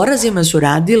sa porazima su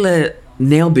radile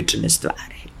neobične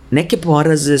stvari. Neke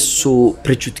poraze su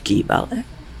prećutkivale,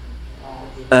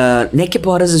 neke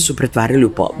poraze su pretvarili u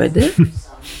pobede,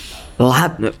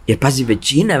 ladno, jer pazi,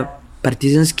 većina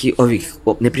partizanskih, ovih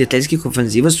neprijateljskih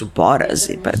ofanziva su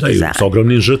porazi partizani. Da, i s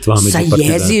ogromnim žrtvama. Sa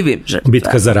jezivim žrtvama.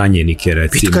 Bitka za ranjenike,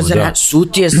 recimo. Bitka za ranjenike,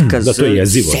 Sutjeska,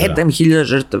 7.000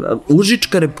 žrtava,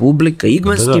 Užička republika,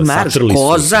 Igmanski marš,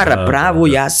 Kozara, Pravu,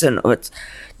 Jasenovac.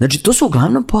 Znači, to su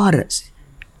uglavnom porazi.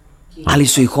 Ali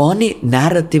su ih oni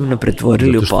narativno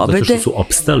pretvorili u pobede. Zato što su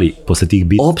opstali posle tih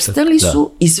bitka. Opstali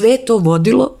su i sve to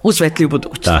vodilo u svetliju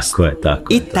budućnost. Tako je.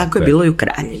 I tako je bilo i u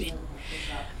Kraljevini.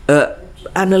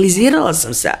 Analizirala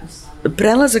sam sad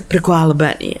prelazak preko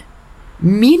Albanije,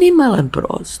 minimalan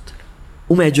prostor.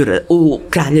 U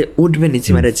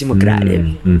udžbenicima, recimo,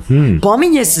 Kraljevi.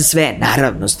 Pominje se sve,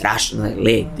 naravno, strašno je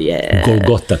led je...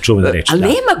 Golgota, čuvena reč. Ali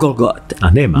nema Golgote. A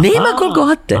nema? Nema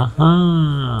Golgote.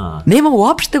 Nema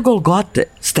uopšte Golgote.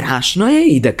 Strašno je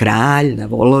i da kralj na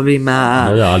volovima,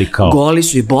 goli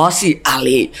su i bosi,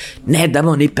 ali ne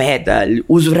damo ni pedalj,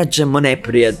 uzvraćamo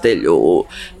neprijatelju,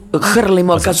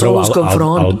 hrlimo ka Solunskom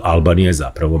frontu. Albanija je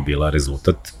zapravo bila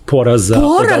rezultat poraza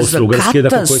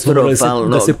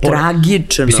katastrofalno,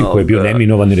 tragično. Mislim, koji je bio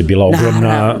neminovan jer je bila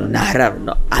ogromna...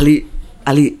 Naravno,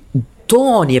 ali to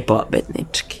on je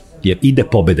pobednički. Jer ide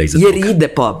pobeda iza toga. Jer ide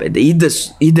pobeda,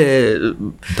 ide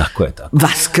tako je.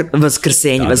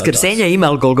 Vaskrsenje. Vaskrsenja ima,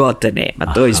 ali Golgote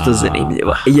nema, to je isto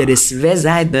zanimljivo. Jer je sve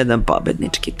zajedno jedan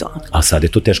pobednički ton. A sad je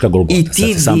to teška Golgota. I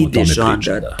ti vidiš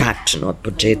onda tačno od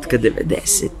početka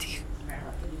 90-ih.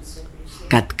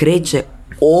 Kad kreće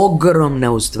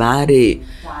ogromna, u stvari,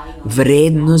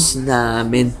 vrednosna,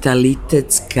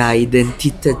 mentalitetska,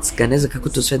 identitetska, ne znam kako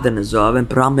to sve da nazovem,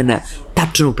 promena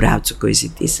tačno u pravcu koji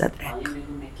si ti sad rekao.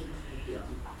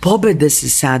 Pobede se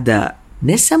sada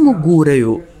ne samo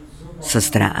guraju sa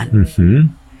strane,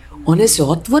 one se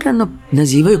otvoreno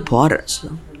nazivaju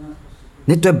porazom.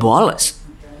 Ne, to je bolest.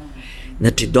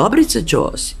 Znači, Dobrica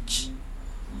Ćosić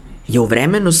je u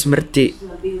vremenu smrti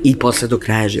i posle do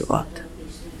kraja života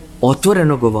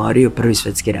otvoreno govorio Prvi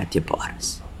svetski rat je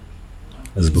poraz.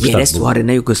 Jer je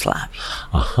stvorena Jugoslavija.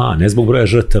 Aha, ne zbog broja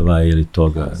žrtava ili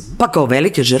toga? Pa kao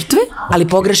velike žrtve, ali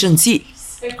pogrešan cilj.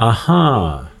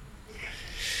 Aha.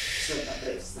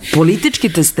 Politički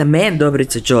testament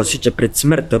Dobrice Ćosića pred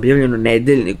smrt, objavljeno u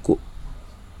Nedeljniku,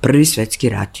 Prvi svetski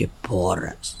rat je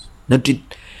poraz. Znači,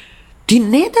 ti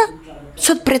ne da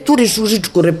sad pretvoriš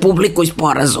Užičku republiku iz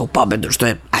poraza u pobedu, što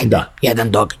je,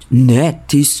 jedan događaj. Ne,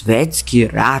 ti svetski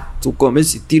rat u kome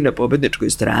si ti na pobedničkoj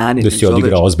strani. Da si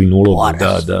odigrao ozbiljnu ulogu.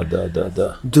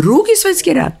 Da. Drugi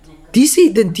svetski rat, ti se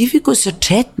identifikao sa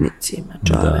četnicima,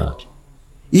 čoveč.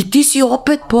 I ti si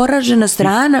opet poražena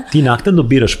strana. Ti naknadno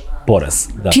biraš poraz.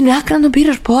 Ti naknadno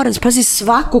biraš poraz. Pazi,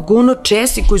 svakog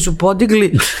Česi koji su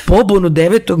podigli pobunu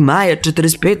 9. maja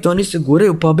 45, oni se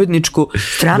guraju u pobedničku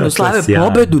stranu, slave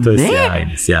pobedu. To je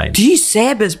ne, sjajno. Ti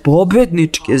sebe s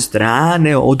pobedničke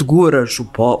strane odguraš u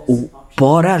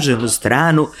poraženu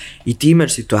stranu i ti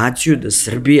imaš situaciju da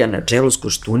Srbija na čelu s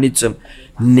Koštunicom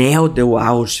ne ode u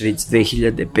Auschwitz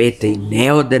 2005. i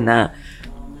ne ode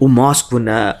u Moskvu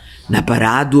na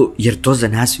paradu, jer to za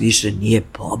nas više nije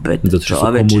pobeda. Zato što su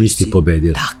komunisti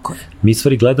pobedili. Tako je. Mi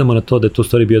stvari gledamo na to da je to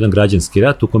stvari bio jedan građanski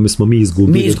rat u kome smo mi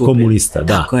izgubili od komunista.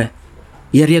 Tako je.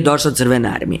 Jer je došla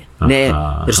Crvena armija. Ne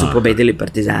jer su pobedili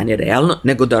partizani realno,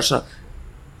 nego došla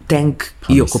tank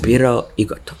i okupirao i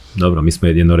gotovo. Dobro, mi smo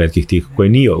jedno od retkih tih koji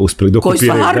nije uspeli da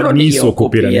okupiraju, da nisu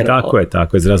okupirani.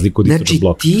 Tako je, za razliku od istočnog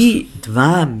bloka. Znači, ti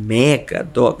dva mega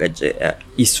događaja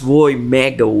i svoj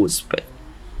mega uspeh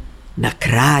na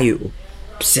kraju,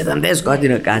 70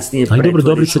 godina kasnije ali dobro,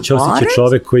 Dobrica Ćosić je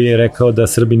čovek koji je rekao da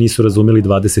Srbi nisu razumeli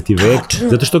 20. vek,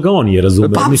 zato što ga on je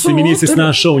razumeo. Mislim, i nije se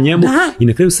snašao u njemu. I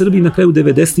na kraju Srbi, na kraju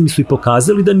 90. su i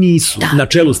pokazali da nisu na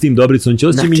čelu s tim Dobricom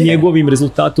Ćosićem i njegovim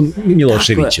rezultatom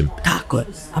Miloševićem. Tako je,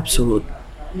 apsolutno.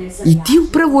 I ti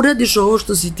upravo uradiš ovo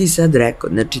što si ti sad rekao.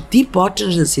 Znači, ti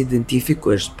počneš da se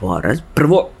identifikuješ s poraz.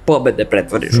 Prvo, pobede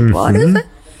pretvoriš u poraze,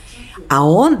 a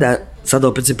onda, sad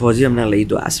opet se pozivam na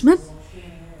Leidu Asman,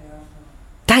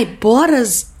 taj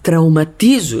poraz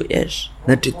traumatizuješ.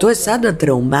 Znači, to je sada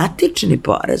traumatični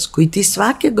poraz koji ti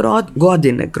svake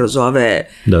godine kroz ove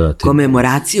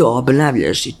komemoracije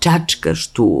obnavljaš i čačkaš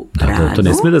tu ranu. To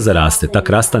ne sme da zaraste, ta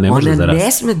krasta ne može zarasti. Ona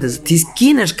ne sme da, ti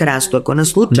skineš krastu ako ona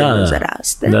slučajno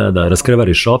zaraste. Da,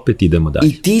 raskrvariš opet, idemo dalje.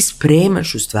 I ti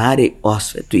spremaš u stvari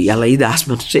osvetu. I Leida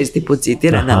Asman 6. put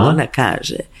citirana, ona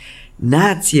kaže,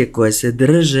 nacije koje se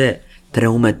drže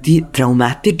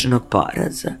traumatičnog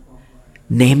poraza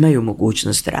nemaju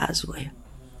mogućnost razvoja.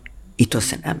 I to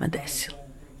se nama desilo.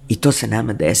 I to se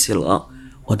nama desilo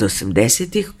od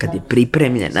 80-ih, kad je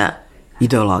pripremljena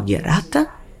ideologija rata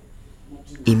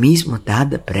i mi smo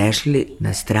tada prešli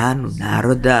na stranu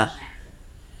naroda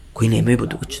koji nemaju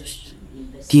budućnost.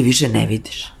 Ti više ne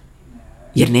vidiš.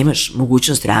 Jer nemaš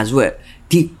mogućnost razvoja.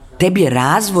 Tebi je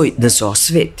razvoj da se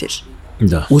osvetiš.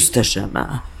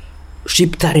 Ustašama,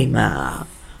 Šiptarima,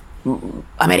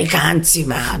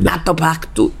 Amerikancima, NATO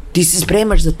paktu. Ti se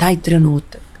spremaš za taj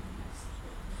trenutak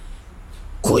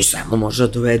koji samo može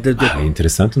dovede do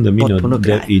interesantno da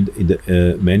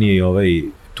meni je i ovaj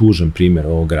tužan primjer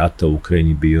ovog rata u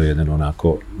Ukrajini bio jedan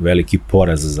onako veliki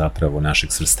poraz zapravo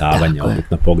našeg svrstavanja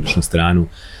opet na pogrešnu stranu.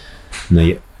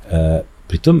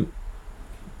 Pritom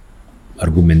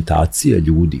argumentacija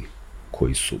ljudi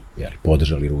koji su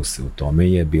podržali Ruse u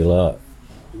tome je bila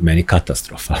meni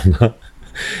katastrofalna.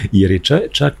 Jer je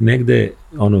čak negde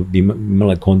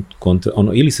imala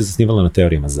ili se zasnivala na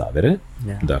teorijama zavere,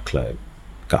 dakle,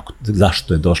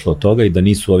 zašto je došlo od toga i da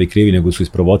nisu ovi krivi, nego su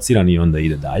isprovocirani i onda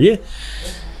ide dalje,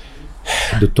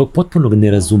 do tog potpunog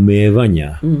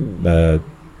nerazumevanja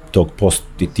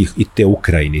i te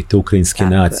Ukrajine, i te ukrajinske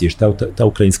nacije, šta ta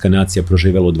ukrajinska nacija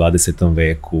proživela u 20.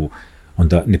 veku,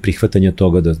 onda neprihvatanje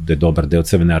toga da je dobar deo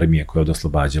Crvene armije koja je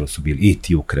oslobađala su bili i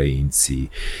ti Ukrajinci,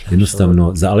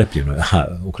 jednostavno zalepljeno je,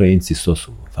 Ukrajinci su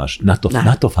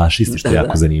NATO fašisti, što je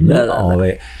jako zanimljivo,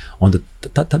 onda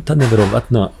ta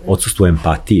neverovatna odsustvo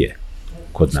empatije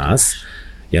kod nas,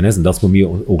 ja ne znam da li smo mi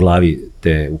u glavi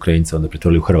te Ukrajince onda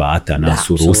pretvorili u Hrvate, a nas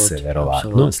u Ruse,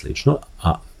 verovatno, slično,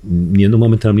 a nijednog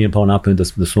momenta nam nije pao na pamet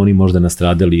da su oni možda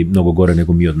nastradali mnogo gore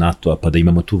nego mi od NATO-a, pa da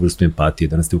imamo tu vrstu empatije,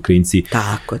 da nas te Ukrajinci,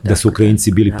 da su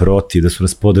Ukrajinci bili protiv, da su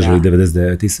nas podržali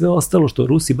 99. i sve ostalo što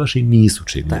Rusi baš i nisu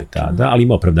činili tada, ali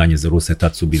ima opravdanje za Ruse,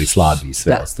 tad su bili slabi i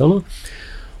sve ostalo.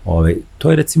 To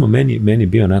je recimo meni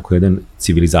bio onako jedan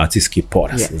civilizacijski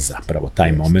poraz zapravo,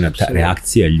 taj moment, ta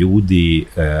reakcija ljudi,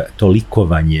 to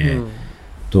likovanje,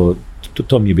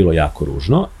 to mi je bilo jako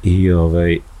ružno i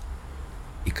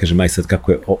kažem, aj sad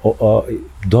kako je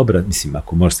dobra, mislim,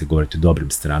 ako može se govoriti o dobrim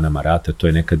stranama rata, to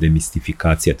je neka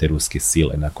demistifikacija te ruske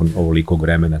sile, nakon ovolikog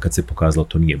vremena kad se pokazalo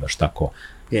to nije baš tako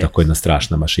jedna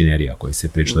strašna mašinerija koja se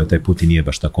pričala, taj Putin nije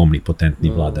baš tako omnipotentni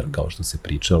vladar kao što se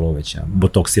pričalo, već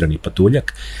botoksirani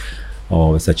patuljak,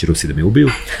 sad će Rusi da me ubiju,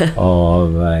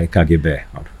 KGB,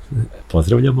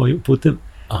 pozdravljam ovim putem,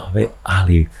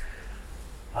 ali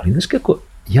znaš kako,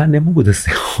 ja ne mogu da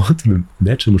se otmem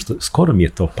nečemu što skoro mi je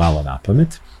to palo na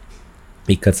pamet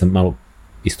i kad sam malo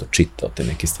isto čitao te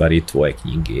neke stvari i tvoje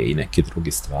knjige i neke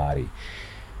druge stvari,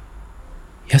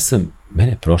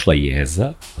 mene je prošla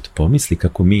jeza od pomisli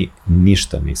kako mi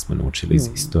ništa nismo naučili iz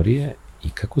istorije i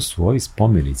kako su ovi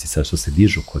spomenici sad što se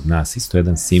dižu kod nas isto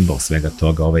jedan simbol svega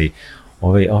toga,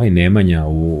 ovaj Nemanja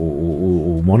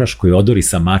u monaškoj odori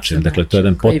sa mačem, dakle to je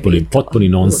jedan potpuni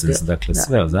nonsens, dakle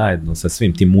sve zajedno sa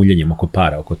svim tim muljenjem oko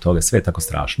para, oko toga, sve je tako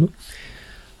strašno,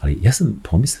 ali ja sam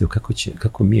pomislio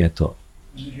kako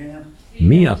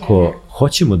mi ako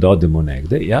hoćemo da odemo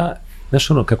negde, znaš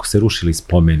kako se rušili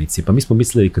spomenici, pa mi smo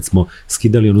mislili kad smo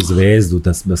skidali onu zvezdu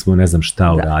da smo ne znam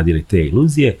šta uradili, te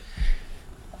iluzije.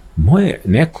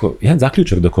 Jedan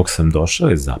zaključak do kog sam došao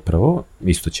je zapravo,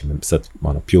 isto će me sad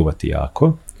pljuvati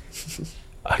jako,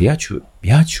 ali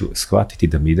ja ću shvatiti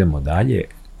da mi idemo dalje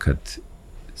kad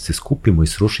se skupimo i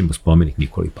srušimo spomenik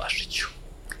Nikoli Pašiću.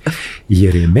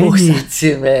 Jer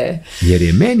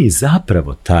je meni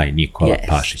zapravo taj Nikola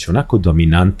Pašić onako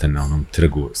dominantan na onom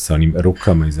trgu sa onim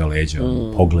rukama iza leđa,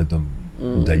 pogledom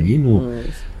u daljinu,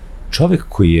 čovek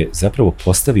koji je zapravo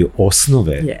postavio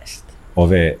osnove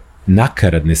ove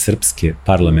nakaradne srpske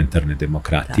parlamentarne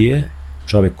demokratije,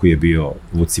 čovek koji je bio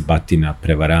vucibatina,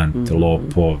 prevarant,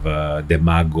 lopov,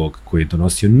 demagog, koji je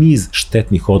donosio niz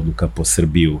štetnih odluka po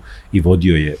Srbiju i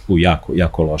vodio je u jako,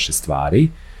 jako loše stvari,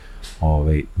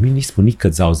 mi nismo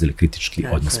nikad zauzeli kritički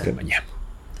odnos prema njemu.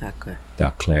 Tako je.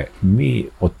 Dakle, mi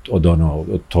od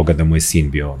toga da mu je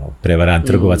sin bio prevarant,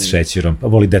 trgovac šećerom,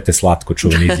 voli dete slatko,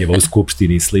 čuvena izjava u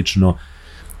skupštini i slično,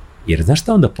 jer znaš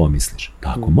šta onda pomisliš? Pa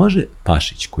ako može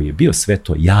Pašić, koji je bio sve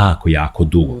to jako, jako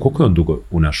dugo, koliko je on dugo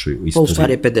u našoj istoriji? Pa u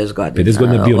stvari 50 godina. 50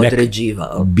 godina bio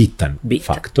bitan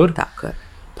faktor. Tako je.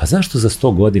 Pa zašto za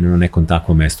 100 godina na nekom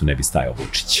takvom mestu ne bi stajao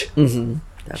Vučić?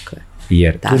 Tako je.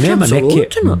 Jer tu nema neke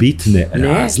bitne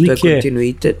razlike. Ne, to je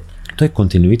kontinuitet. To je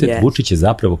kontinuitet, Vučić je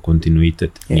zapravo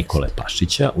kontinuitet Nikole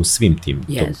Pašića u svim tim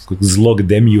zlog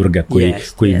demiurga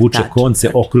koji vuče konce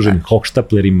okružen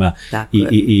hohštaplerima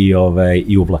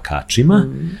i uvlakačima.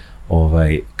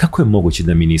 Kako je moguće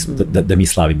da mi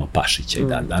slavimo Pašića i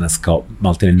danas kao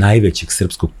maltene najvećeg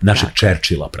srpskog, našeg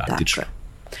Čerčila praktično?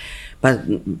 Pa,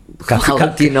 hvala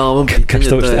ti na ovom pitanju.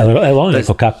 Evo on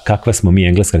rekao kakva smo mi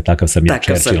Engleska, takav sam ja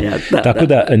Churchill. Tako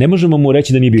da ne možemo mu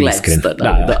reći da nije bio iskren.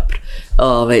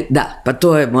 Da, pa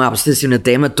to je moja obsesivna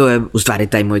tema, to je u stvari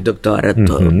taj moj doktorat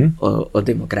o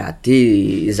demokratiji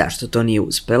i zašto to nije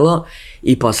uspelo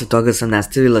i posle toga sam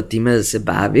nastavila time da se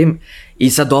bavim i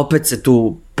sad opet se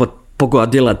tu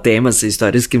pogodila tema sa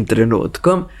istorijskim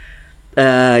trenutkom.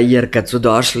 Jer kad su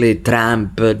došli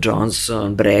Trump,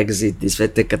 Johnson, Brexit i sve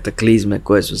te kataklizme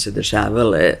koje su se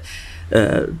dešavale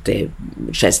te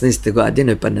 16.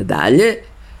 godine pa nadalje,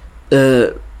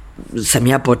 sam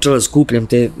ja počela skupljam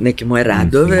te neke moje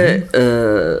radove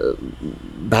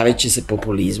baveći se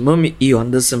populizmom i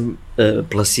onda sam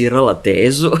plasirala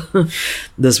tezu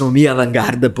da smo mi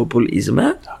avangarda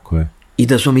populizma. Tako je. I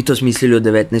da smo mi to smislili u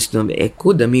 19.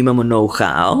 veku, da mi imamo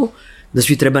know-how da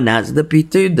svi treba nas da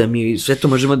pitaju, da mi sve to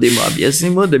možemo da im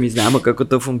objasnimo, da mi znamo kako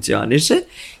to funkcioniše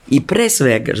i pre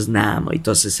svega znamo, i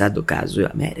to se sad dokazuje u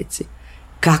Americi,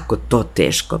 kako to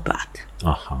teško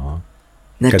pada. Aha.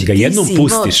 Znači, Kad ga jednom ti si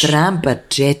imao pustiš... Trumpa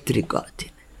 4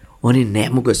 godine. Oni ne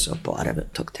mogu da se oporave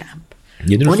od tog Trumpa.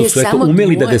 Jedino što su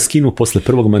umeli da ga skinu posle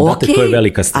prvog mandata, to je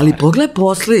velika stvar. Ali pogledaj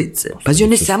posledice. Pazi,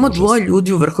 on je samo 2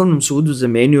 ljudi u Vrhovnom sudu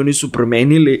zamenio, oni su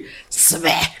promenili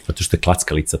sve. Zato što je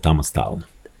klackalica tamo stalno.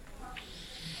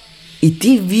 I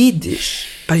ti vidiš,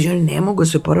 pazi, oni ne mogu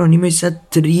se oporave, oni imaju sad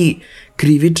 3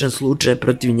 krivična slučaja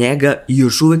protiv njega i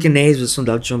još uvek je neizvesno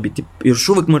da li će on biti, još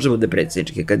uvek može bude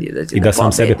predsjednički kandidat. I da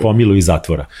sam sebe pomilu iz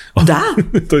zatvora. Da.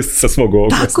 To je sa svog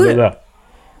ovog. Tako je. Da.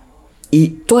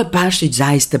 I to je Pašić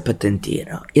zaista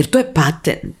patentirao. Jer to je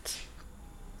patent.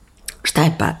 Šta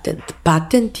je patent?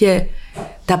 Patent je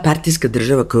ta partijska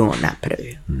država koju on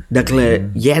napravio.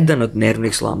 Dakle, jedan od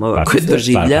nervnih slomova koje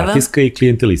doživljava... Partijska i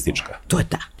klijentelistička. To je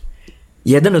ta.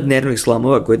 Jedan od nervnih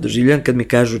slomova koje doživljavam kad mi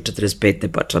kažu 45.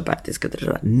 je počela partijska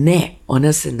država. Ne,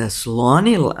 ona se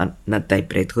naslonila na taj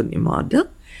prethodni model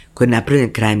koji je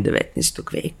napravljen krajem 19.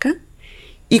 veka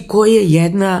i koji je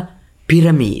jedna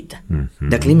piramida.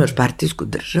 Dakle, imaš partijsku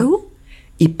državu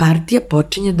i partija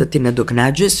počinje da ti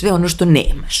nadoknađuje sve ono što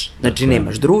nemaš. Znači,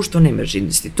 nemaš društvo, nemaš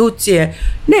institucije,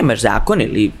 nemaš zakon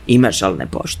ili imaš, ali ne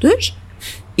poštuješ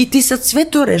i ti sad sve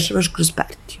to rešavaš kroz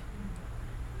partiju.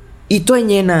 I to je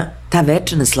njena, ta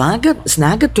večna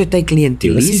snaga, to je taj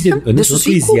klijentelizam, gde su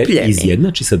svi kupljeni.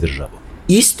 Izjednači sa državom.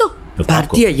 Isto,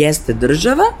 partija jeste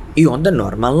država i onda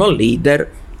normalno lider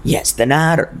jeste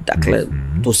narod. Dakle,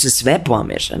 tu se sve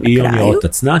pomeša na kraju. I on je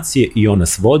otac nacije i on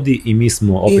nas vodi i mi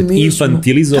smo opet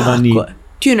infantilizovani. Tako je.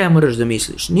 Ti ne moraš da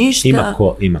misliš ništa.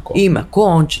 Ima ko,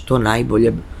 on će to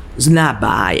najbolje. Zna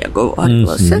Baja,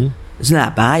 govorilo se.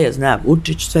 Zna Baja, zna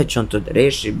Vučić, sve će on to da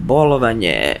reši,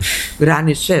 bolovanje,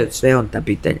 grani, sve on ta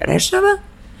pitanja rešava.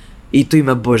 I tu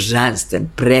ima božanstven,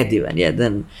 predivan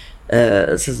jedan,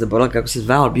 sad zaboravila kako se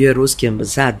zvao, bio je ruski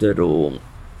ambasador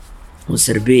u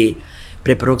Srbiji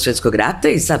pre Prvog svjetskog rata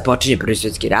i sad počinje Prvi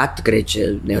svjetski rat,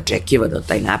 kreće neočekivano od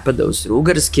taj napada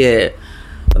Austro-Ugarske,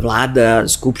 vlada,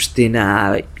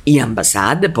 skupština i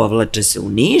ambasade povlače se u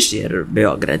Niš jer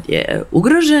Beograd je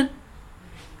ugrožen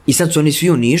i sad su oni svi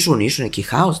u Nišu neki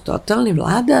haos totalni,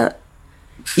 vlada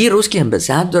i ruski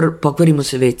ambasador, pokvari mu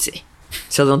se WC.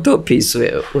 Sad on to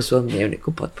opisuje u svom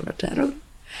dnevniku potpuno čarovno.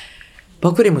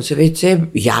 Pokvari mu se WC,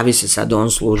 javi se sad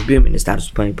on službi u Ministarstvu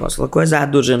spoljnih poslova koja je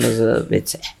zadužena za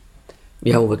WC.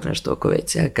 Ja uvek nešto oko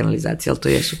WC-a, kanalizacija, ali to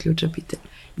jesu ključna pitanja.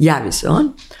 Javi se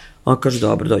on kaže,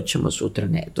 dobro, doćemo sutra,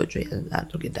 ne, dođu jedan dan,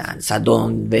 drugi dan. Sad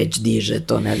on već diže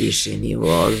to na viši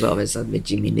nivo, zove sad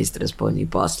već i ministra spoljnih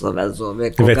poslova,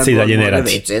 zove koga WC dalje ne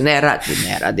radi. WC ne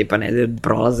radi, pa ne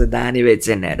prolaze dani,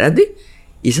 WC ne radi.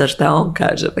 I sad šta on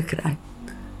kaže na kraju?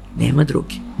 Nema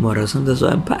drugi, morao sam da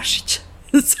zovem Pašića.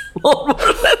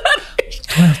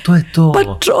 To je to. Pa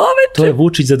čoveče. To je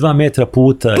Vučić za 2 metra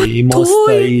puta i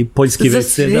mosta i poljski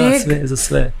WC, da, sve, za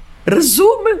sve.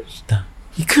 Razumeš? Da.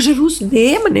 I kaže Rus,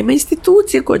 nema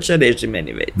institucije ko će reći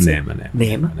meni WC.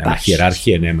 Nema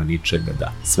hijerarhije, nema ničega,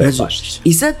 da, sve je Pašić.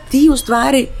 I sad ti u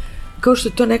stvari, kao što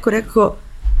je to neko rekao,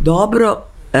 dobro,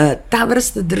 ta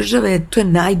vrsta države, to je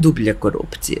najdublja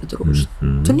korupcija društva.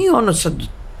 To nije ono sad,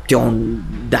 ti on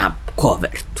da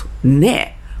kovertu.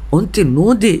 Ne, on ti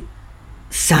nudi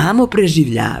samo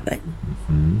preživljavanje.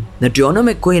 Znači,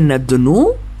 onome koji je na dnu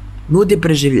nudi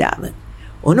preživljavanje.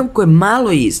 Onom koji je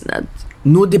malo iznad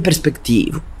nudi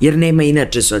perspektivu, jer nema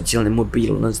inače socijalne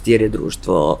mobilnosti, jer je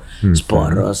društvo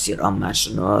sporo,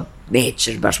 siromašno,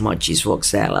 nećeš baš moći iz svog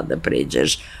sela da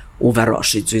pređeš u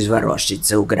Varošicu, iz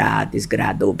Varošice u grad, iz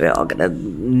grada u Beograd.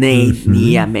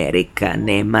 Nije Amerika,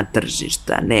 nema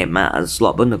tržišta, nema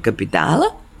slobodnog kapitala,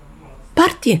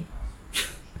 partije.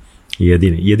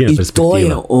 Jedina perspektiva. I to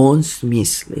je on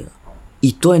smislio.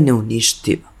 I to je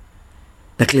neuništivo.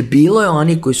 Dakle, bilo je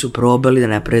oni koji su probali da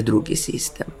naprave drugi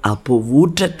sistem, ali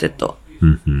povučete to.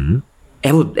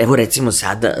 Evo recimo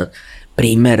sada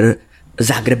primer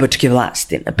zagrebačke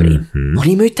vlasti, na primjer.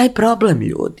 Oni imaju taj problem,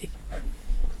 ljudi.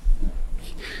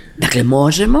 Dakle,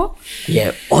 možemo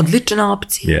je odlična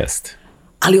opcija. Jeste.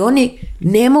 Ali oni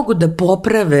ne mogu da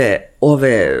poprave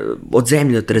ove od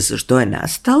zemljotresa što je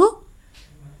nastalo,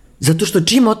 zato što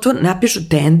čim napišu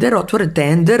tender, otvore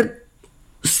tender,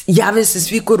 jave se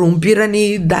svi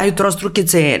korumpirani i daju trostruke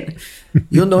cene.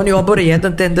 I onda oni obore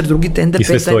jedan tender, drugi tender,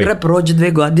 5 tendera, prođe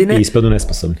 2 godine. I ispadu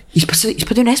nesposobni.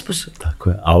 Ispadu nesposobni. Tako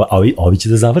je. A ovi će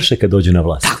da završe kad dođu na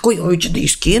vlast. Tako je, ovi će da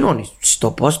iskinu, oni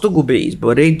 100% gube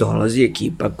izbore i dolazi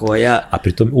ekipa koja... A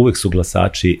pritom uvek su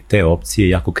glasači te opcije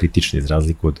jako kritični iz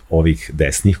razliku od ovih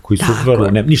desnih koji su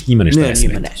vrlo... Njima nešto ne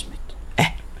smeta.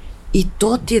 I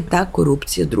to ti je ta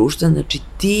korupcija društva, znači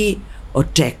ti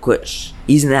očekuješ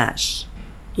i znaš,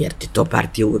 jer ti to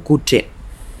partija uvek uči,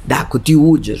 da ako ti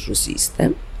uđeš u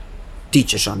sistem, ti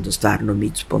ćeš onda stvarno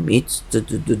mic po mic,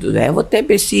 evo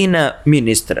tebe sina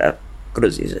ministra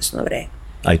kroz izvesno vreme.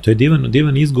 A i to je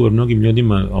divan izgovor mnogim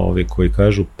ljudima koji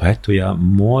kažu, pa eto ja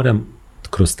moram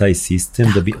kroz taj sistem,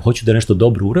 hoću da nešto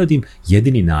dobro uradim,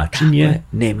 jedini način je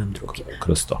nemam drugi.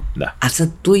 Kroz to, da. A sad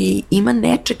tu ima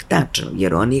nečeg tačnog,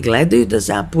 jer oni gledaju da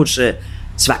zapuše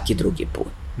svaki drugi put.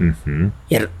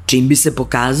 Jer čim bi se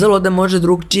pokazalo da može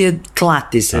drugčije,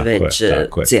 klati se već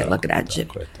cijela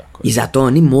građana. I zato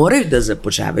oni moraju da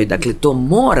zapušavaju, dakle to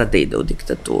mora da ide u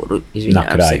diktaturu,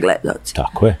 izvinjavam se gledalci.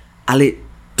 Tako je. Ali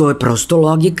to je prosto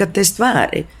logika te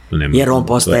stvari. Jer on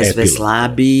postaje sve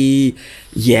slabiji,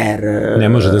 jer ne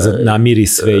može da namiri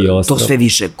sve i ostalo. To sve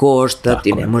više košta,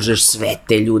 ti ne možeš sve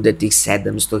te ljude, tih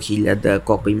 700.000,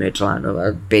 koliko imaju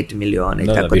članova, 5 miliona i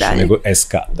tako dalje. Više nego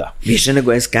SK, da. Više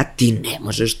nego SK, ti ne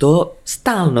možeš to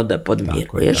stalno da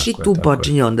podmiruješ i tu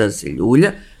počinje onda da se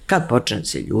ljulja. Kad počne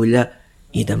se ljulja,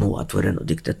 idemo u otvorenu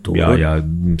diktaturu. Ja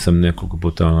sam nekoliko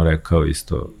puta rekao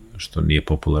isto, što nije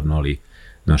popularno, ali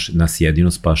nas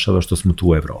jedino spašava što smo tu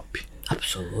u Evropi.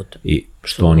 Apsolutno. I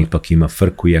što on ipak ima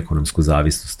frku i ekonomsku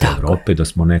zavisnost Evrope, da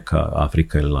smo neka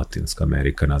Afrika ili Latinska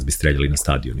Amerika, nas bi streljali na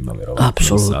stadionima, verovatno.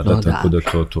 Apsolutno, tako da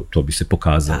to bi se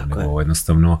pokazalo. Nego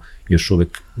jednostavno još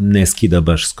uvek ne skida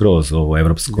baš skroz ovo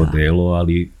evropsko delo,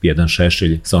 ali jedan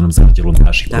Šešelj sa onom zađelom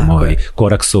Pašikom,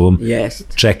 Koraksovom,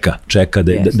 čeka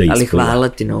da ispliva. Ali hvala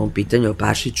ti na ovom pitanju o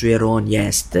Pašiću, jer on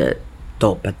jeste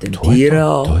to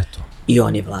patentirao. To je to. I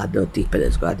on je vladao tih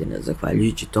 50 godina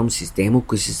zahvaljujući tom sistemu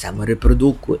koji se samo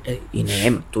reprodukuje i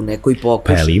nema tu neko i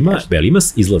pokuša. Pa ima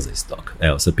izlaza iz toga?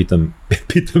 Evo, sad pitam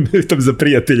za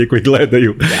prijatelje koji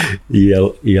gledaju.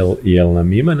 Jel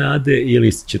nam ima nade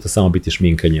ili će to samo biti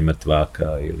šminkanje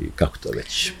mrtvaka ili kako to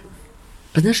već?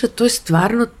 Pa znaš, to je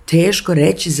stvarno teško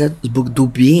reći zbog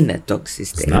dubine tog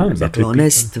sistema. Dakle, ona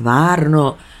je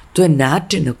stvarno... To je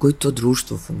način na koji to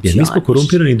društvo funkcioniše. Jer mi smo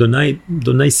korumpirani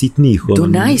do najsitnijih. Do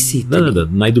najsitnijih. Da,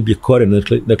 najdublje koren.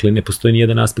 Dakle, ne postoji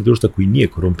nijedan aspekt društva koji nije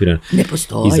korumpiran. Ne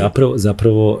postoji. I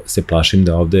zapravo se plašim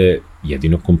da ovde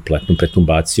jedino kompletnom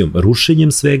pretumbacijom,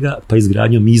 rušenjem svega, pa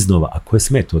izgradnjom iznova. A ko je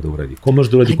sme to da uradi? Ko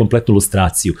može da uradi kompletnu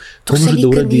lustraciju? To se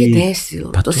nikad nije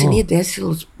desilo. To se nije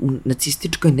desilo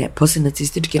posle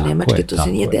nacističke Nemačke, to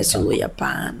se nije desilo u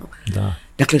Japanu. Da.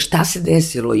 Dakle, šta se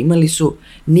desilo? Imali su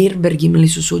Nürnberg, imali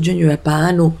su suđenje u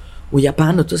Japanu. U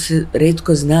Japanu, to se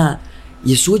retko zna,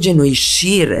 je suđeno i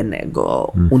šire nego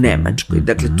u Nemačkoj.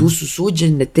 Dakle, tu su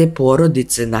suđene te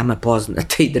porodice nama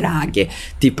poznate i drage,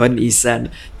 tipa Nissan,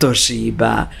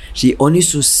 Toshiba.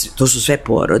 To su sve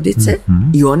porodice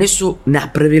i oni su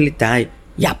napravili taj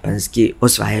japanski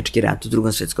osvajački rat u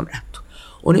Drugom svjetskom ratu.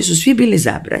 Oni su svi bili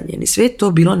zabranjeni, sve je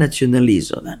to bilo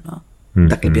nacionalizovano.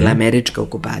 Dakle, bila je američka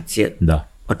okupacija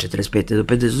od 45. do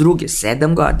 52.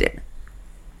 7 godina.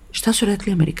 Šta su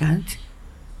rekli Amerikanci?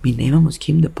 Mi nemamo s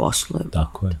kim da poslujemo.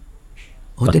 Tako je.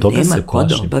 Ovde nema ko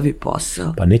da obavi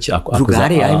posao. Pa neće,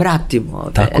 drugari, aj vratimo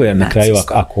ovde. Tako je, na kraju,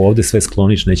 ako ovde sve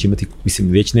skloniš, neće imati,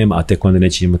 mislim, već nema, a tek onda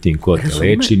neće imati niko da te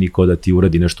leči, niko da ti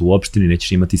uradi nešto u opštini,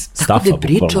 nećeš imati stafa. Tako da je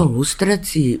priča o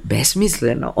lustraciji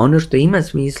besmisleno. Ono što ima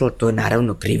smisla, to je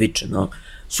naravno krivično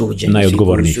suđenje.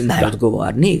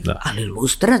 Najodgovorniji, ali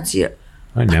lustracija,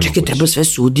 pa čekaj, treba sve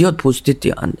sudije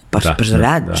otpustiti, pa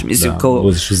radiš, mislim,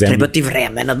 kao, treba ti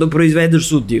vremena da proizvedeš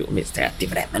sudiju, treba ti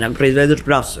vremena da proizvedeš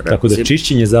profesora. Tako da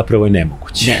čišćenje zapravo je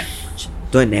nemoguće.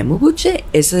 To je nemoguće,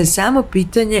 sad je samo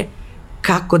pitanje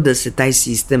kako da se taj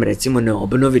sistem, recimo, ne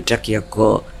obnovi, čak i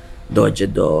ako dođe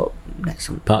do, ne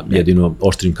znam... Pa, jedino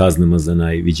oštrim kaznama za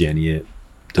najviđenije.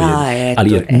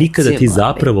 Ali nikada ti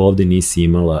zapravo ovde nisi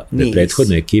imala da je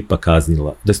prethodna ekipa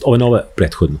kaznila, da je ova nova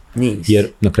prethodno, jer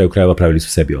na kraju krajeva pravili su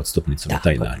sebi odstupnicu na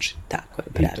taj način. Tako je,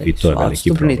 pravili su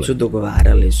odstupnicu,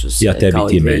 dogovarali su se kao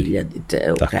i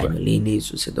 2000-te, u krajnjoj liniji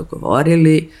su se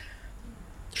dogovorili,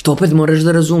 što opet moraš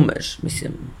da razumeš,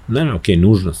 mislim. Ne, okej,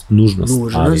 nužnost,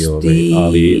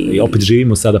 ali opet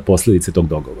živimo sada posledice tog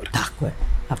dogovora. Tako je.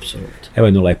 Apsolutno. Evo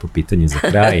jedno lepo pitanje za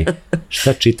kraj.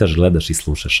 Šta čitaš, gledaš i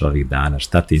slušaš ovih dana?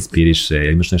 Šta te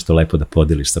inspiriše? Imaš nešto lepo da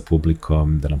podeliš sa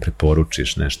publikom, da nam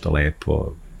preporučiš nešto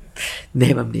lepo?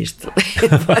 Nemam ništa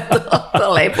lepo.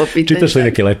 To lepo pitanje. Čitaš li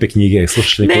neke lepe knjige?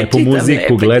 Slušaš neku lepu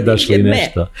muziku? Gledaš li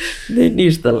nešto? Ne,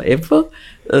 ništa lepo.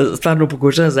 stvarno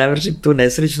pokušavam završiti tu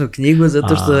nesrećnu knjigu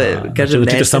zato što je, kažem,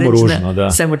 znači nesrećna, samo ružno,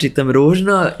 da. Samo čitam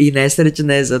ružno i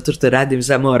nesrećna je zato što radim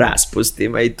samo o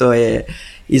raspustima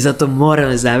i zato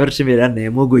moram da završim jer ja ne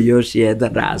mogu još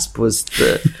jedan raspust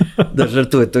da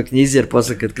žrtvujem to knjizi, jer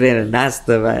posle kad krene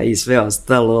nastava i sve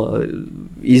ostalo,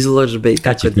 izložbe i tako.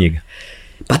 Kad će knjiga?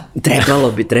 Pa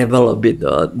trebalo bi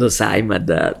do sajma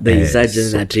da izađe,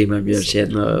 znači imam još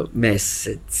jedno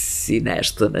mesec i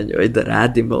nešto na njoj da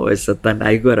radim, ovo je sad ta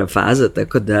najgora faza,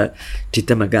 tako da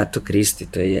čitam Agatu Kristi,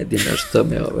 to je jedino što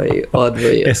me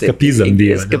odvoji.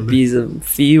 Eskapizam,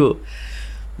 fiju,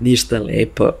 ništa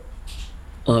lepo.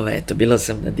 Eto, bila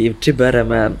sam na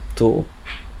Divčibarama, tu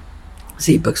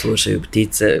se ipak slušaju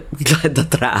ptice, gleda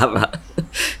trava.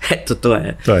 Eto, to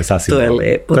je sasvim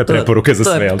lepo. To je preporuka za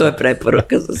sve. To je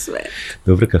preporuka za sve.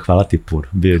 Dubravka, hvala ti puno.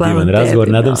 Bio je divan razgovor.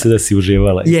 Nadam se da si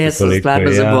uživala. Jesam,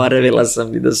 stvarno zaboravila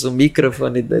sam i da su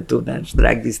mikrofoni, da je tu naš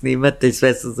dragi snimatelj,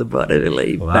 sve sam zaboravila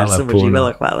i baš sam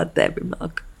uživala. Hvala tebi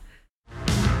mnogo.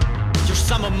 Još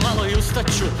samo malo i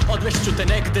ustaću, odvešću te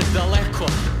negde daleko.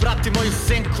 Prati moju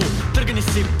senku, trgni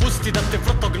se i pusti da te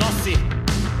vrtlog nosi.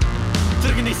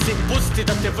 Trgni se i pusti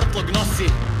da te vrtlog nosi.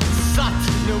 Sat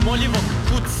neumoljivo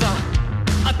kuca,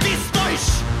 a ti stojiš